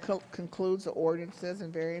 And that concludes the ordinances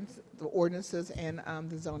and the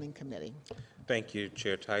zoning committee. Thank you,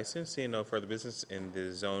 Chair Tyson. Seeing no further business in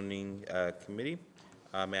the zoning committee,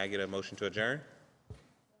 may I get a motion to adjourn?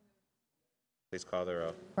 Please call the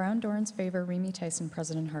roll. Brown, Dorans, favor, Remy Tyson,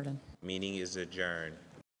 President Harden. Meeting is adjourned.